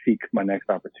kind of seek my next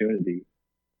opportunity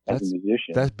as a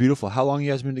musician. That's beautiful. How long you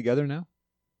guys been together now?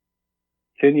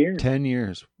 10 years. 10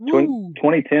 years.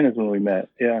 2010 is when we met.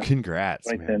 Yeah. Congrats,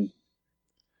 2010. Man.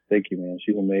 Thank you, man.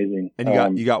 She's amazing.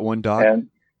 And you got one dog? And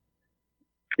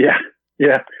yeah.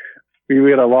 We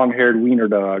had a long-haired wiener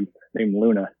dog named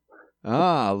Luna.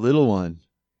 Ah, little one.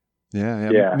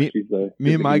 Yeah.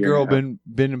 Me and my girl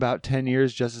been about 10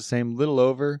 years, just the same, little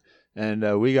over,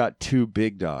 and we got 2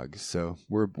 big dogs. So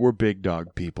we're big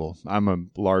dog people. I'm a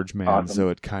large man, so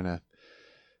it kind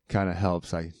of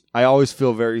helps. I always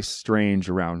feel very strange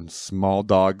around small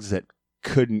dogs that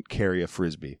couldn't carry a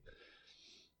frisbee.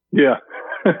 Yeah.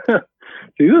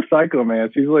 She's a psycho,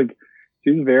 man. She's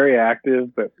very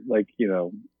active, but like, you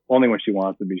know, only when she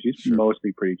wants to be. She's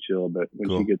mostly pretty chill, but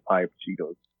when she gets hyped, she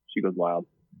goes wild.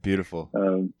 Beautiful.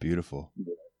 Beautiful.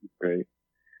 Great.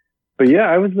 But yeah,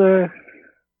 I was,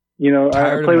 you know,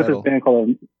 I played with this band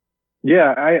called,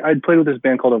 I'd played with this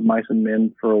band called Of Mice and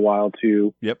Men for a while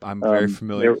too. Yep. I'm very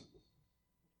familiar.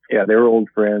 They were old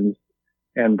friends.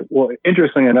 And well,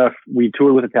 interestingly enough, we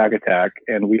toured with Attack,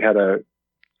 and we had a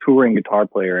touring guitar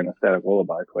player in a Static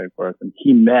Lullaby play for us, and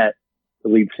he met the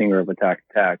lead singer of Attack,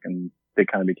 and they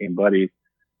kind of became buddies.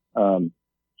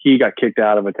 He got kicked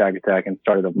out of Attack and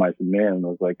started Of Mice and Men, and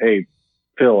was like, hey,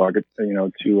 Phil,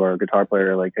 to our guitar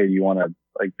player, like, hey, do you want to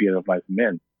like be in Of Mice and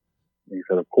Men? And he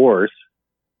said, of course,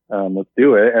 let's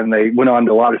do it. And they went on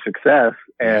to a lot of success,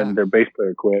 and their bass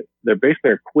player quit. Their bass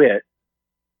player quit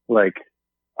like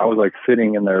I was like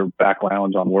sitting in their back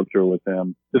lounge on Warped Tour with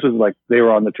them. This was like, they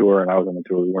were on the tour and I was on the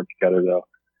tour. We weren't together though.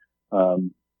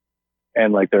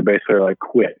 And like their bass player like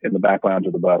quit in the back lounge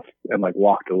of the bus and like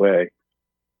walked away.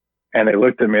 And they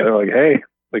looked at me, they're like, "Hey,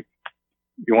 like,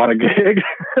 you want a gig?"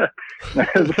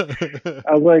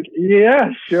 I was like, "Yeah,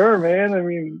 sure, man. I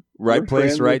mean, right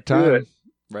place, right time.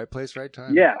 Right place, right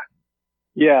time." Yeah.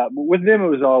 Yeah. But with them, it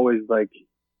was always like,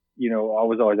 I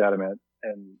was always adamant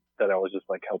and that I was just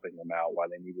like helping them out while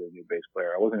they needed a new bass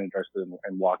player. I wasn't interested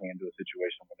in walking into a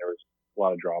situation when there was a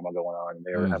lot of drama going on and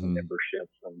they were having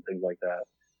memberships and things like that.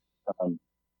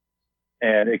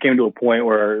 And it came to a point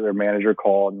where their manager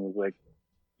called and was like,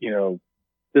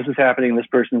 "This is happening. This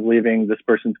person's leaving. This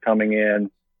person's coming in,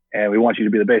 and we want you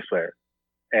to be the bass player."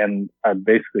 And I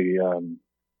basically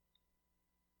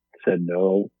said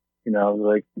no. I was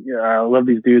like, "Yeah, I love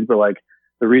these dudes, but like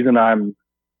the reason I'm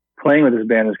playing with this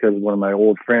band is because one of my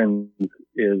old friends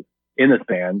is in this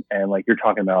band, and like you're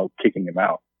talking about kicking him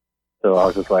out." So I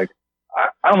was just like,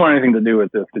 I don't want anything to do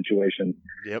with this situation.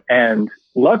 Yep. And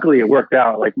luckily it worked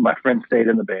out. Like my friend stayed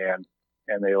in the band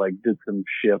and they like did some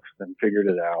shifts and figured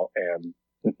it out. And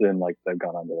since then, like they've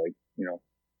gone on to like,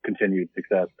 continued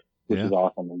success, which is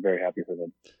awesome. I'm very happy for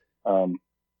them.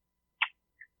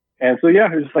 And so,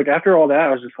 yeah, it was just like, after all that,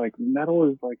 I was just like, metal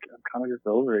is like, I'm kind of just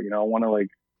over it. I want to like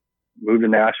move to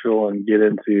Nashville and get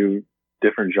into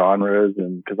different genres.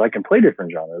 And cause I can play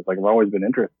different genres. Like I've always been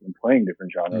interested in playing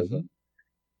different genres. Mm-hmm.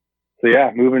 So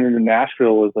yeah, moving into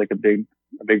Nashville was like a big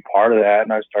part of that.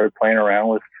 And I started playing around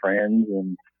with friends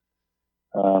and,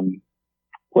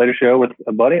 played a show with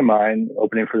a buddy of mine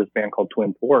opening for this band called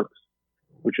Twin Forks,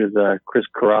 which is, Chris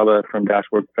Carrabba from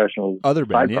Dashboard Professionals. Other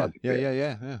band. Yeah.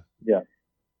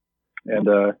 And,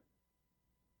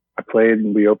 I played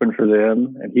and we opened for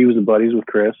them and he was buddies with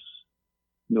Chris.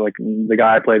 Like the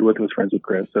guy I played with was friends with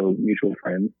Chris, so mutual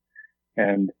friends.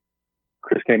 And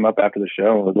Chris came up after the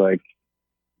show and was like,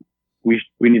 we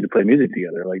need to play music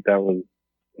together. Like that was,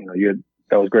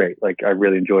 that was great. Like I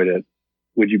really enjoyed it.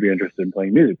 Would you be interested in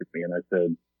playing music with me? And I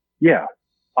said, yeah,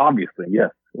 obviously. Yes,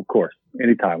 of course.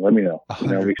 Anytime. Let me know.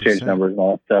 100%. We exchanged numbers and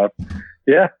all that stuff.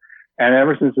 Yeah. And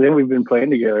ever since then we've been playing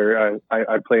together.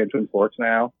 I play in Twin Forks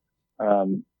now.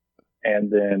 And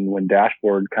then when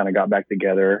Dashboard kind of got back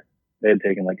together, they had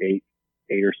taken like eight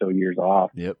or so years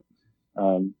off. Yep.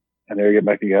 And they would get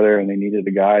back together and they needed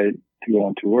a guy to go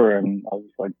on tour. And I was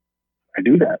just like, I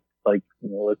do that. Like,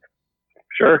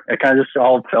 sure. It kind of just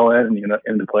all fell in,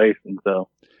 into place.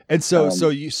 And so,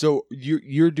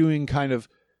 you're doing kind of,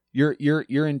 you're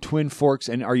in Twin Forks,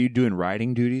 and are you doing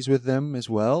writing duties with them as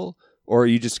well? Or are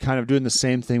you just kind of doing the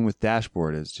same thing with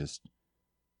Dashboard as just?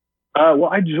 Well,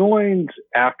 I joined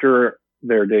after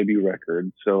their debut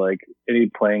record. So like any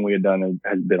playing we had done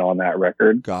has been on that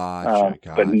record. Gotcha.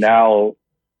 But now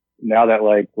that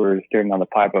like we're staring on the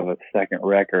pipe of a second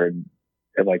record,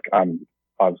 like I'm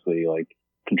obviously like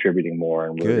contributing more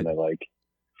and we're gonna like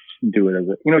do it as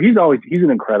he's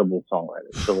an incredible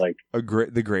songwriter. So like the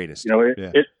greatest.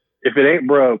 If it ain't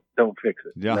broke, don't fix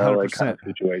it. Yeah, 100%. Like kind of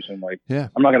situation. Like yeah.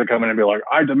 I'm not gonna come in and be like,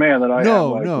 I demand that I have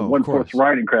like 1/4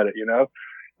 writing credit,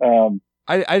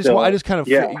 I just kind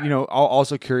of,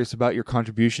 also curious about your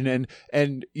contribution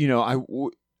and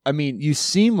I mean, you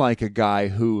seem like a guy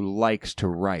who likes to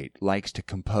write, likes to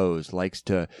compose, likes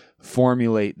to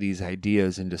formulate these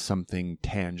ideas into something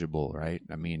tangible, right?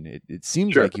 I mean, it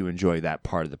seems like you enjoy that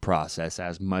part of the process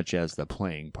as much as the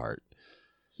playing part.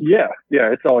 Yeah.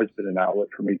 Yeah. It's always been an outlet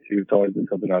for me too. It's always been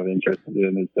something I've been interested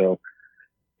in. And so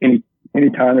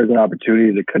anytime there's an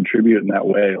opportunity to contribute in that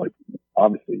way, like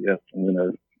obviously, yes, I'm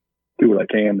going to do what I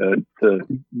can to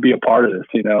be a part of this,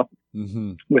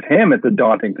 Mm-hmm. With him, it's a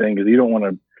daunting thing because you don't want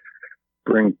to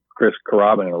bring Chris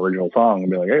Carrabba an original song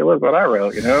and be like, hey, look what I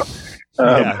wrote,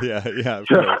 Yeah,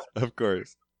 of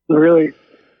course. So really,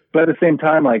 but at the same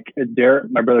time, like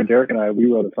my brother Derek and I, we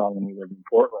wrote a song when we lived in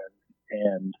Portland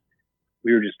and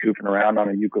we were just goofing around on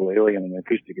a ukulele and an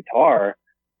acoustic guitar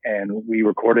and we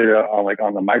recorded it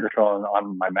on the microphone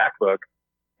on my MacBook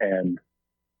and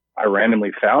I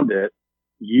randomly found it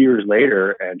years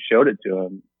later and showed it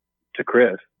to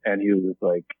Chris and he was just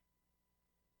like,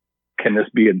 can this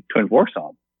be a Twin Forks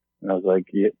song? And I was like,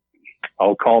 yeah,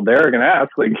 I'll call Derek and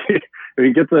ask. Like, if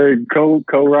he gets a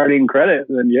co-writing credit,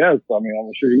 then yes. I mean,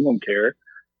 I'm sure he won't care.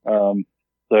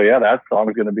 So yeah, that song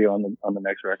is going to be on the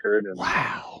next record. And,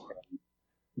 wow.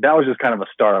 And that was just kind of a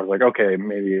start. I was like, okay,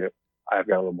 maybe I've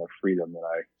got a little more freedom than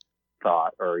I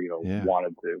thought or,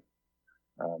 wanted to.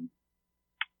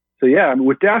 So yeah, I mean,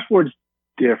 with Dashboard's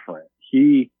different.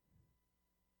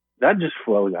 That just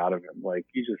flows out of him. Like,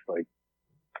 he just like,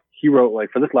 he wrote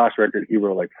like for this last record, he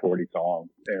wrote like 40 songs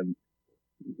and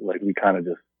like we kind of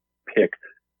just picked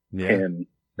pin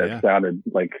that sounded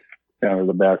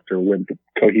the best or went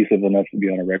cohesive enough to be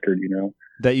on a record, you know.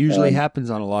 That usually happens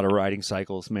on a lot of writing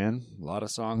cycles, man. A lot of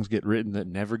songs get written that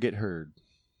never get heard.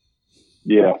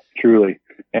 Yeah, truly.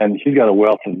 And he's got a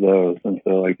wealth of those. And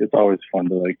so like, it's always fun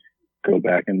to like go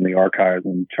back in the archives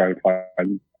and try to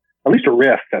find at least a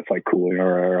riff that's like cool,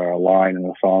 or a line in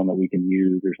a song that we can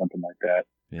use or something like that.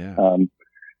 Yeah.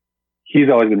 He's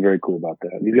always been very cool about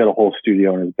that. He's got a whole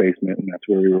studio in his basement, and that's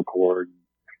where we record.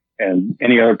 And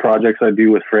any other projects I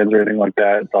do with friends or anything like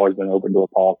that, it's always been open to a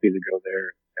policy to go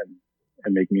there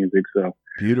and make music. So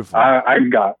beautiful. I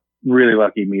got really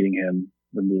lucky meeting him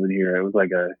when moving here. It was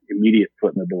like a immediate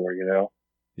foot in the door, you know?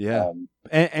 Yeah.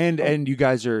 And you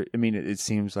guys are, I mean, it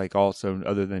seems like also,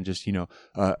 other than just, you know,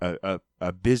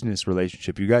 a business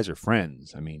relationship, you guys are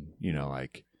friends. I mean, you know,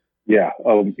 like. Yeah.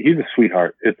 Oh, he's a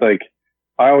sweetheart. It's like,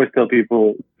 I always tell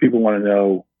people want to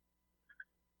know,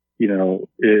 you know,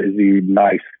 is he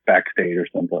nice backstage or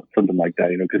something like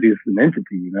that, you know, because he's an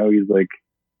entity, you know, he's like,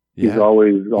 he's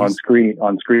always on screens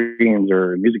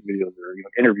or music videos or, you know,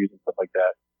 interviews and stuff like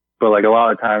that. But like a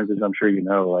lot of times, as I'm sure you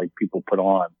know, like people put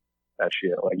on that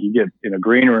shit. Like you get in a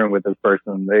green room with this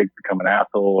person, they become an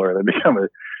asshole, or they become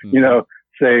you know,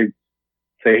 say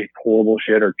horrible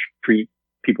shit or treat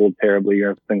people terribly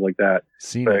or things like that.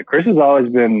 But Chris has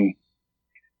always been,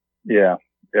 yeah,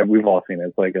 we've all seen it.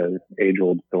 It's like a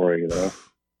age-old story, you know.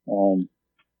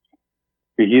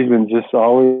 He's been just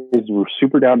always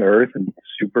super down to earth and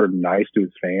super nice to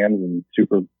his fans and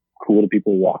super cool to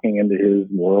people walking into his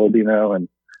world, you know. And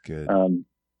good. I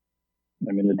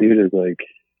mean, the dude is like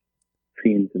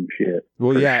seen some shit.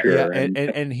 Well, yeah, sure. Yeah,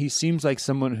 and he seems like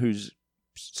someone who's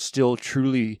still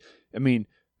truly. I mean,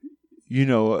 you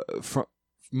know, from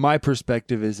my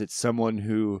perspective, is it's someone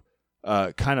who,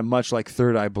 kind of much like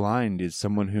Third Eye Blind, is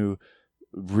someone who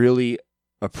really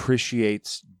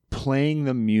appreciates playing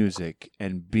the music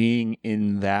and being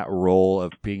in that role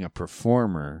of being a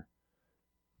performer,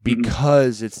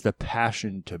 because it's the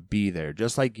passion to be there,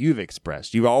 just like you've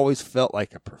expressed. You've always felt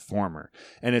like a performer,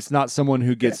 and it's not someone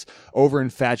who gets over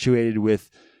infatuated with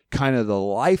kind of the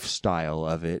lifestyle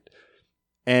of it,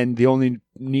 and the only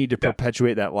need to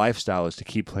perpetuate that lifestyle is to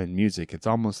keep playing music. It's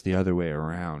almost the other way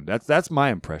around. That's my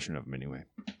impression of him anyway.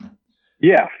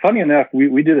 Yeah, funny enough,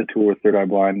 we did a tour with Third Eye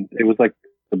Blind. It was like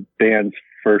the band's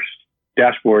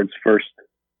Dashboard's first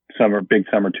big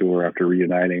summer tour after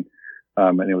reuniting.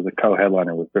 And it was a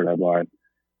co-headliner with Third Eye Blind.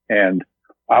 And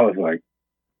I was like,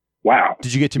 wow.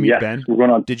 Did you get to meet Ben? We're going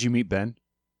on. Did you meet Ben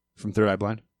from Third Eye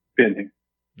Blind? Ben.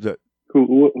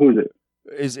 Who is it?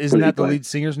 Isn't that the lead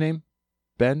singer's name?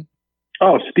 Ben?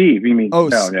 Oh, Steve. You mean? Oh,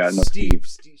 no, Steve.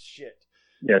 Steve. Shit.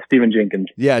 Yeah, Stephen Jenkins.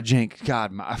 Yeah, Jenk.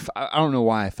 God, I don't know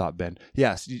why I thought Ben.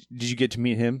 Yes. Did you get to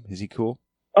meet him? Is he cool?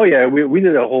 Oh yeah, we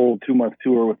did a whole 2-month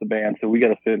tour with the band, so we got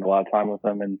to spend a lot of time with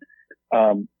them, and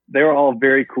they were all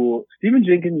very cool. Stephen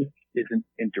Jenkins is an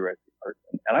interesting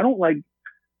person, and I don't like.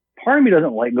 Part of me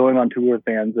doesn't like going on tour with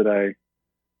bands that I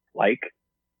like,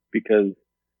 because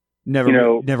never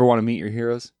want to meet your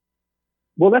heroes.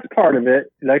 Well, that's part of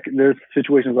it. Like there's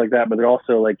situations like that, but they're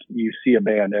also like you see a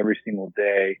band every single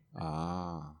day.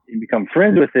 You become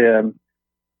friends with them.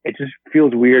 It just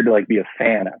feels weird to like be a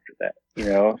fan after that. You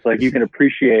know, it's like you can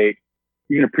appreciate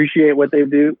what they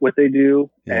do, what they've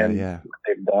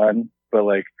done. But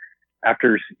like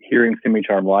after hearing Semi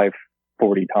Charm Life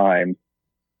 40 times,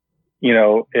 you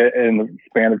know, in the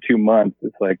span of 2 months,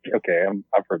 it's like, okay,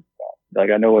 I've heard the song. Like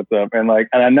I know what's up, and I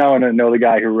know the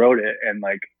guy who wrote it, and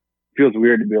like it feels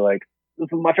weird to be like, this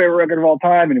is my favorite record of all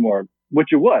time anymore,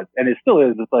 which it was, and it still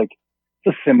is. It's like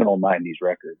it's a seminal 90s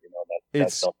record, you know,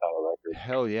 that self-titled record.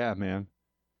 Hell yeah, man.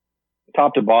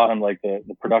 Top to bottom, like the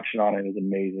production on it is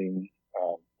amazing.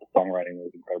 The songwriting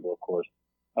was incredible, of course.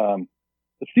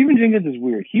 But Stephen Jenkins is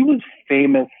weird. He was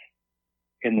famous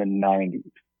in the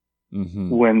 90s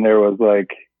when there was like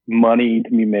money to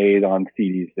be made on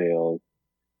CD sales,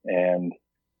 and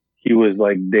he was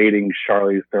like dating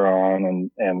Charlize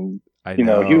Theron, and you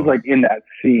know, he was like in that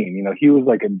scene. You know, he was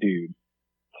like a dude.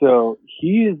 So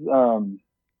he's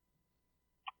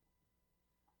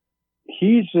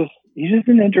just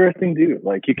an interesting dude.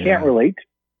 Like you can't relate,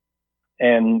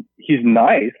 and he's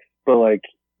nice, but like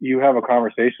you have a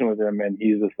conversation with him, and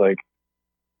he's just like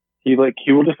he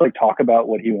will just like talk about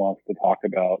what he wants to talk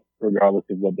about, regardless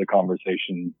of what the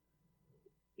conversation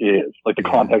is, like the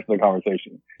context of the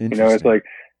conversation. You know, it's like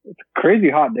it's a crazy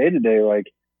hot day today. Like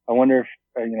I wonder if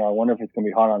it's gonna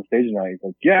be hot on stage tonight. He's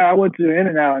like, yeah, I went to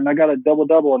In-N-Out and I got a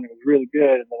double-double and it was really good.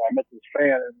 And then I met this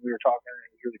fan and we were talking and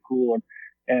it was really cool.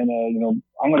 And you know,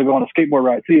 I'm gonna go on a skateboard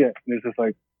ride. See it. And it's just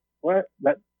like, what?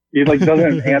 That he like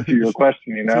doesn't answer your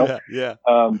question, you know? Yeah.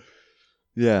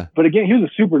 Yeah. But again, he was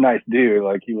a super nice dude.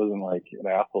 Like, he wasn't like an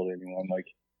asshole to anyone. Like,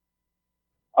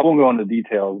 I won't go into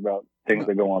details about things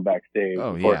that go on backstage.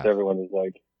 Oh, of course, yeah.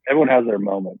 everyone has their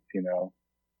moments, you know.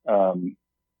 And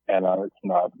it's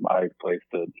not my place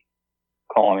to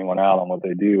call anyone out on what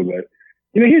they do, but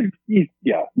you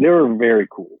know, they were very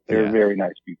cool. They were very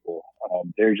nice people.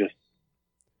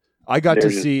 I got to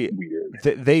see weird.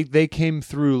 They came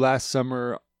through last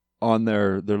summer on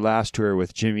their last tour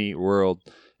with Jimmy Eat World,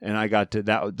 and I got to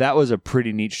that was a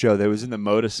pretty neat show. That was in the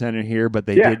Moda Center here, but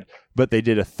they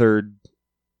did a third,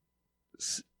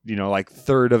 you know, like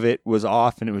third of it was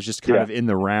off, and it was just kind of in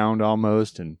the round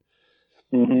almost, and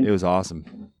it was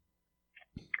awesome.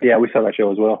 Yeah, we saw that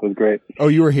show as well. It was great. Oh,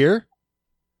 you were here?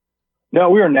 No,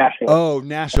 we were in Nashville. Oh,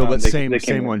 Nashville, but same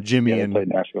one. Jimmy and played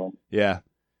Nashville. Yeah,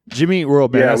 Jimmy Eat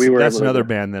World band. Yeah, that's another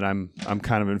band that I'm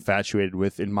kind of infatuated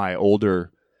with in my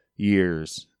older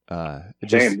years.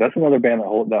 Same. That's another band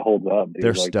that holds up. Dude.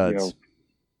 They're like, studs. You know,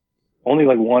 only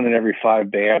like 1 in every 5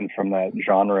 bands from that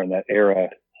genre and that era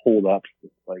hold up.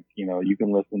 Like, you know, you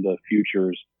can listen to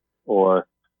Futures or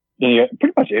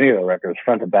pretty much any of the records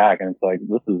front to back, and it's like,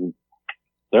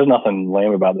 there's nothing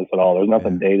lame about this at all. There's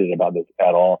nothing dated about this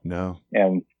at all. No.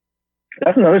 And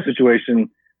that's another situation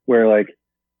where like,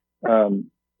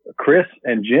 Chris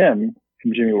and Jim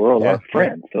from Jimmy World are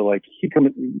friends. So like he's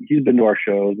been to our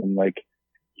shows, and like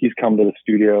he's come to the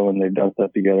studio and they've done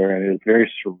stuff together, and it's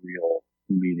very surreal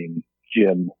meeting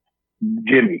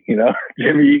Jimmy, you know,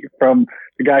 Jimmy from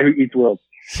the guy who eats world.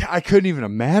 I couldn't even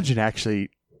imagine actually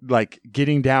like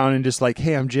getting down and just like,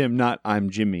 hey, I'm Jim, not I'm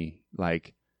Jimmy.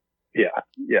 Like,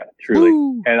 yeah, truly.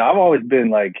 Woo. And I've always been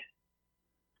like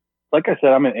I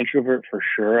said, I'm an introvert for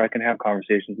sure. I can have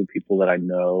conversations with people that I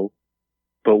know,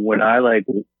 but when I like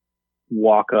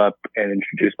walk up and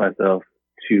introduce myself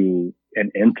to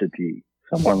an entity,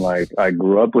 someone like I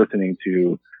grew up listening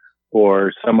to,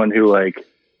 or someone who like,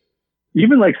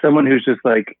 even like someone who's just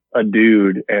like a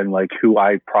dude and like who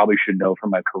I probably should know from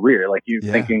my career, like you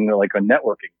thinking like a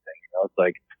networking thing, you know, it's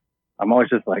like, I'm always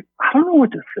just like, I don't know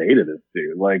what to say to this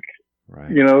dude. Like,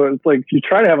 you know, it's like you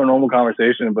try to have a normal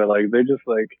conversation, but like, they just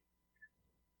like,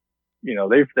 you know,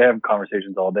 they have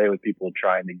conversations all day with people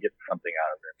trying to get something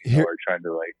out of them, you know, or trying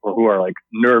to like, or who are like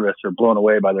nervous or blown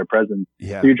away by their presence.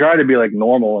 Yeah. So you try to be like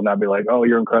normal and not be like, oh,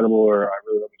 you're incredible, or I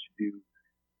really love what you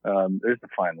do. There's a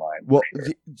fine line. Well,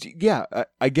 sure.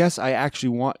 I guess I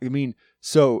actually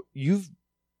so you've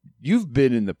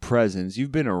been in the presence,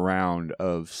 you've been around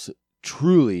of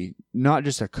truly not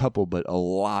just a couple, but a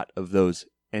lot of those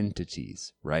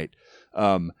entities, right?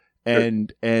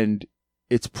 And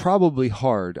it's probably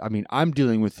hard. I mean, I'm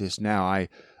dealing with this now.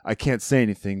 I can't say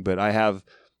anything, but I have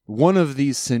one of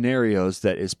these scenarios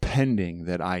that is pending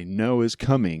that I know is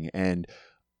coming, and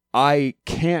I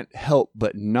can't help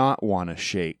but not want to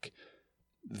shake,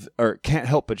 or can't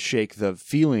help but shake the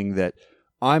feeling that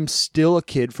I'm still a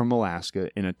kid from Alaska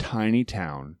in a tiny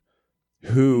town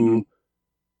who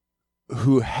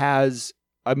has,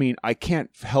 I mean, I can't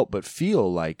help but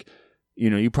feel like, you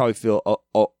know, you probably feel,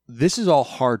 this is all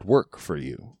hard work for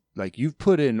you. Like, you've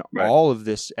put in all of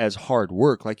this as hard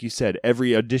work. Like you said,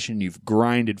 every audition you've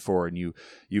grinded for, and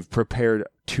you've prepared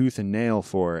tooth and nail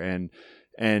for, and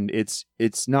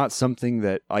it's not something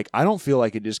that, like, I don't feel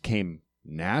like it just came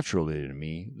naturally to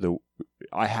me.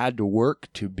 I had to work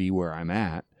to be where I'm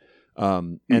at.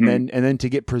 And then to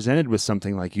get presented with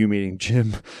something like you meeting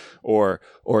Jim or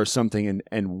something,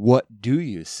 and what do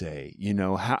you say? You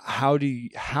know, how do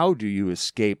you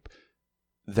escape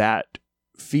that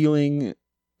feeling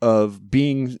of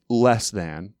being less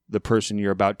than the person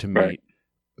you're about to meet,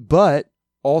 but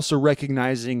also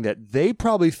recognizing that they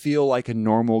probably feel like a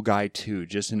normal guy too,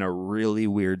 just in a really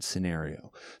weird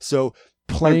scenario. So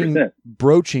broaching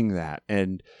that,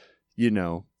 and you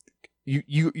know,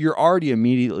 you're already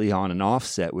immediately on an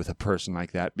offset with a person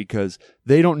like that, because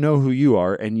they don't know who you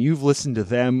are, and you've listened to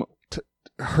them,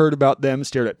 heard about them,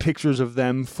 stared at pictures of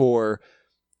them for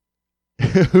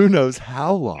who knows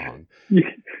how long.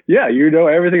 Yeah, you know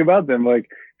everything about them. Like,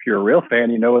 if you're a real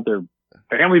fan, you know what their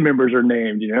family members are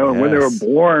named, you know, and when they were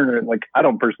born. Or like, I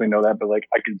don't personally know that, but like,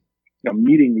 I could, you know,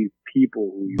 meeting these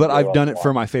people. But I've done it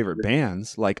for my favorite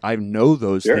bands. Like, I know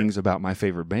those things about my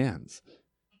favorite bands.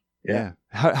 Yeah.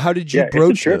 How did you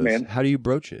broach those? Man. How do you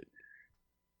broach it?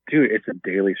 Dude, it's a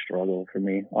daily struggle for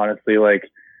me, honestly. Like,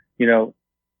 you know,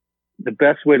 the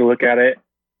best way to look at it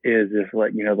is if,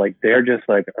 like, you know, like, they're just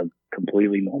like a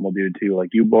completely normal dude too. Like,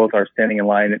 you both are standing in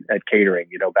line at catering,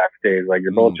 you know, backstage. Like,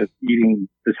 you're both just eating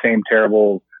the same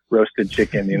terrible roasted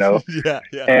chicken, you know? Yeah.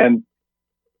 And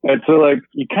And so like,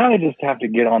 you kind of just have to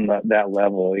get on that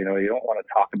level, you know, you don't want to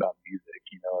talk about music,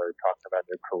 you know, or talk about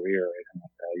their career or anything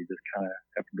like that. You just kind of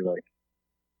have to be like,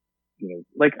 you know,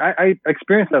 like I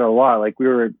experienced that a lot. Like we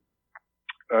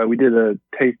did the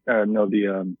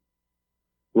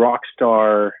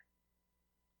Rockstar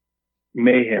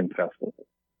Mayhem Festival.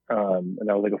 And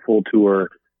that was like a full tour,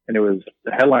 and it was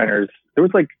the headliners. There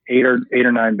was like eight or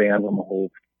nine bands on the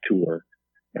whole tour,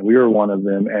 and we were one of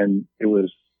them. And it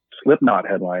was Slipknot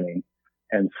headlining,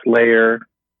 and Slayer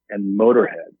and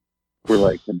Motorhead were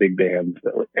like the big bands.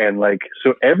 And like,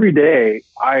 so every day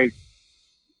I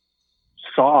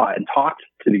saw and talked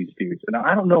to these dudes, and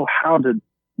I don't know how to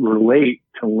relate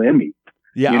to Lemmy.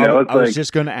 Yeah, you know, I was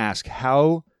just going to ask,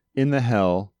 how in the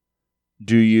hell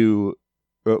do you?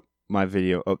 My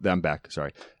video. Oh, I'm back.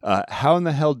 Sorry. How in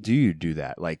the hell do you do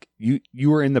that? Like you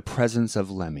were in the presence of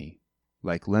Lemmy.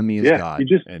 Like Lemmy is God.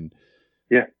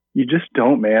 You just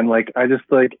don't, man. Like I just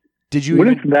like. Did you? When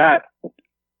it's that.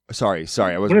 Sorry.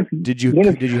 I was. Did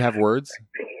you have words?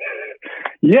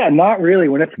 Yeah, not really.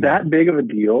 When it's that big of a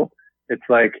deal, it's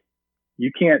like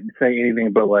you can't say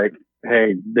anything but like,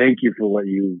 "Hey, thank you for what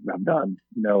you have done."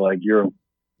 You know, like you're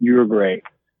great.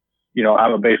 You know,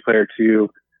 I'm a bass player too.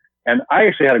 And I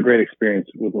actually had a great experience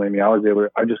with Lemmy. He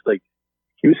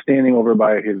was standing over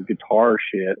by his guitar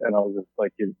shit, and I was just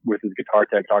like with his guitar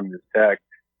tech talking to his tech,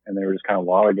 and they were just kind of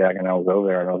lollygagging. And I was over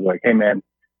there, and I was like, "Hey man,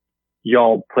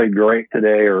 y'all played great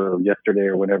today or yesterday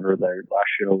or whenever their last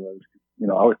show was." You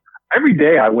know, every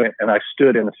day I went and I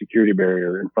stood in a security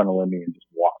barrier in front of Lemmy and just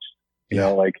watched. You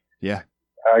know, like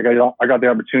I got the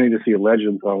opportunity to see a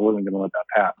legend, so I wasn't going to let that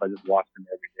pass. I just watched him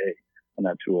every day on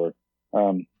that tour.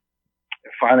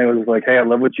 Finally it was like, "Hey, I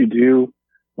love what you do.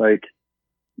 Like,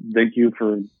 thank you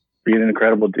for being an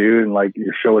incredible dude. And like,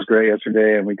 your show was great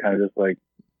yesterday." And we kind of just like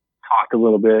talked a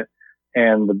little bit.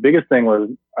 And the biggest thing was,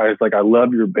 I was like, "I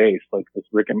love your bass. Like this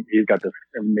he's got this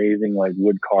amazing like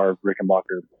wood carved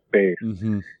Rickenbacker bass."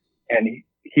 Mm-hmm. And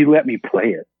he let me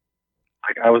play it.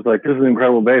 Like, I was like, "This is an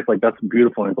incredible bass. Like, that's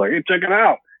beautiful." And he's like, "Hey, check it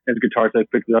out." And his guitar tech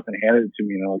picked it up and handed it to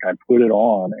me. And like, I put it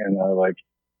on and I like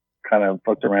kind of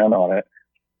fucked around on it.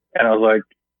 And I was like,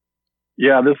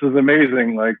 "Yeah, this is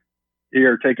amazing. Like,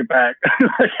 here, take it back."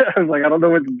 I was like, "I don't know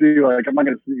what to do. Like, I'm not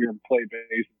going to sit here and play bass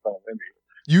in front of Lemmy."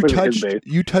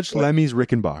 You touched Lemmy's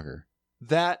Rickenbacker.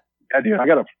 Yeah, dude, I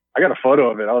got a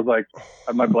photo of it. I was like,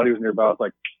 my buddy was nearby. I was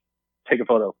like, "Take a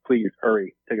photo, please,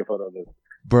 hurry, take a photo of this."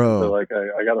 Bro. So like,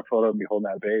 I got a photo of me holding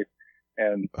that bass,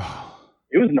 and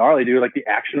it was gnarly, dude. Like the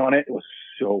action on it was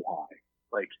so high.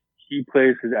 Like he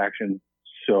plays his action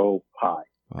so high.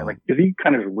 And like, cause he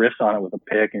kind of riffs on it with a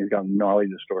pick, and he's got gnarly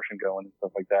distortion going and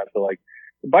stuff like that. So like,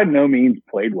 by no means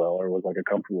played well or was like a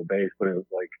comfortable bass, but it was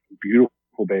like a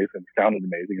beautiful bass and sounded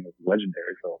amazing and it was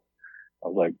legendary. So I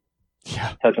was like,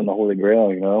 touching the holy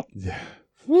grail, you know? Yeah.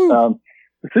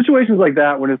 Situations like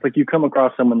that, when it's like you come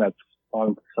across someone that's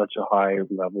on such a high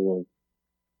level of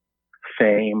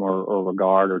fame or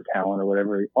regard or talent or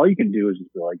whatever, all you can do is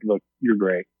just be like, "Look, you're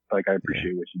great. Like, I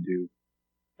appreciate what you do.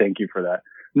 Thank you for that."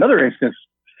 Another instance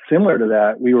similar to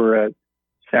that, we were at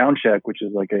Soundcheck, which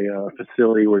is like a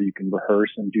facility where you can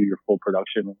rehearse and do your full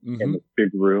production in this big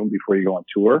room before you go on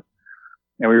tour.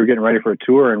 And we were getting ready for a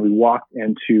tour, and we walked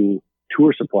into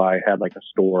Tour Supply, has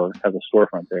a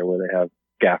storefront there where they have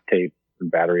gaff tape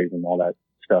and batteries and all that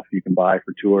stuff you can buy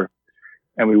for tour.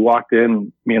 And we walked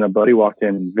in, me and a buddy walked in,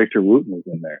 and Victor Wooten was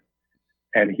in there,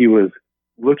 and he was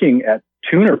looking at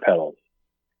tuner pedals.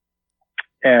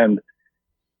 And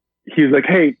he was like,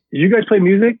 "Hey, you guys play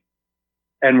music?"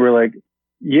 And we're like,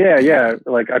 yeah.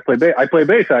 Like, I play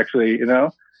bass actually, you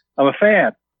know, I'm a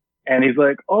fan. And he's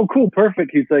like, "Oh, cool.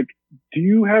 Perfect." He's like, "Do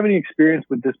you have any experience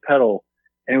with this pedal?"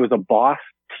 And it was a Boss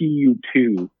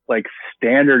TU2, like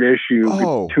standard issue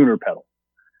tuner pedal.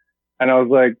 And I was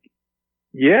like,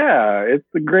 "Yeah, it's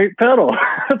a great pedal."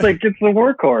 It's like, it's the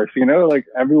workhorse, you know, like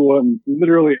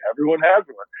literally everyone has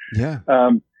one. Yeah.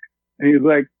 And he's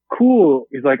like, "Cool."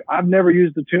 He's like, "I've never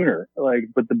used a tuner, like,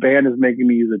 but the band is making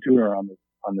me use a tuner on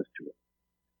this tour."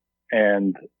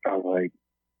 And I was like,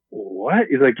 "What?"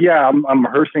 He's like, "Yeah, I'm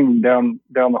rehearsing down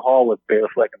the hall with Bela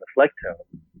Fleck and the Fleck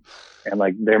Tone, and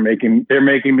like they're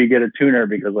making me get a tuner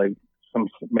because like some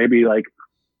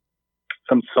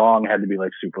song had to be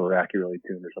like super accurately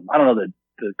tuned or something. I don't know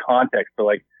the context, but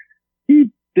like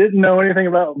he didn't know anything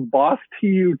about Boss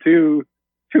TU2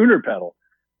 tuner pedal."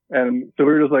 And so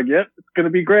we were just like, "Yep, it's going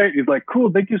to be great." He's like,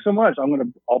 "Cool. Thank you so much.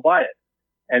 I'll buy it."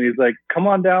 And he's like, "Come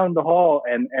on down the hall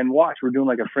and watch. We're doing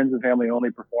like a friends and family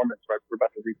only performance. Right? We're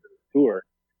about to reach the tour."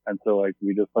 And so like,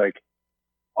 we just like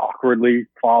awkwardly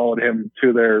followed him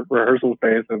to their rehearsal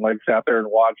space and like sat there and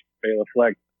watched Bela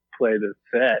Fleck play this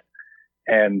set.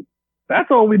 And that's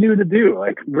all we knew to do.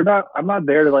 Like, I'm not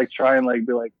there to like try and like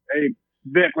be like, hey,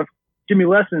 Vic, let's give me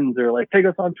lessons or like take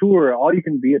us on tour. All you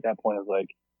can be at that point is like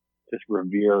just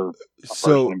revere a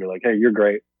person and be like, hey, you're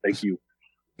great. Thank you.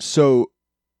 So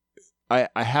I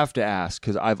have to ask,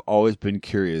 because I've always been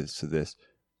curious to this.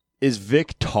 Is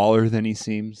Vic taller than he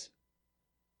seems?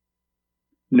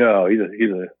 No, he's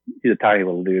a tiny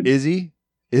little dude. Is he?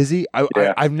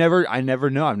 Yeah. I never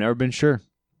know. I've never been sure.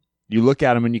 You look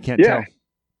at him and you can't tell.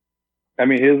 I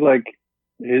mean,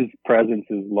 his presence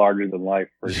is larger than life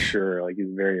for sure. Like, he's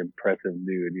a very impressive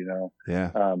dude, you know?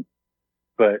 Yeah.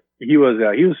 But he was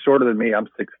shorter than me. I'm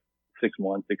 6'1",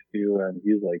 6'2", and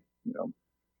he was like,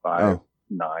 5'9"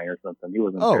 or something. He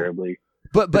wasn't terribly.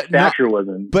 But stature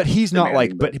wasn't. But he's not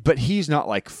like. But he's not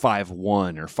like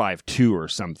 5'1" or 5'2" or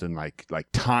something like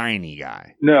tiny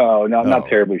guy. No, not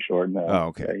terribly short. No. Oh,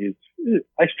 okay. Yeah,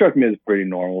 I struck me as pretty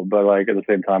normal, but like at the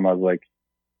same time, I was like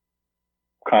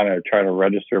kind of trying to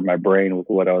register my brain with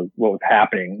what was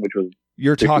happening, which was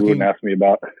you're talking. Wouldn't ask me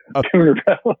about a tuner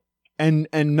pedal. And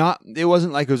not. It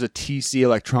wasn't like it was a TC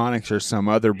Electronics or some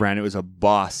other brand. It was a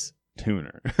Boss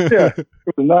tuner. Yeah, it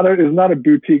was not a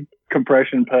boutique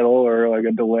compression pedal or like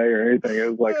a delay or anything.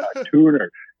 It was like a tuner.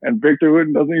 And Victor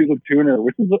Wooten doesn't use a tuner,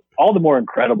 which is all the more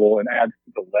incredible and adds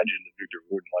to the legend of Victor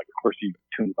Wooten. Like, of course, he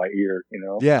tunes by ear, you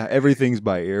know? Yeah, everything's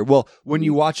by ear. Well, when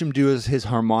you watch him do his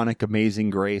harmonic Amazing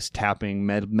Grace tapping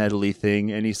medley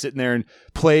thing, and he's sitting there and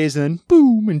plays and then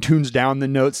boom, and tunes down the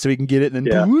notes so he can get it, and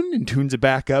then boom, and tunes it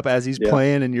back up as he's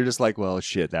playing, and you're just like, well,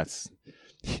 shit,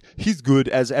 he's good,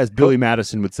 as Billy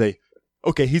Madison would say.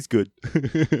 Okay, he's good.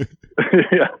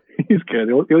 Yeah, he's good.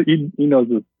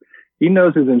 He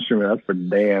knows his instrument. That's for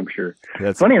damn sure.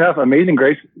 Funny enough, Amazing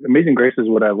Grace is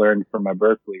what I learned from my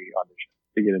Berkeley audition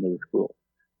to get into the school.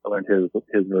 I learned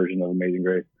his version of Amazing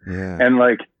Grace. Yeah. And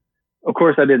like, of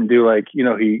course, I didn't do like,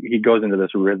 he goes into this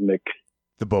rhythmic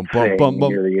the bum bum bum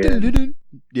bum.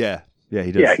 Yeah. Yeah,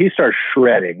 he does. Yeah, he starts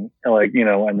shredding, like,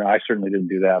 and I certainly didn't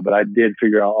do that, but I did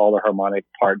figure out all the harmonic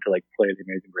part to like play the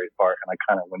Amazing Grace part, and I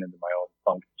kind of went into my own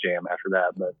funk jam after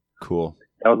that. But cool.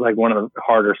 That was like one of the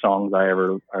harder songs I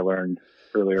learned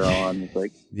earlier on. It's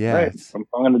like, right, if I'm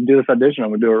going to do this audition,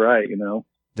 I'm going to do it right,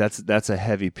 That's a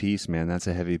heavy piece, man. That's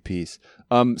a heavy piece.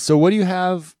 So what do you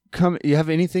have you have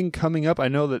anything coming up? I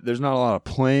know that there's not a lot of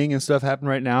playing and stuff happening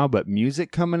right now, but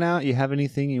music coming out, you have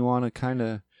anything you want to kind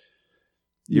of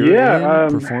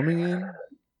performing in?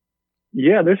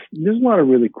 Yeah, there's a lot of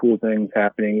really cool things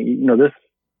happening.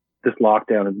 This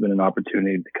lockdown has been an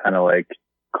opportunity to kind of like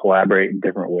collaborate in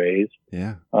different ways.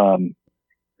 Yeah. I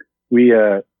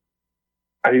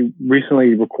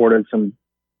recently recorded some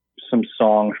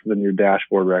songs for the new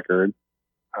Dashboard record.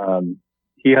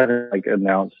 He hasn't like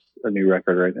announced a new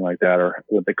record or anything like that, or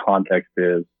what the context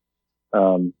is.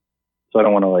 So I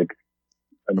don't want to like,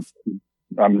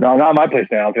 I'm not my place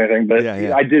to announce anything, but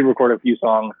I did record a few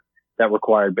songs that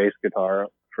required bass guitar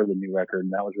for the new record,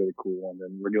 and that was really cool. And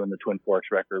then we're doing the Twin Forks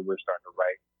record. We're starting to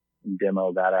write and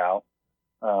demo that out.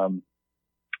 I've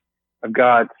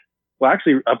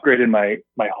actually upgraded my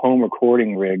home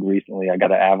recording rig recently. I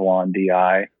got an Avalon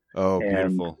DI. Oh,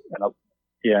 beautiful.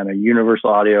 And a Universal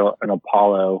Audio and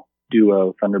Apollo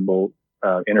Duo Thunderbolt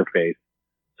interface.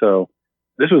 So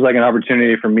this was like an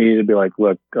opportunity for me to be like,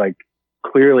 look, like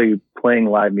clearly playing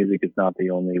live music is not the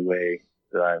only way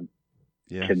that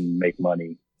I can make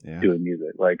money doing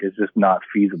music. Like, it's just not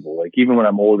feasible. Like, even when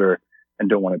I'm older and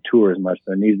don't want to tour as much,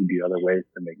 there needs to be other ways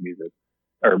to make music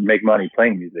or make money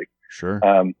playing music. Sure.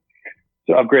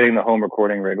 So upgrading the home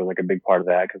recording rig was like a big part of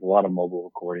that, because a lot of mobile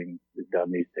recording is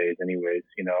done these days anyways,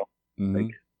 Mm-hmm.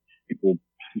 like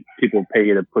people pay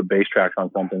you to put bass tracks on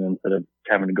something instead of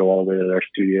having to go all the way to their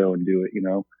studio and do it,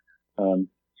 it's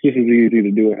just as easy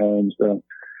to do at home. So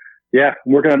yeah,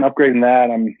 I'm working on upgrading that.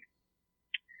 I'm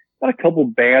got a couple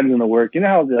bands in the work. You know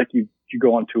how like you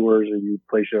go on tours or you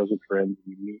play shows with friends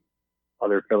and you meet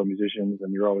other fellow musicians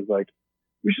and you're always like,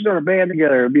 we should start a band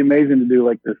together. It'd be amazing to do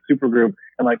like this super group.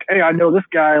 And like, hey, I know this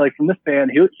guy like from this band,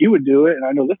 he would do it. And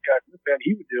I know this guy from this band,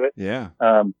 he would do it. Yeah.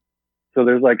 So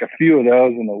there's like a few of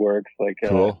those in the works. Like,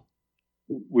 cool.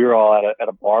 We were all at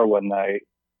a bar one night.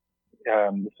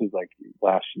 This was like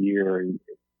last year,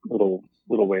 a little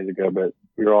ways ago, but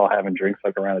we were all having drinks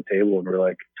like around a table and we were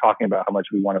like talking about how much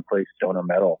we want to play stoner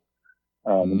metal,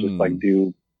 and just like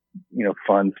do,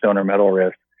 fun stoner metal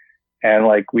riffs. And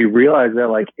like, we realized that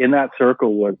like in that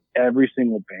circle was every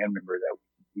single band member that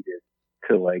we needed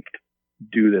to like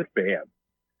do this band.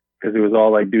 Cause it was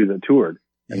all like dudes that toured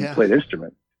and played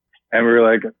instruments. And we were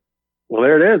like, well,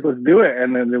 there it is. Let's do it.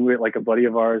 And then we like a buddy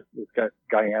of ours, this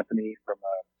guy Anthony from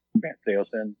band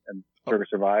Seosin and Circus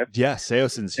Survive. Yeah.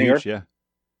 Seosin's huge. Yeah.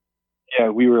 yeah,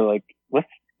 we were like, let's,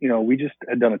 we just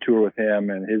had done a tour with him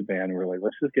and his band. We were like,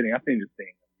 let's just get Anthony to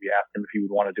sing. We asked him if he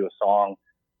would want to do a song.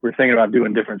 We were thinking about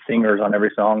doing different singers on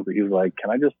every song, but he was like,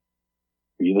 can I just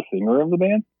be the singer of the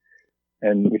band?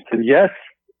 And we said, yes,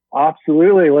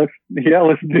 absolutely. Let's do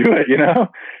it,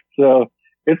 So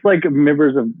it's like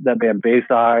members of that band,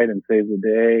 Bayside and Saves the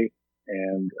Day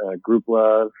and Group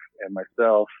Love and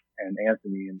myself and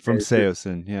Anthony. And from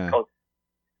Seosin, yeah.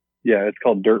 It's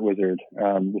called Dirt Wizard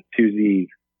with 2 Z's.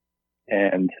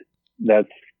 And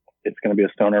it's going to be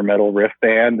a stoner metal riff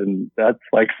band. And that's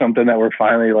like something that we're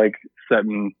finally like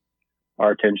setting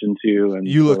our attention to. And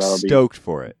you look stoked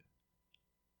for it.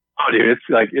 Oh, dude,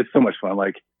 it's so much fun.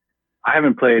 Like, I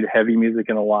haven't played heavy music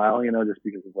in a while, just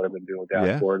because of what I've been doing with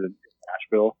Dashboard in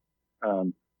Nashville.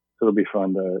 So it'll be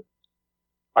fun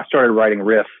I started writing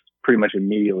riffs pretty much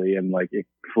immediately and like it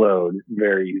flowed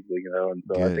very easily, and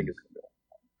so Good. I think it's going to be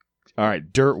all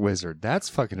right, Dirt Wizard. That's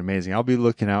fucking amazing. I'll be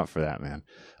looking out for that, man.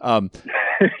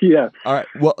 Yeah. All right.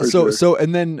 Well, sure.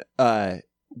 and then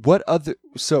what other?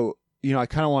 So I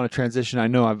kind of want to transition. I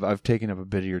know I've taken up a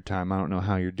bit of your time. I don't know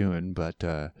how you're doing, but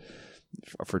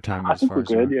for time I as think far we're as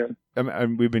good. Yeah. I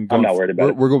mean, we've been going. I'm not worried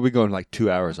about it. We're going to be going like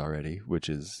 2 hours already, which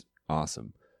is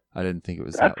awesome. I didn't think it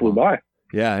was that flew long. by.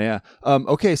 Yeah.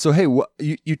 Okay. So hey,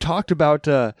 you talked about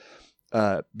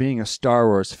being a Star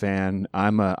Wars fan.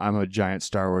 I'm a giant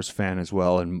Star Wars fan as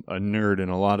well, and a nerd in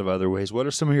a lot of other ways. What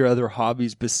are some of your other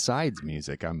hobbies besides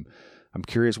music? I'm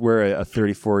curious where a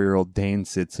 34-year-old Dane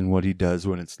sits and what he does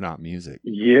when it's not music.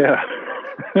 Yeah.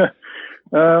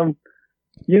 I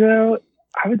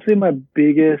would say I'm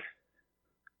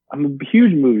a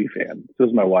huge movie fan. So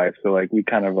is my wife. So like we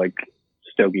kind of like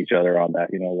stoke each other on that,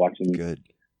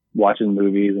 watching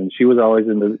movies. And she was always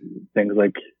into things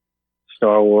like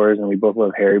Star Wars, and we both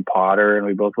love Harry Potter, and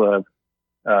we both love,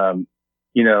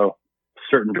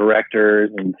 certain directors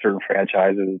and certain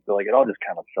franchises. So like it all just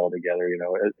kind of fell together,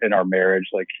 in our marriage.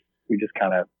 Like we just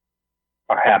kind of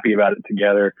are happy about it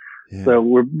together. Yeah. So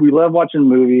we love watching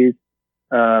movies.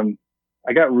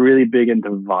 I got really big into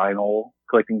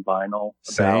collecting vinyl.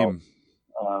 Same.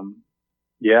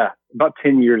 About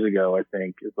 10 years ago, I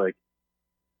think. It's like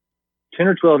 10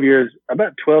 or 12 years.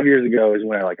 About 12 years ago is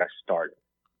when I started.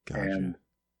 Gotcha.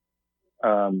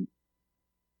 And,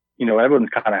 everyone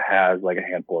kind of has like a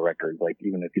handful of records. Like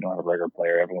even if you don't have a record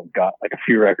player, everyone's got like a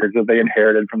few records that they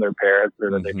inherited from their parents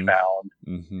or that they found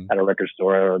at a record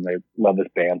store, and they love this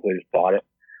band, so they just bought it.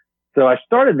 So I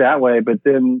started that way, but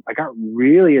then I got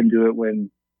really into it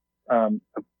when, an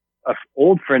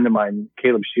old friend of mine,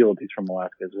 Caleb Shields, he's from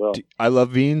Alaska as well. I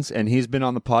love Beans, and he's been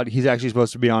on the pod. He's actually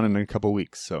supposed to be on in a couple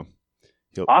weeks, so.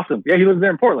 Awesome. Yeah, he lives there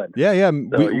in Portland. Yeah.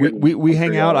 So we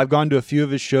hang out. I've gone to a few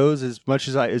of his shows as much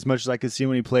as I could see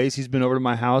when he plays. He's been over to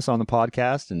my house on the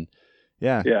podcast, and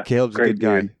yeah, Caleb's a good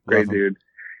guy. Great dude.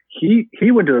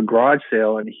 He went to a garage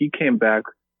sale and he came back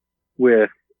with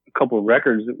a couple of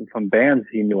records from bands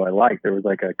he knew I liked. There was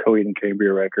like a Coheed and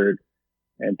Cambria record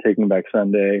and Taking Back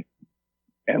Sunday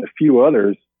and a few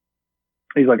others.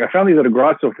 He's like, I found these at a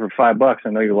garage sale for $5. I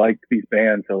know you like these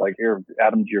bands, so like here,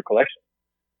 add them to your collection.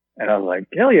 And I was like,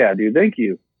 hell yeah, dude, thank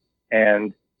you.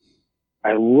 And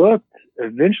I looked,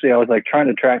 eventually I was like trying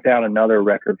to track down another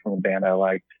record from a band I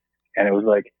liked, and it was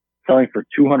like selling for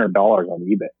 $200 on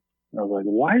eBay. And I was like,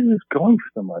 why is this going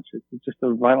for so much? It's just a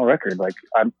vinyl record. Like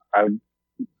I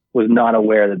was not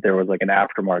aware that there was like an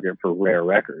aftermarket for rare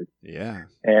records. Yeah.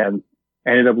 And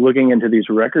I ended up looking into these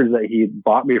records that he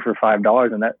bought me for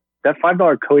 $5, and that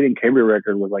 $5 Coheed and Cambria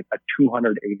record was like a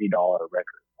 $280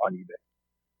 record on eBay.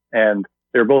 And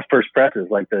they were both first presses,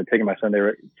 like the Taking My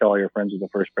Sunday, Tell All Your Friends was the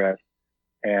first press.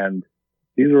 And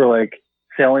these were like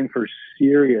selling for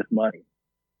serious money.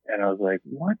 And I was like,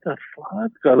 what the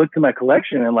fuck? So I looked at my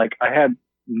collection, and like I had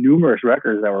numerous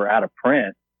records that were out of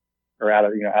print or out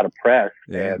of press.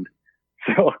 Yeah. And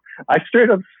so I straight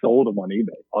up sold them on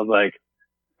eBay. I was like,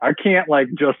 I can't like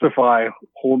justify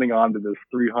holding on to this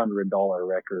 $300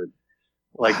 record,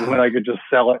 like when I could just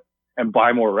sell it and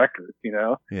buy more records,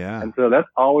 Yeah. And so that's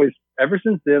always, ever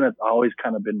since then, it's always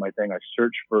kind of been my thing. I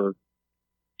search for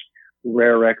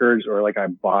rare records, or like I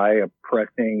buy a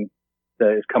pressing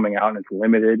that is coming out and it's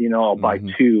limited, I'll buy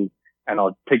two and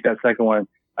I'll take that second one.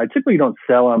 I typically don't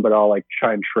sell them, but I'll like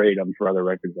try and trade them for other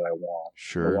records that I want.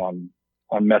 Sure. On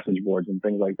message boards and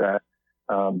things like that.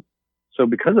 So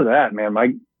because of that, man,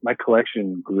 my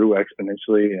collection grew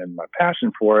exponentially, and my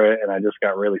passion for it, and I just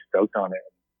got really stoked on it.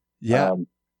 Yeah.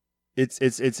 It's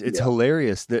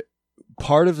hilarious that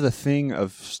part of the thing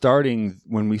of starting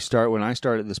when I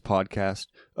started this podcast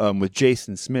with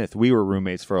Jason Smith, we were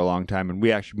roommates for a long time, and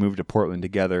we actually moved to Portland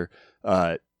together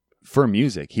for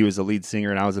music. He was a lead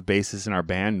singer and I was a bassist in our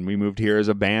band, and we moved here as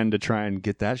a band to try and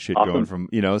get that shit going from,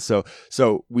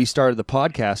 so we started the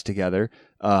podcast together.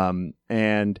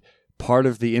 And part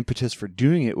of the impetus for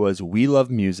doing it was we love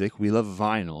music, we love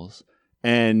vinyls,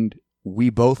 and we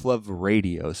both love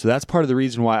radio. So that's part of the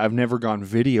reason why I've never gone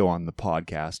video on the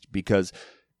podcast, because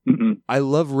I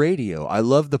love radio. I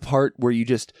love the part where you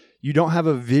don't have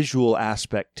a visual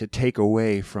aspect to take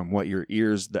away from what your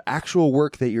ears, the actual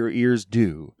work that your ears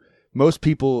do. Most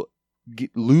people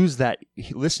lose that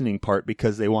listening part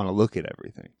because they want to look at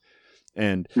everything.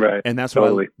 And that's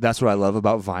totally that's what I love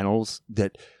about vinyls,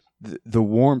 that the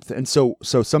warmth. And so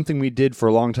something we did for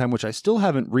a long time, which I still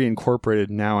haven't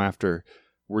reincorporated now after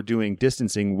we're doing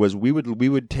distancing, was we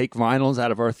would take vinyls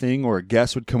out of our thing, or a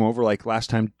guest would come over. Like last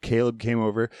time Caleb came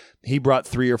over, he brought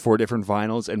 3 or 4 different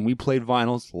vinyls, and we played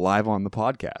vinyls live on the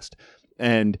podcast.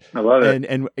 And I love it.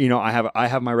 And I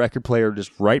have my record player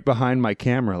just right behind my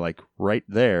camera, like right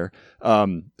there,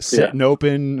 sitting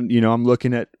open. I'm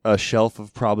looking at a shelf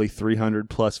of probably 300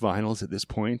 plus vinyls at this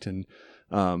point, and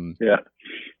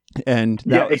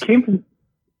it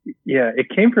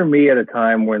came from me at a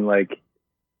time when like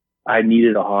I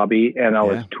needed a hobby and I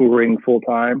was touring full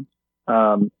time.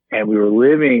 And we were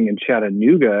living in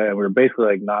Chattanooga, and we were basically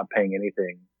like not paying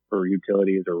anything for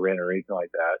utilities or rent or anything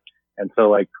like that. And so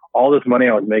like all this money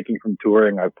I was making from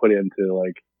touring, I put into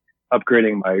like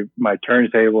upgrading my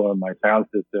turntable and my sound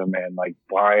system, and like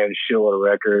buying a shitload of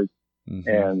records.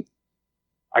 And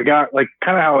I got like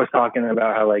kind of how I was talking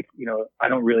about how like, I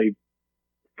don't really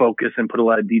focus and put a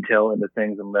lot of detail into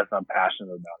things unless I'm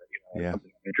passionate about it,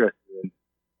 something I'm interested in.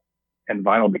 And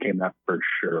vinyl became that for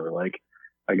sure. Like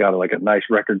I got a nice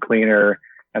record cleaner,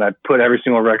 and I put every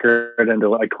single record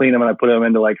into, I clean them and I put them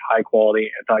into like high quality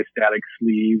anti-static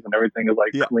sleeves, and everything is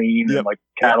like clean and like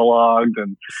cataloged.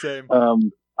 And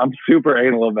I'm super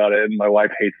anal about it, and my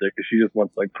wife hates it because she just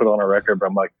wants to like put on a record. But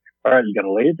I'm like, all right, you got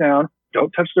to lay it down.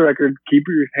 Don't touch the record. Keep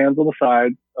your hands on the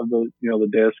side of the, the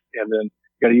disc, and then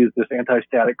you got to use this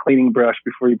anti-static cleaning brush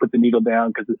before you put the needle down,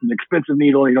 because it's an expensive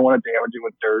needle. You don't want to damage it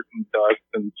with dirt and dust.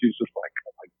 And she's just like,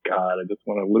 oh my God, I just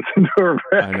want to listen to a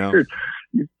record. I know.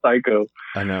 You psycho.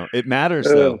 I know. It matters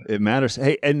though. It matters.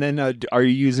 Hey, and then are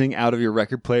you using out of your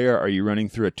record player? Are you running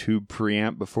through a tube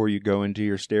preamp before you go into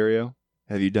your stereo?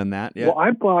 Have you done that yet? Well,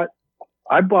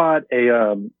 I bought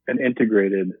an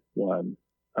integrated one,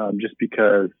 just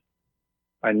because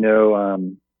I know,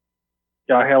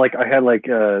 I had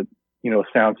a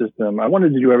sound system. I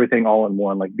wanted to do everything all in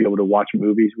one, like be able to watch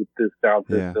movies with this sound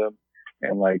system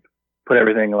and like put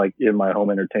everything like in my home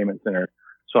entertainment center.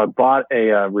 So I bought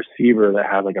a receiver that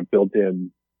has like a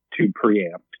built-in tube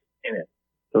preamp in it.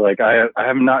 So like I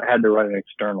have not had to run an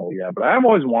external yet, but I've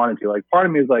always wanted to. Like part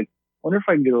of me is like, wonder if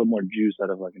I can get a little more juice out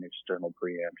of like an external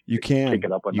preamp. You can. Kick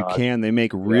it up a notch. They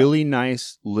make really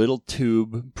nice little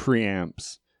tube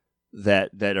preamps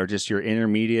that are just your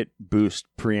intermediate boost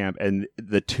preamp, and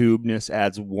the tubeness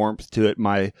adds warmth to it.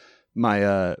 My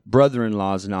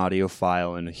brother-in-law's an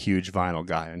audiophile and a huge vinyl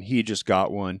guy, and he just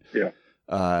got one.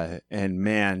 And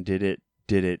man, did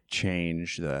it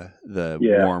change the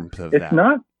warmth of that. It's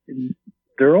not.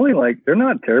 They're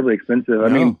not terribly expensive. No. I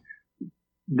mean,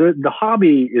 the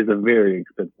hobby is a very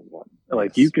expensive one.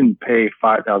 Like you can pay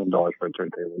 $5,000 for a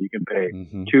turntable. You can pay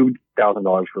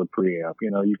 $2,000 for a preamp.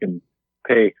 You can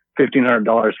pay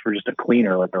 $1,500 for just a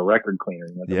cleaner, like a record cleaner,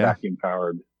 like a vacuum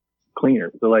powered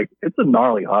cleaner. So like it's a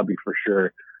gnarly hobby for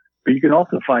sure. But you can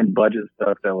also find budget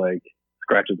stuff that like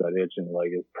scratches that itch and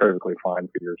like is perfectly fine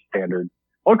for your standard.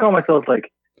 I would call myself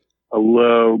like a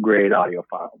low grade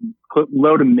audiophile,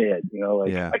 low to mid.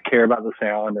 I care about the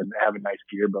sound and have a nice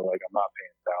gear, but like I'm not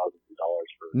paying thousands of dollars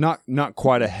for. Not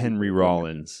quite a Henry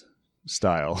Rollins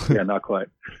style. Yeah, not quite.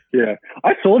 Yeah,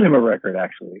 I sold him a record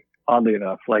actually. Oddly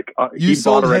enough, like he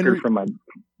bought a record from my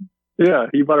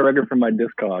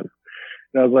Discogs,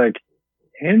 and I was like,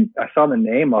 I saw the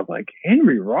name, I was like,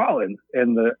 Henry Rollins,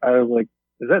 and I was like,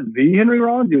 is that the Henry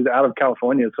Rollins? He was out of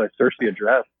California, so I searched the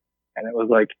address, and it was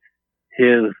like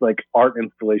his like art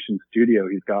installation studio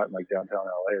he's got in like downtown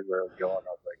LA is where I was going. I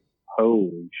was like,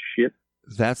 holy shit,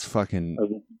 that's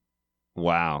fucking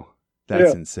wow,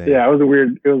 that's insane. Yeah, it was a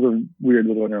weird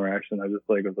little interaction. I was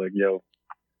like, yo.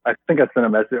 I think I sent a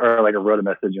message or like I wrote a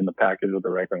message in the package with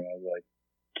the record, and I was like,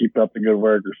 keep up the good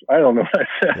work. I don't know what I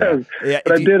said,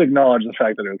 but I did acknowledge the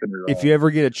fact that it was Henry Rollins. If you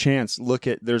ever get a chance, look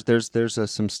at, there's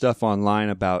some stuff online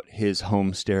about his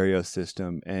home stereo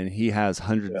system, and he has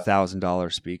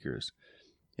 $100,000 speakers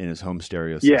in his home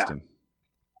stereo system.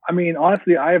 I mean,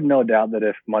 honestly, I have no doubt that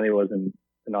if money wasn't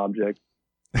an object,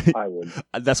 I would.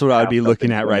 That's what I would be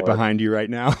looking at right behind you right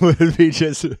now. It would be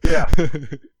just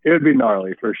it would be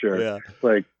gnarly for sure. Yeah.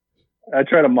 Like I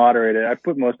try to moderate it. I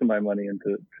put most of my money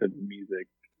into music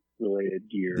related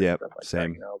gear and stuff like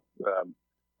same. that, you know.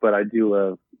 But I do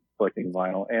love collecting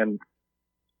vinyl, and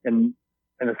in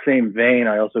the same vein,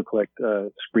 I also collect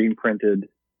screen printed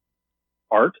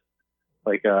art,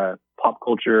 like pop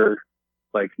culture,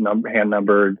 like hand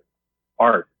numbered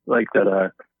art, like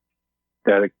that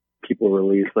people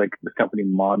release, like the company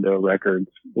Mondo Records.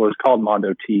 Well, it's called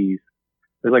Mondo Tees.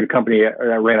 There's like a company that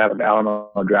ran out of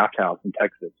Alamo Draft House in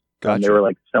Texas. Gotcha. And they were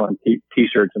like selling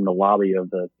t-shirts in the lobby of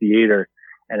the theater,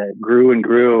 and it grew and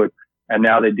grew. And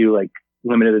now they do like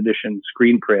limited edition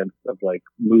screen prints of like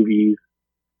movies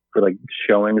for like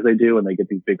showings they do. And they get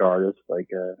these big artists like,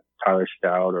 Tyler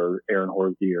Stout or Aaron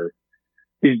Horsey or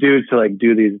these dudes to like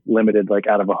do these limited, like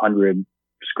out of 100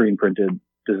 screen printed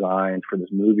designs for this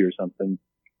movie or something.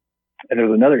 And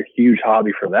there's another huge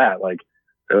hobby for that. Like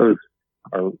those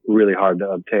are really hard to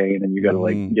obtain, and you got to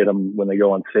like get them when they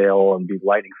go on sale and be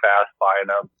lightning fast buying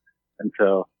them. And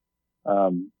so,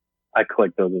 I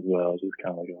collect those as well. It's just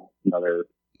kind of like another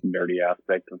nerdy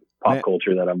aspect of pop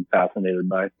culture that I'm fascinated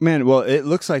by. Man, well, it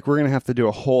looks like we're going to have to do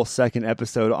a whole second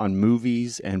episode on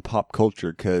movies and pop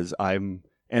culture and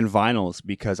vinyls,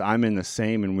 because I'm in the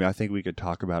same, and I think we could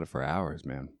talk about it for hours,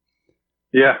 man.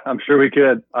 Yeah, I'm sure we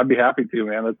could. I'd be happy to,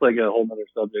 man. That's like a whole nother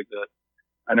subject that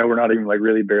I know we're not even like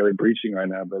really barely breaching right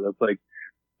now, but that's like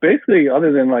basically,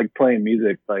 other than like playing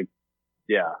music, like,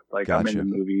 yeah, like Gotcha. I'm into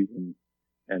movies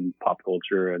and pop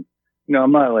culture, and, you know,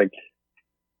 I'm not like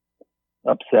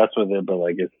obsessed with it, but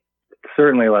like it's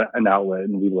certainly like an outlet,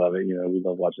 and we love it. You know, we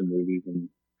love watching movies, and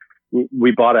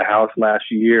we bought a house last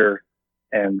year,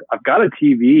 and I've got a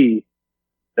TV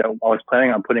that I was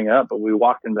planning on putting up, but we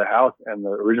walked into the house and the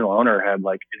original owner had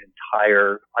like an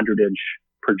entire 100-inch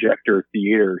projector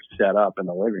theater set up in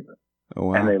the living room. Oh,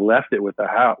 wow. And they left it with the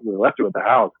house. We left it with the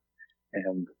house.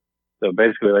 And so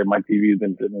basically, like, my TV's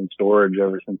been sitting in storage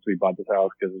ever since we bought this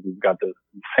house, because we've got this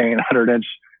insane 100-inch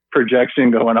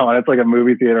projection going on. It's like a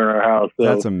movie theater in our house. So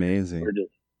that's amazing.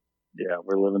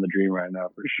 We're living the dream right now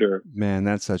for sure. Man,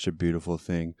 that's such a beautiful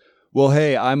thing. Well,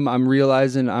 hey, I'm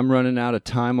realizing I'm running out of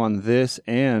time on this,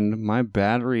 and my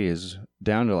battery is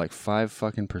down to like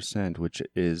 5%, which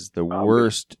is the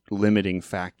worst limiting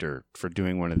factor for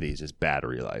doing one of these is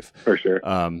battery life. For sure.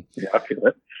 Yeah, I feel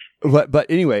it. But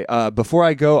anyway, before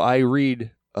I go, I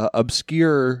read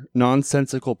obscure,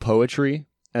 nonsensical poetry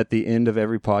at the end of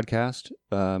every podcast,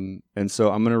 and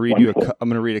so I'm going to read I'm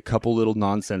going to read a couple little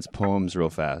nonsense poems real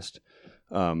fast.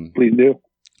 Please do.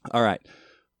 All right.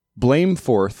 Blame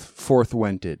forth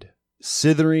wented,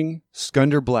 sithering,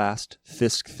 skunderblast,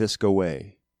 thisk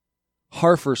away.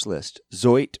 Harfers list,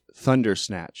 zoit, thunder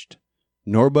snatched,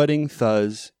 norbudding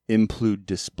thus, implude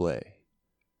display.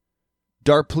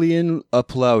 Darplian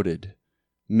uplouded,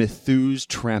 Mithus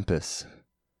trampus,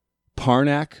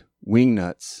 Parnac,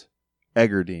 wingnuts,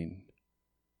 Egerdine,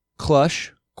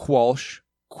 Clush, qualsh,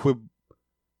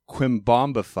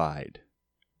 quimbombified,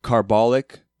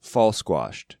 Carbolic, fall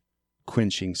squashed,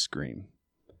 quenching scream.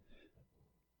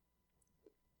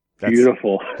 That's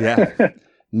beautiful. Yeah.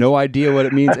 No idea what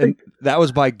it means. And that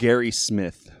was by Gary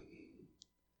Smith.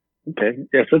 Okay.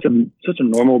 Yeah, such a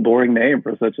normal, boring name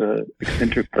for such a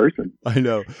eccentric person. I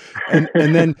know.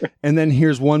 And then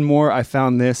here's one more. I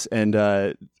found this, and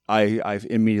I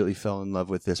immediately fell in love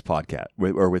with this podcast,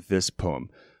 with this poem.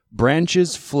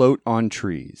 Branches float on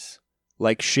trees,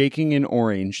 like shaking an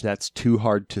orange that's too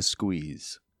hard to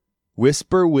squeeze.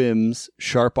 Whisper whims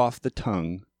sharp off the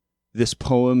tongue. This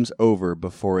poem's over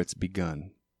before it's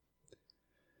begun.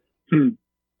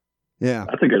 Yeah.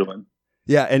 That's a good one.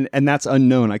 Yeah, and that's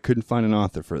unknown. I couldn't find an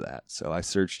author for that. So I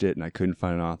searched it and I couldn't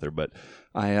find an author, but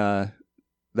that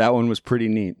one was pretty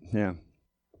neat. Yeah.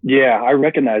 Yeah, I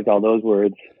recognized all those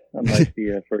words. Unlike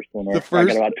the first one. I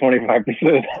got about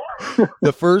 25%.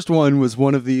 The first one was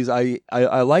one of these. I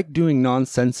like doing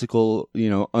nonsensical,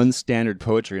 unstandard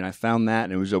poetry, and I found that,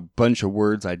 and it was a bunch of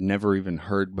words I'd never even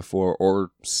heard before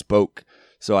or spoke.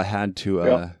 So I had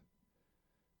to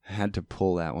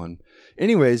pull that one.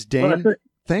 Anyways, Dane,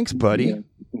 thanks, buddy. Yeah,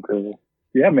 incredible.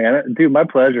 Yeah, man, dude, my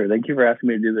pleasure. Thank you for asking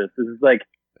me to do this. This is like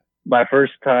my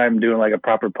first time doing like a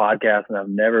proper podcast, and I've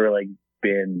never like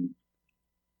been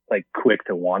like quick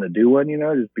to want to do one,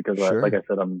 just because like I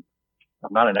said, I'm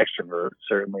not an extrovert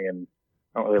certainly, and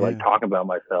I don't really like talking about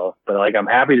myself, but like I'm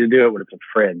happy to do it when it's a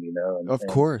friend, Of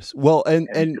course. Well,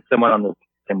 and someone on the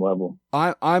same level.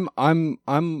 I'm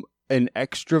an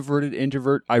extroverted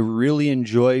introvert. I really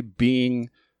enjoy being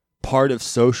part of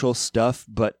social stuff,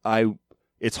 but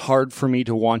it's hard for me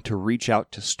to want to reach out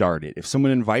to start it. If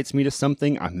someone invites me to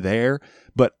something, I'm there,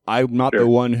 but I'm not the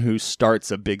one who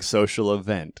starts a big social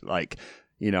event. Like,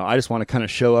 I just want to kind of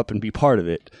show up and be part of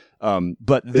it.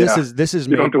 But this is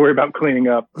you don't have to worry about cleaning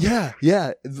up. Yeah.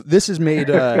 This has made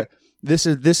this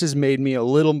has made me a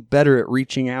little better at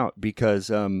reaching out because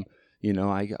I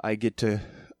get to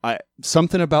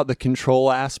something about the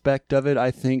control aspect of it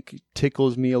I think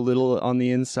tickles me a little on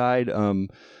the inside.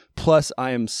 Plus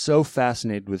I am so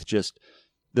fascinated with just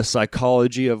the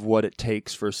psychology of what it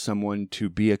takes for someone to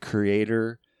be a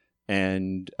creator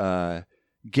and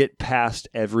get past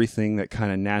everything that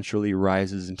kind of naturally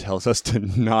rises and tells us to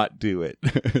not do it.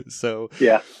 So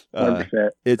yeah, 100%.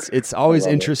 It's always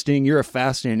interesting. You're a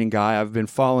fascinating guy. I've been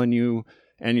following you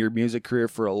and your music career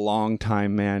for a long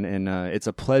time, man. And it's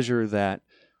a pleasure that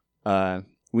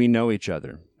we know each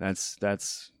other.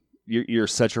 You're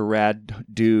such a rad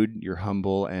dude. You're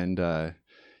humble and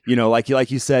like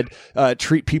you said,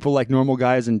 treat people like normal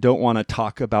guys and don't want to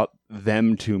talk about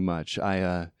them too much.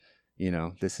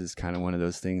 This is kind of one of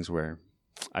those things where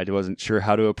I wasn't sure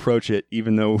how to approach it,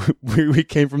 even though we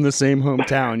came from the same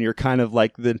hometown. You're kind of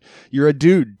like you're a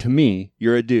dude to me.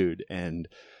 You're a dude. And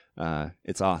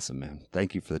it's awesome, man.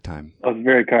 Thank you for the time. That was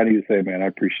very kind of you to say, man. I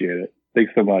appreciate it.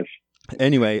 Thanks so much.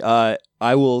 Anyway,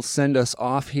 I will send us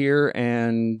off here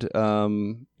and,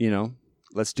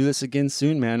 let's do this again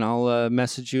soon, man. I'll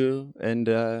message you and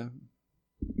I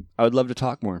would love to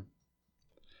talk more.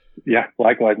 Yeah,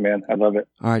 likewise, man. I love it.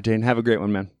 All right, Dane. Have a great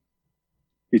one, man.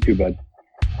 You too, bud.